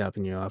parents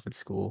dropping you off at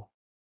school.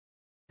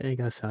 There you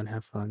go, son.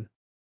 Have fun.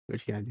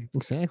 What you gotta do?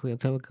 Exactly,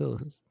 that's how it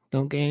goes.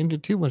 Don't get into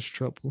too much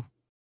trouble.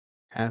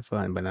 Have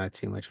fun, but not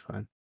too much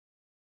fun.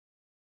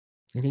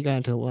 And he got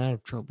into a lot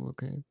of trouble,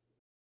 okay?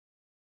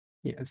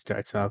 Yeah, it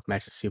starts off,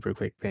 match is super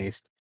quick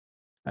paced,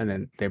 and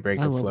then they break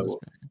I the love this flow.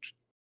 match.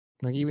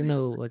 Like, even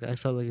though, like, I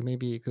felt like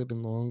maybe it could have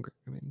been longer,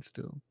 I mean,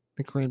 still.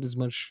 They crammed as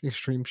much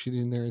extreme shit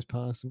in there as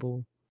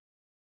possible.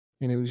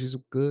 And it was just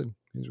good.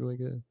 It was really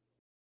good.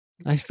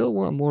 I still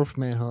want more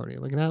from Matt Hardy.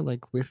 Like, not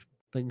like with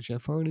like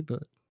Jeff Hardy,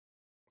 but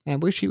I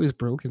wish he was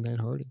broken Matt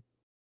Hardy.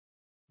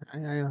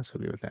 I also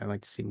agree with that. I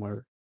like to see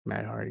more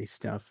Matt Hardy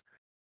stuff.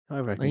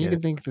 However, I I can get even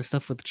it. think the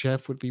stuff with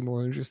Jeff would be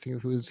more interesting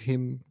if it was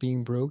him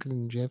being broken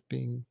and Jeff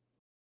being,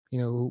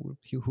 who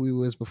he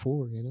was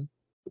before.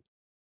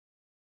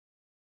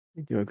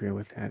 I do agree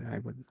with that. I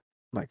would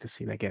like to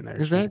see that get another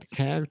Because that chance.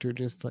 character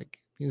just like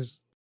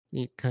is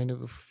it kind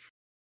of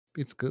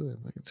it's good.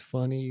 Like it's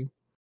funny,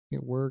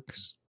 it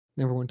works.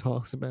 Everyone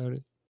talks about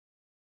it.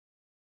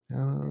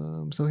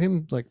 So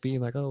him like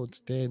being like, oh, it's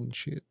dead and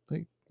shit.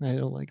 Like I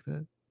don't like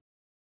that.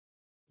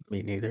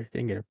 Me neither.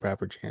 Didn't get a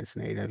proper chance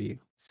in AW,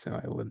 so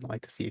I would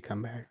like to see it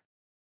come back.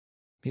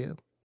 Yeah,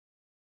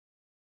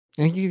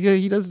 and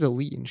he does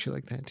elite and shit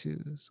like that too.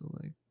 So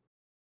like,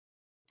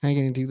 how you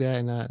gonna do that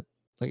and not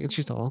like it's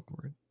just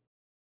awkward.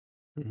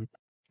 Mhm.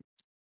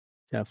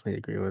 Definitely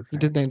agree with He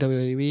that. did that in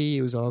WWE.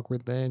 It was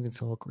awkward then.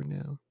 It's awkward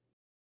now.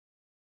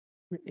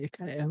 It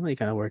only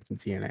kind of worked in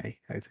TNA,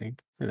 I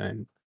think, and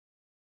then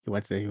he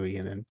went to the WWE,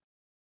 and then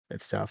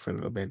it stopped for a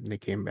little bit, and they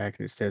came back,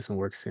 and it hasn't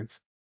worked since.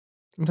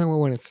 I'm talking about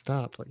when it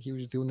stopped. Like he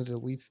was doing the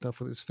delete stuff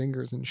with his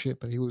fingers and shit,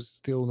 but he was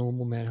still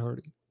normal Matt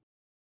Hardy.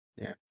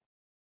 Yeah,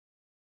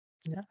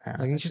 yeah.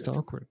 Like it's just It's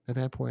awkward at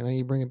that point. Then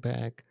you bring it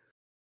back,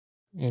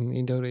 and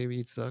in WWE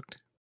it sucked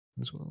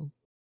as well.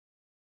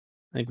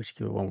 I think we should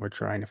give it one more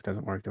try, and if it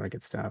doesn't work, then we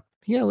could stop.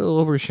 He got a little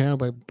overshadowed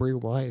by Bray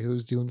Wyatt, who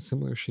was doing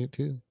similar shit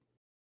too.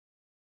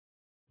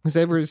 Because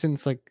ever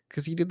since like,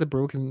 because he did the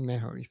broken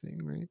Matt Hardy thing,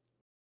 right?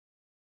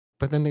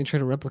 But then they try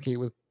to replicate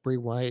with Bray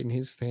Wyatt and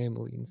his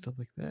family and stuff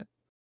like that.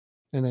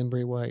 And then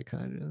Bray Wyatt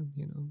kind of,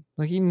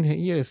 like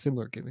he had a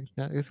similar gimmick.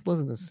 Now, it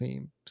wasn't the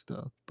same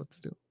stuff, but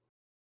still.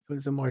 It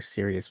was a more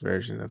serious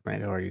version of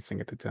Matt Hardy's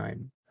thing at the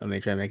time. And they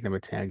tried to make them a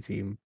tag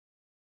team.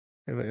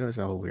 It was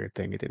a whole weird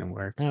thing. It didn't I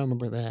work. don't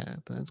remember that,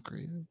 but that's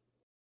crazy.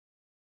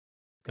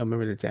 Don't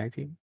remember the tag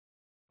team?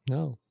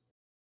 No,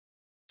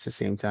 It's the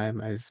same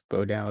time as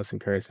Bo Dallas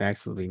and Curtis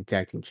Axel being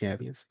tag team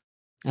champions.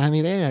 I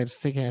mean they had a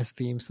sick ass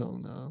theme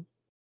song though.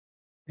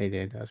 They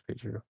did. That was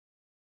pretty true.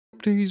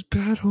 These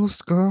battle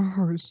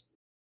scars.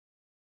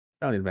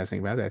 Probably the best thing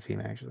about that team,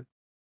 actually.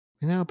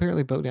 And now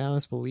apparently Bo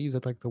Dallas believes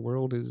that like the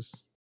world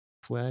is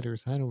flat, or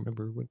so I don't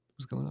remember what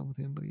was going on with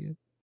him, but yeah.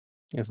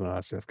 There's a lot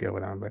of stuff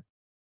going on, but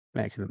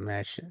back to the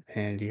match at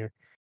hand here.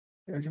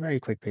 It was a very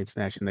quick paced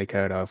match, and they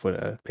cut it off with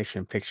a picture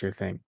in picture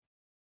thing,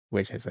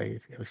 which, as I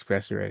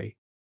expressed already,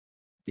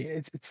 yeah,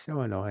 it's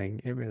so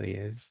annoying. It really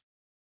is.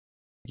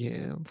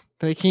 Yeah.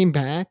 They came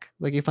back.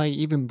 Like if I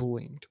even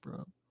blinked,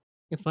 bro.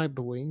 If I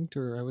blinked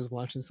or I was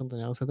watching something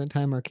else at that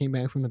time or came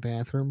back from the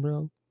bathroom,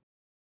 bro,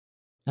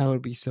 I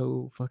would be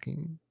so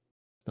fucking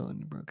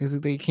stunned, bro. Because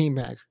they came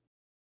back.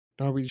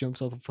 Darby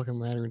jumps off a fucking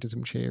ladder into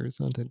some chairs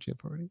onto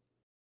Jeff Hardy.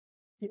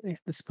 Yeah, they had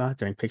the spot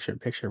during picture in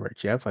picture where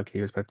Jeff, like,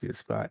 he was about to do the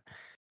spot.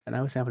 And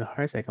I was having a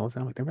heart attack all the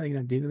time. Like, they're really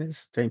gonna do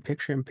this during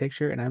picture in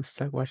picture, and I'm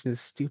stuck watching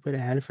this stupid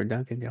ad for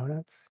Dunkin'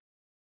 Donuts.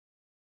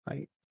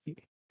 Like,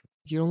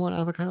 You don't want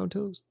avocado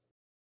toast?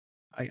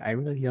 I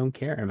really don't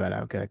care about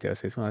avocado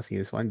toast. I just want to see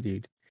this one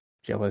dude,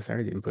 Joe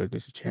Lasardi, didn't put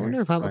these I wonder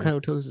chairs. if avocado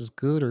toast is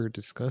good or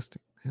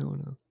disgusting. I don't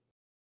know.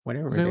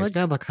 Whatever Because it I is, like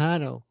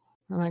avocado.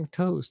 I like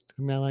toast.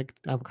 I mean, I like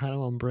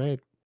avocado on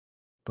bread,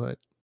 but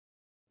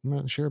I'm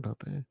not sure about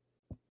that.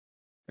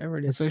 whatever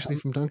it is, Especially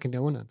from Dunkin'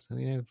 Donuts. I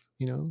mean,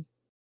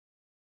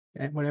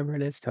 whatever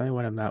it is, tell me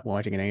when I'm not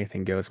watching an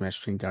anything goes match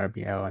between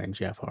Darby Allin and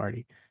Jeff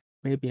Hardy.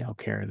 Maybe I'll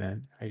care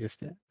then.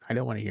 I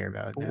don't want to hear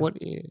about it but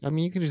now. I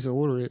mean, you can just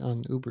order it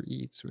on Uber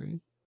Eats, right?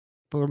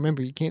 But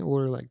remember, you can't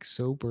order like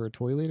soap or a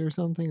toilet or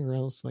something, or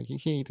else like you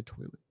can't eat the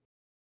toilet.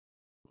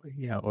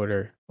 Yeah,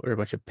 order a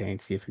bunch of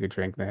paint, see if you could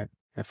drink that.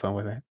 Have fun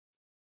with that.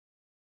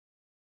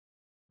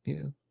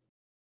 Yeah,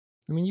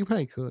 I mean, you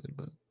probably could,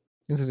 but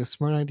is it a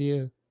smart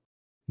idea?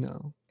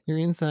 No. Your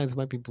insides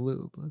might be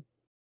blue, but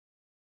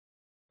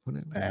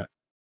whatever. I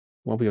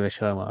won't be able to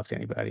show them off to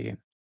anybody, and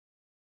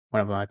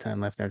won't have a lot of time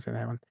left after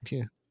that one.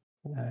 Yeah,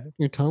 Uh,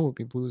 your tongue would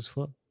be blue as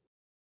fuck.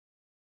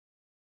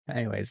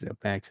 Anyways,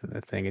 back to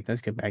the thing. It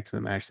does get back to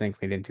the match.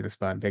 Thankfully, they didn't do the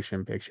spot in picture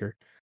in picture.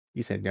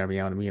 You said Darby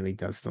Allin immediately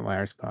does the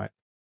liar spot.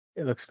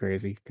 It looks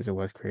crazy because it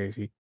was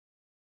crazy.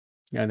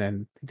 And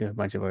then they did a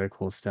bunch of other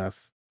cool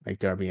stuff, like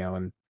Darby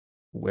Allin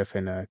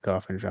whiffing a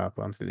coffin drop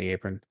onto the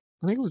apron.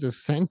 I think it was a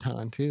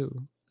senton too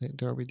that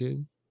Darby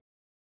did.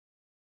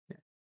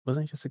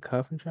 Wasn't it just a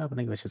coffin drop? I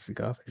think it was just a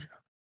coffin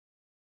drop.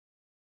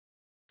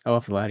 Oh,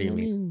 off the ladder, Yeah, you I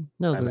mean? mean,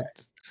 no, My the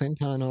bad.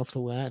 senton off the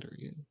ladder.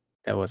 Yeah,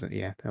 That wasn't,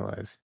 yeah, that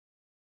was.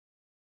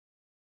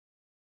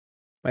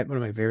 One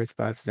of my favorite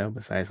spots, though,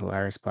 besides the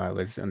ladder spot,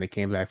 was when they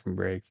came back from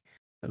break.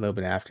 A little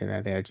bit after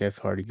that, they had Jeff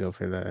Hardy go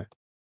for the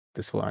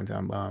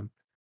Swanton bomb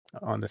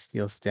on the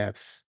steel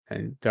steps,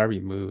 and Darby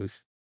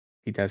moves.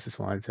 He does the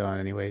Swanton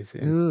anyways,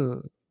 and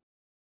ugh,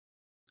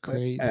 but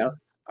and crazy.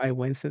 I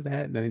winced at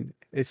that, and then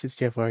it's just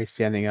Jeff Hardy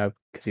standing up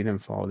because he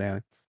didn't fall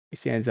down. He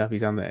stands up,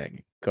 he's on the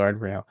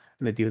guardrail,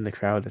 and the dude in the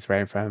crowd that's right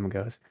in front of him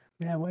goes,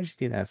 "Man, why'd you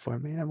do that for,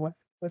 man?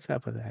 What's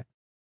up with that?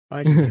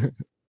 Why'd you do that?"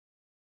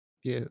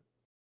 Yeah,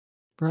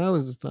 bro, I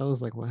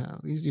was like, wow,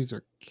 these dudes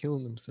are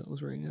killing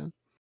themselves right now.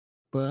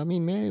 But I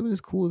mean, man, it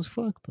was cool as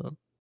fuck though.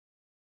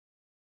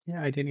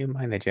 Yeah, I didn't even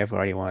mind that Jeff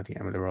Hardy wanted the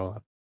end of the roll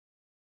up.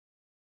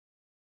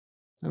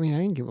 I mean, I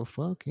didn't give a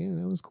fuck. Yeah,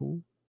 that was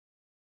cool.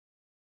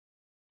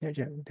 Yeah,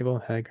 they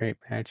both had a great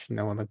match.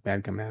 No one looked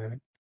bad coming out of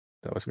it.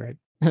 That was great.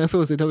 And if it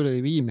was a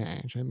WWE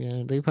match, I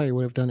mean, they probably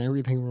would have done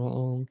everything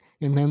wrong,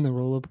 and then the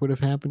roll up would have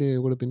happened, and it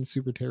would have been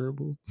super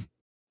terrible.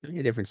 It'd be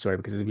a different story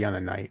because it'd be on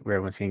a night where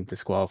everyone's getting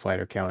disqualified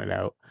or counted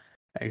out.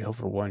 I go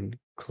for one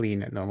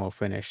clean normal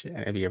finish, and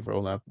it'd be a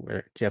roll up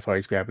where Jeff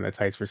Hardy's grabbing the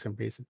tights for some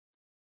reason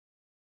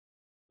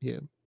Yeah,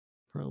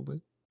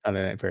 probably. on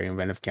a very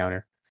inventive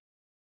counter,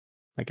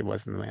 like it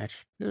was in the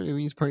match.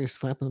 WWE's probably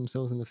slapping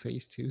themselves in the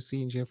face too,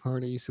 seeing Jeff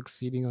Hardy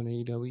succeeding on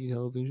AEW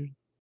television.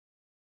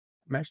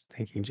 Imagine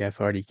thinking Jeff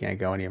Hardy can't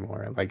go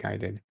anymore like I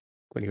did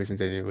when he was in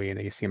WWE, and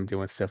then you see him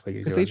doing stuff like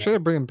he's Because they doing try now.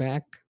 to bring him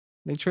back.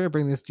 They try to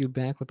bring this dude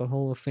back with the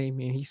Hall of Fame,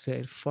 and he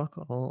said, "Fuck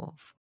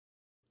off.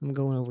 I'm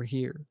going over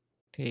here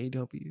to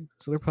AEW."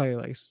 So they're probably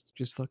like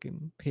just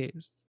fucking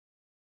pissed.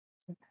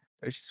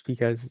 It's just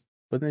because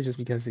Wasn't it just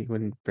because he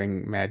wouldn't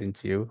bring Madden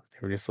 2? They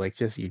were just like,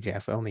 "Just you,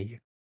 Jeff, only you."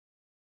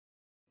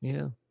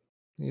 Yeah,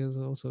 it was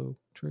also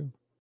true.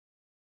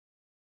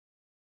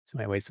 So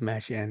anyways, the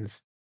match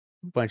ends.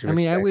 Bunch of I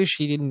mean, I respect. wish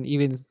he didn't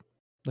even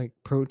like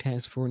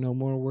protest for no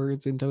more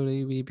words in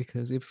WWE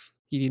because if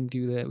he didn't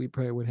do that, we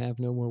probably would have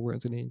no more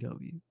words in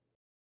AEW.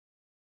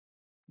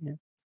 Yeah.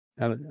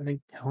 I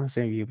think I wanna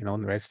say you even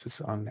own the rights to the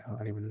song now, I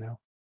don't even know.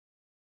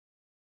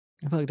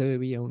 I feel like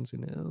WWE owns it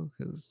now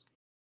because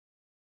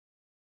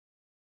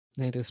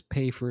they just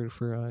pay for it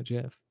for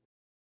Jeff.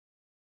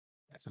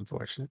 That's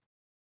unfortunate.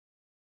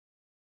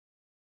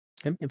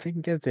 If they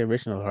can get the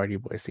original Hardy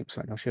Boys theme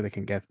song, I'm sure they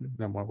can get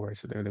no more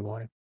words if they really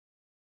want it.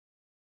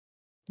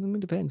 I mean,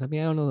 it depends. I mean,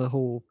 I don't know the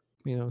whole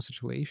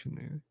situation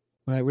there,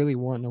 but I really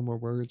want no more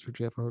words for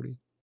Jeff Hardy.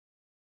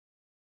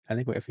 I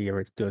think if he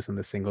ever does some of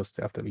the single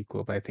stuff, that'd be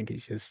cool, but I think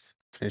he's just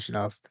finishing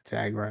off the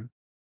tag run,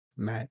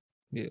 Matt,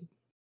 Yeah,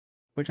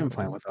 which I'm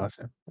fine probably. with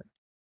also.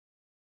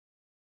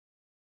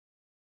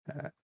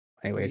 Uh,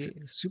 But anyways, yeah,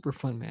 super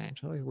fun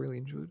match. I like really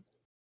enjoyed it.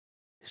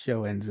 the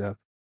show ends up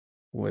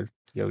with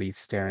the Elite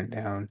staring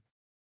down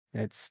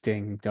at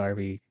Sting,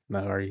 Darby, and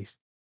the Hardys.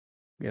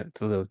 Yeah,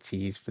 the little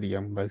tease for the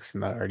Young Bucks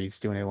and the Hardys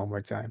doing it one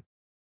more time.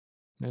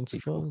 That's Be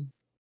cool. fun.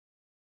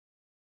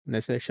 And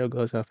this show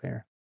goes off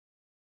air.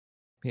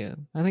 Yeah,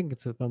 I think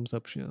it's a thumbs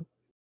up show.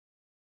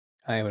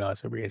 I would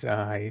also raise a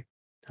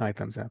high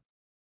thumbs up.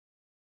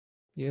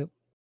 Yep.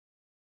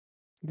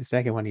 The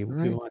second one, All he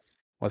right.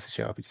 wants to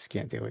show up, he just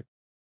can't do it.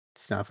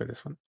 It's not for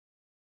this one.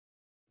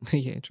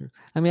 Yeah, true.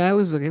 I mean, I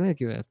was gonna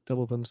give it a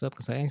double thumbs up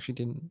because I actually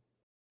didn't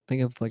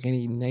think of like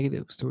any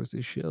negatives towards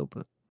this show,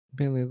 but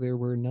apparently there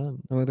were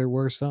none. Or there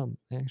were some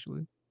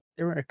actually.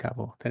 There were a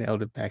couple that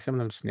held it back. Some of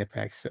them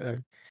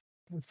snipbacks.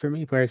 For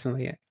me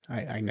personally,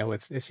 I know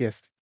it's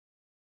just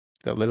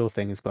the little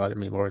things bother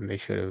me more than they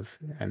should have,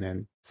 and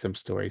then some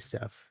story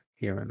stuff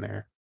here and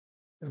there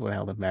is what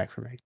held it back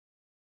for me.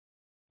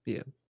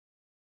 Yeah.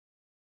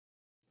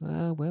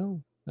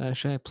 Well,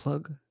 should I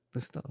plug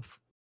the stuff?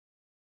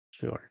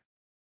 Sure.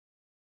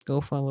 Go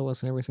follow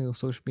us on every single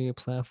social media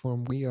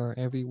platform. We are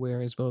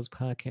everywhere, as well as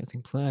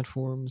podcasting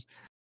platforms.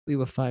 Leave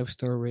a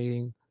 5-star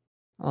rating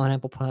on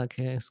Apple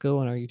Podcasts. Go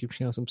on our YouTube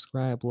channel,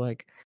 subscribe,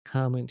 like,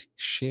 comment,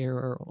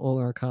 share all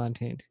our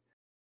content.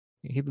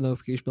 Hit the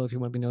notification bell if you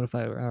want to be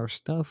notified of our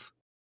stuff.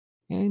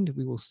 And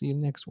we will see you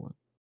next one.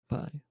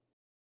 Bye.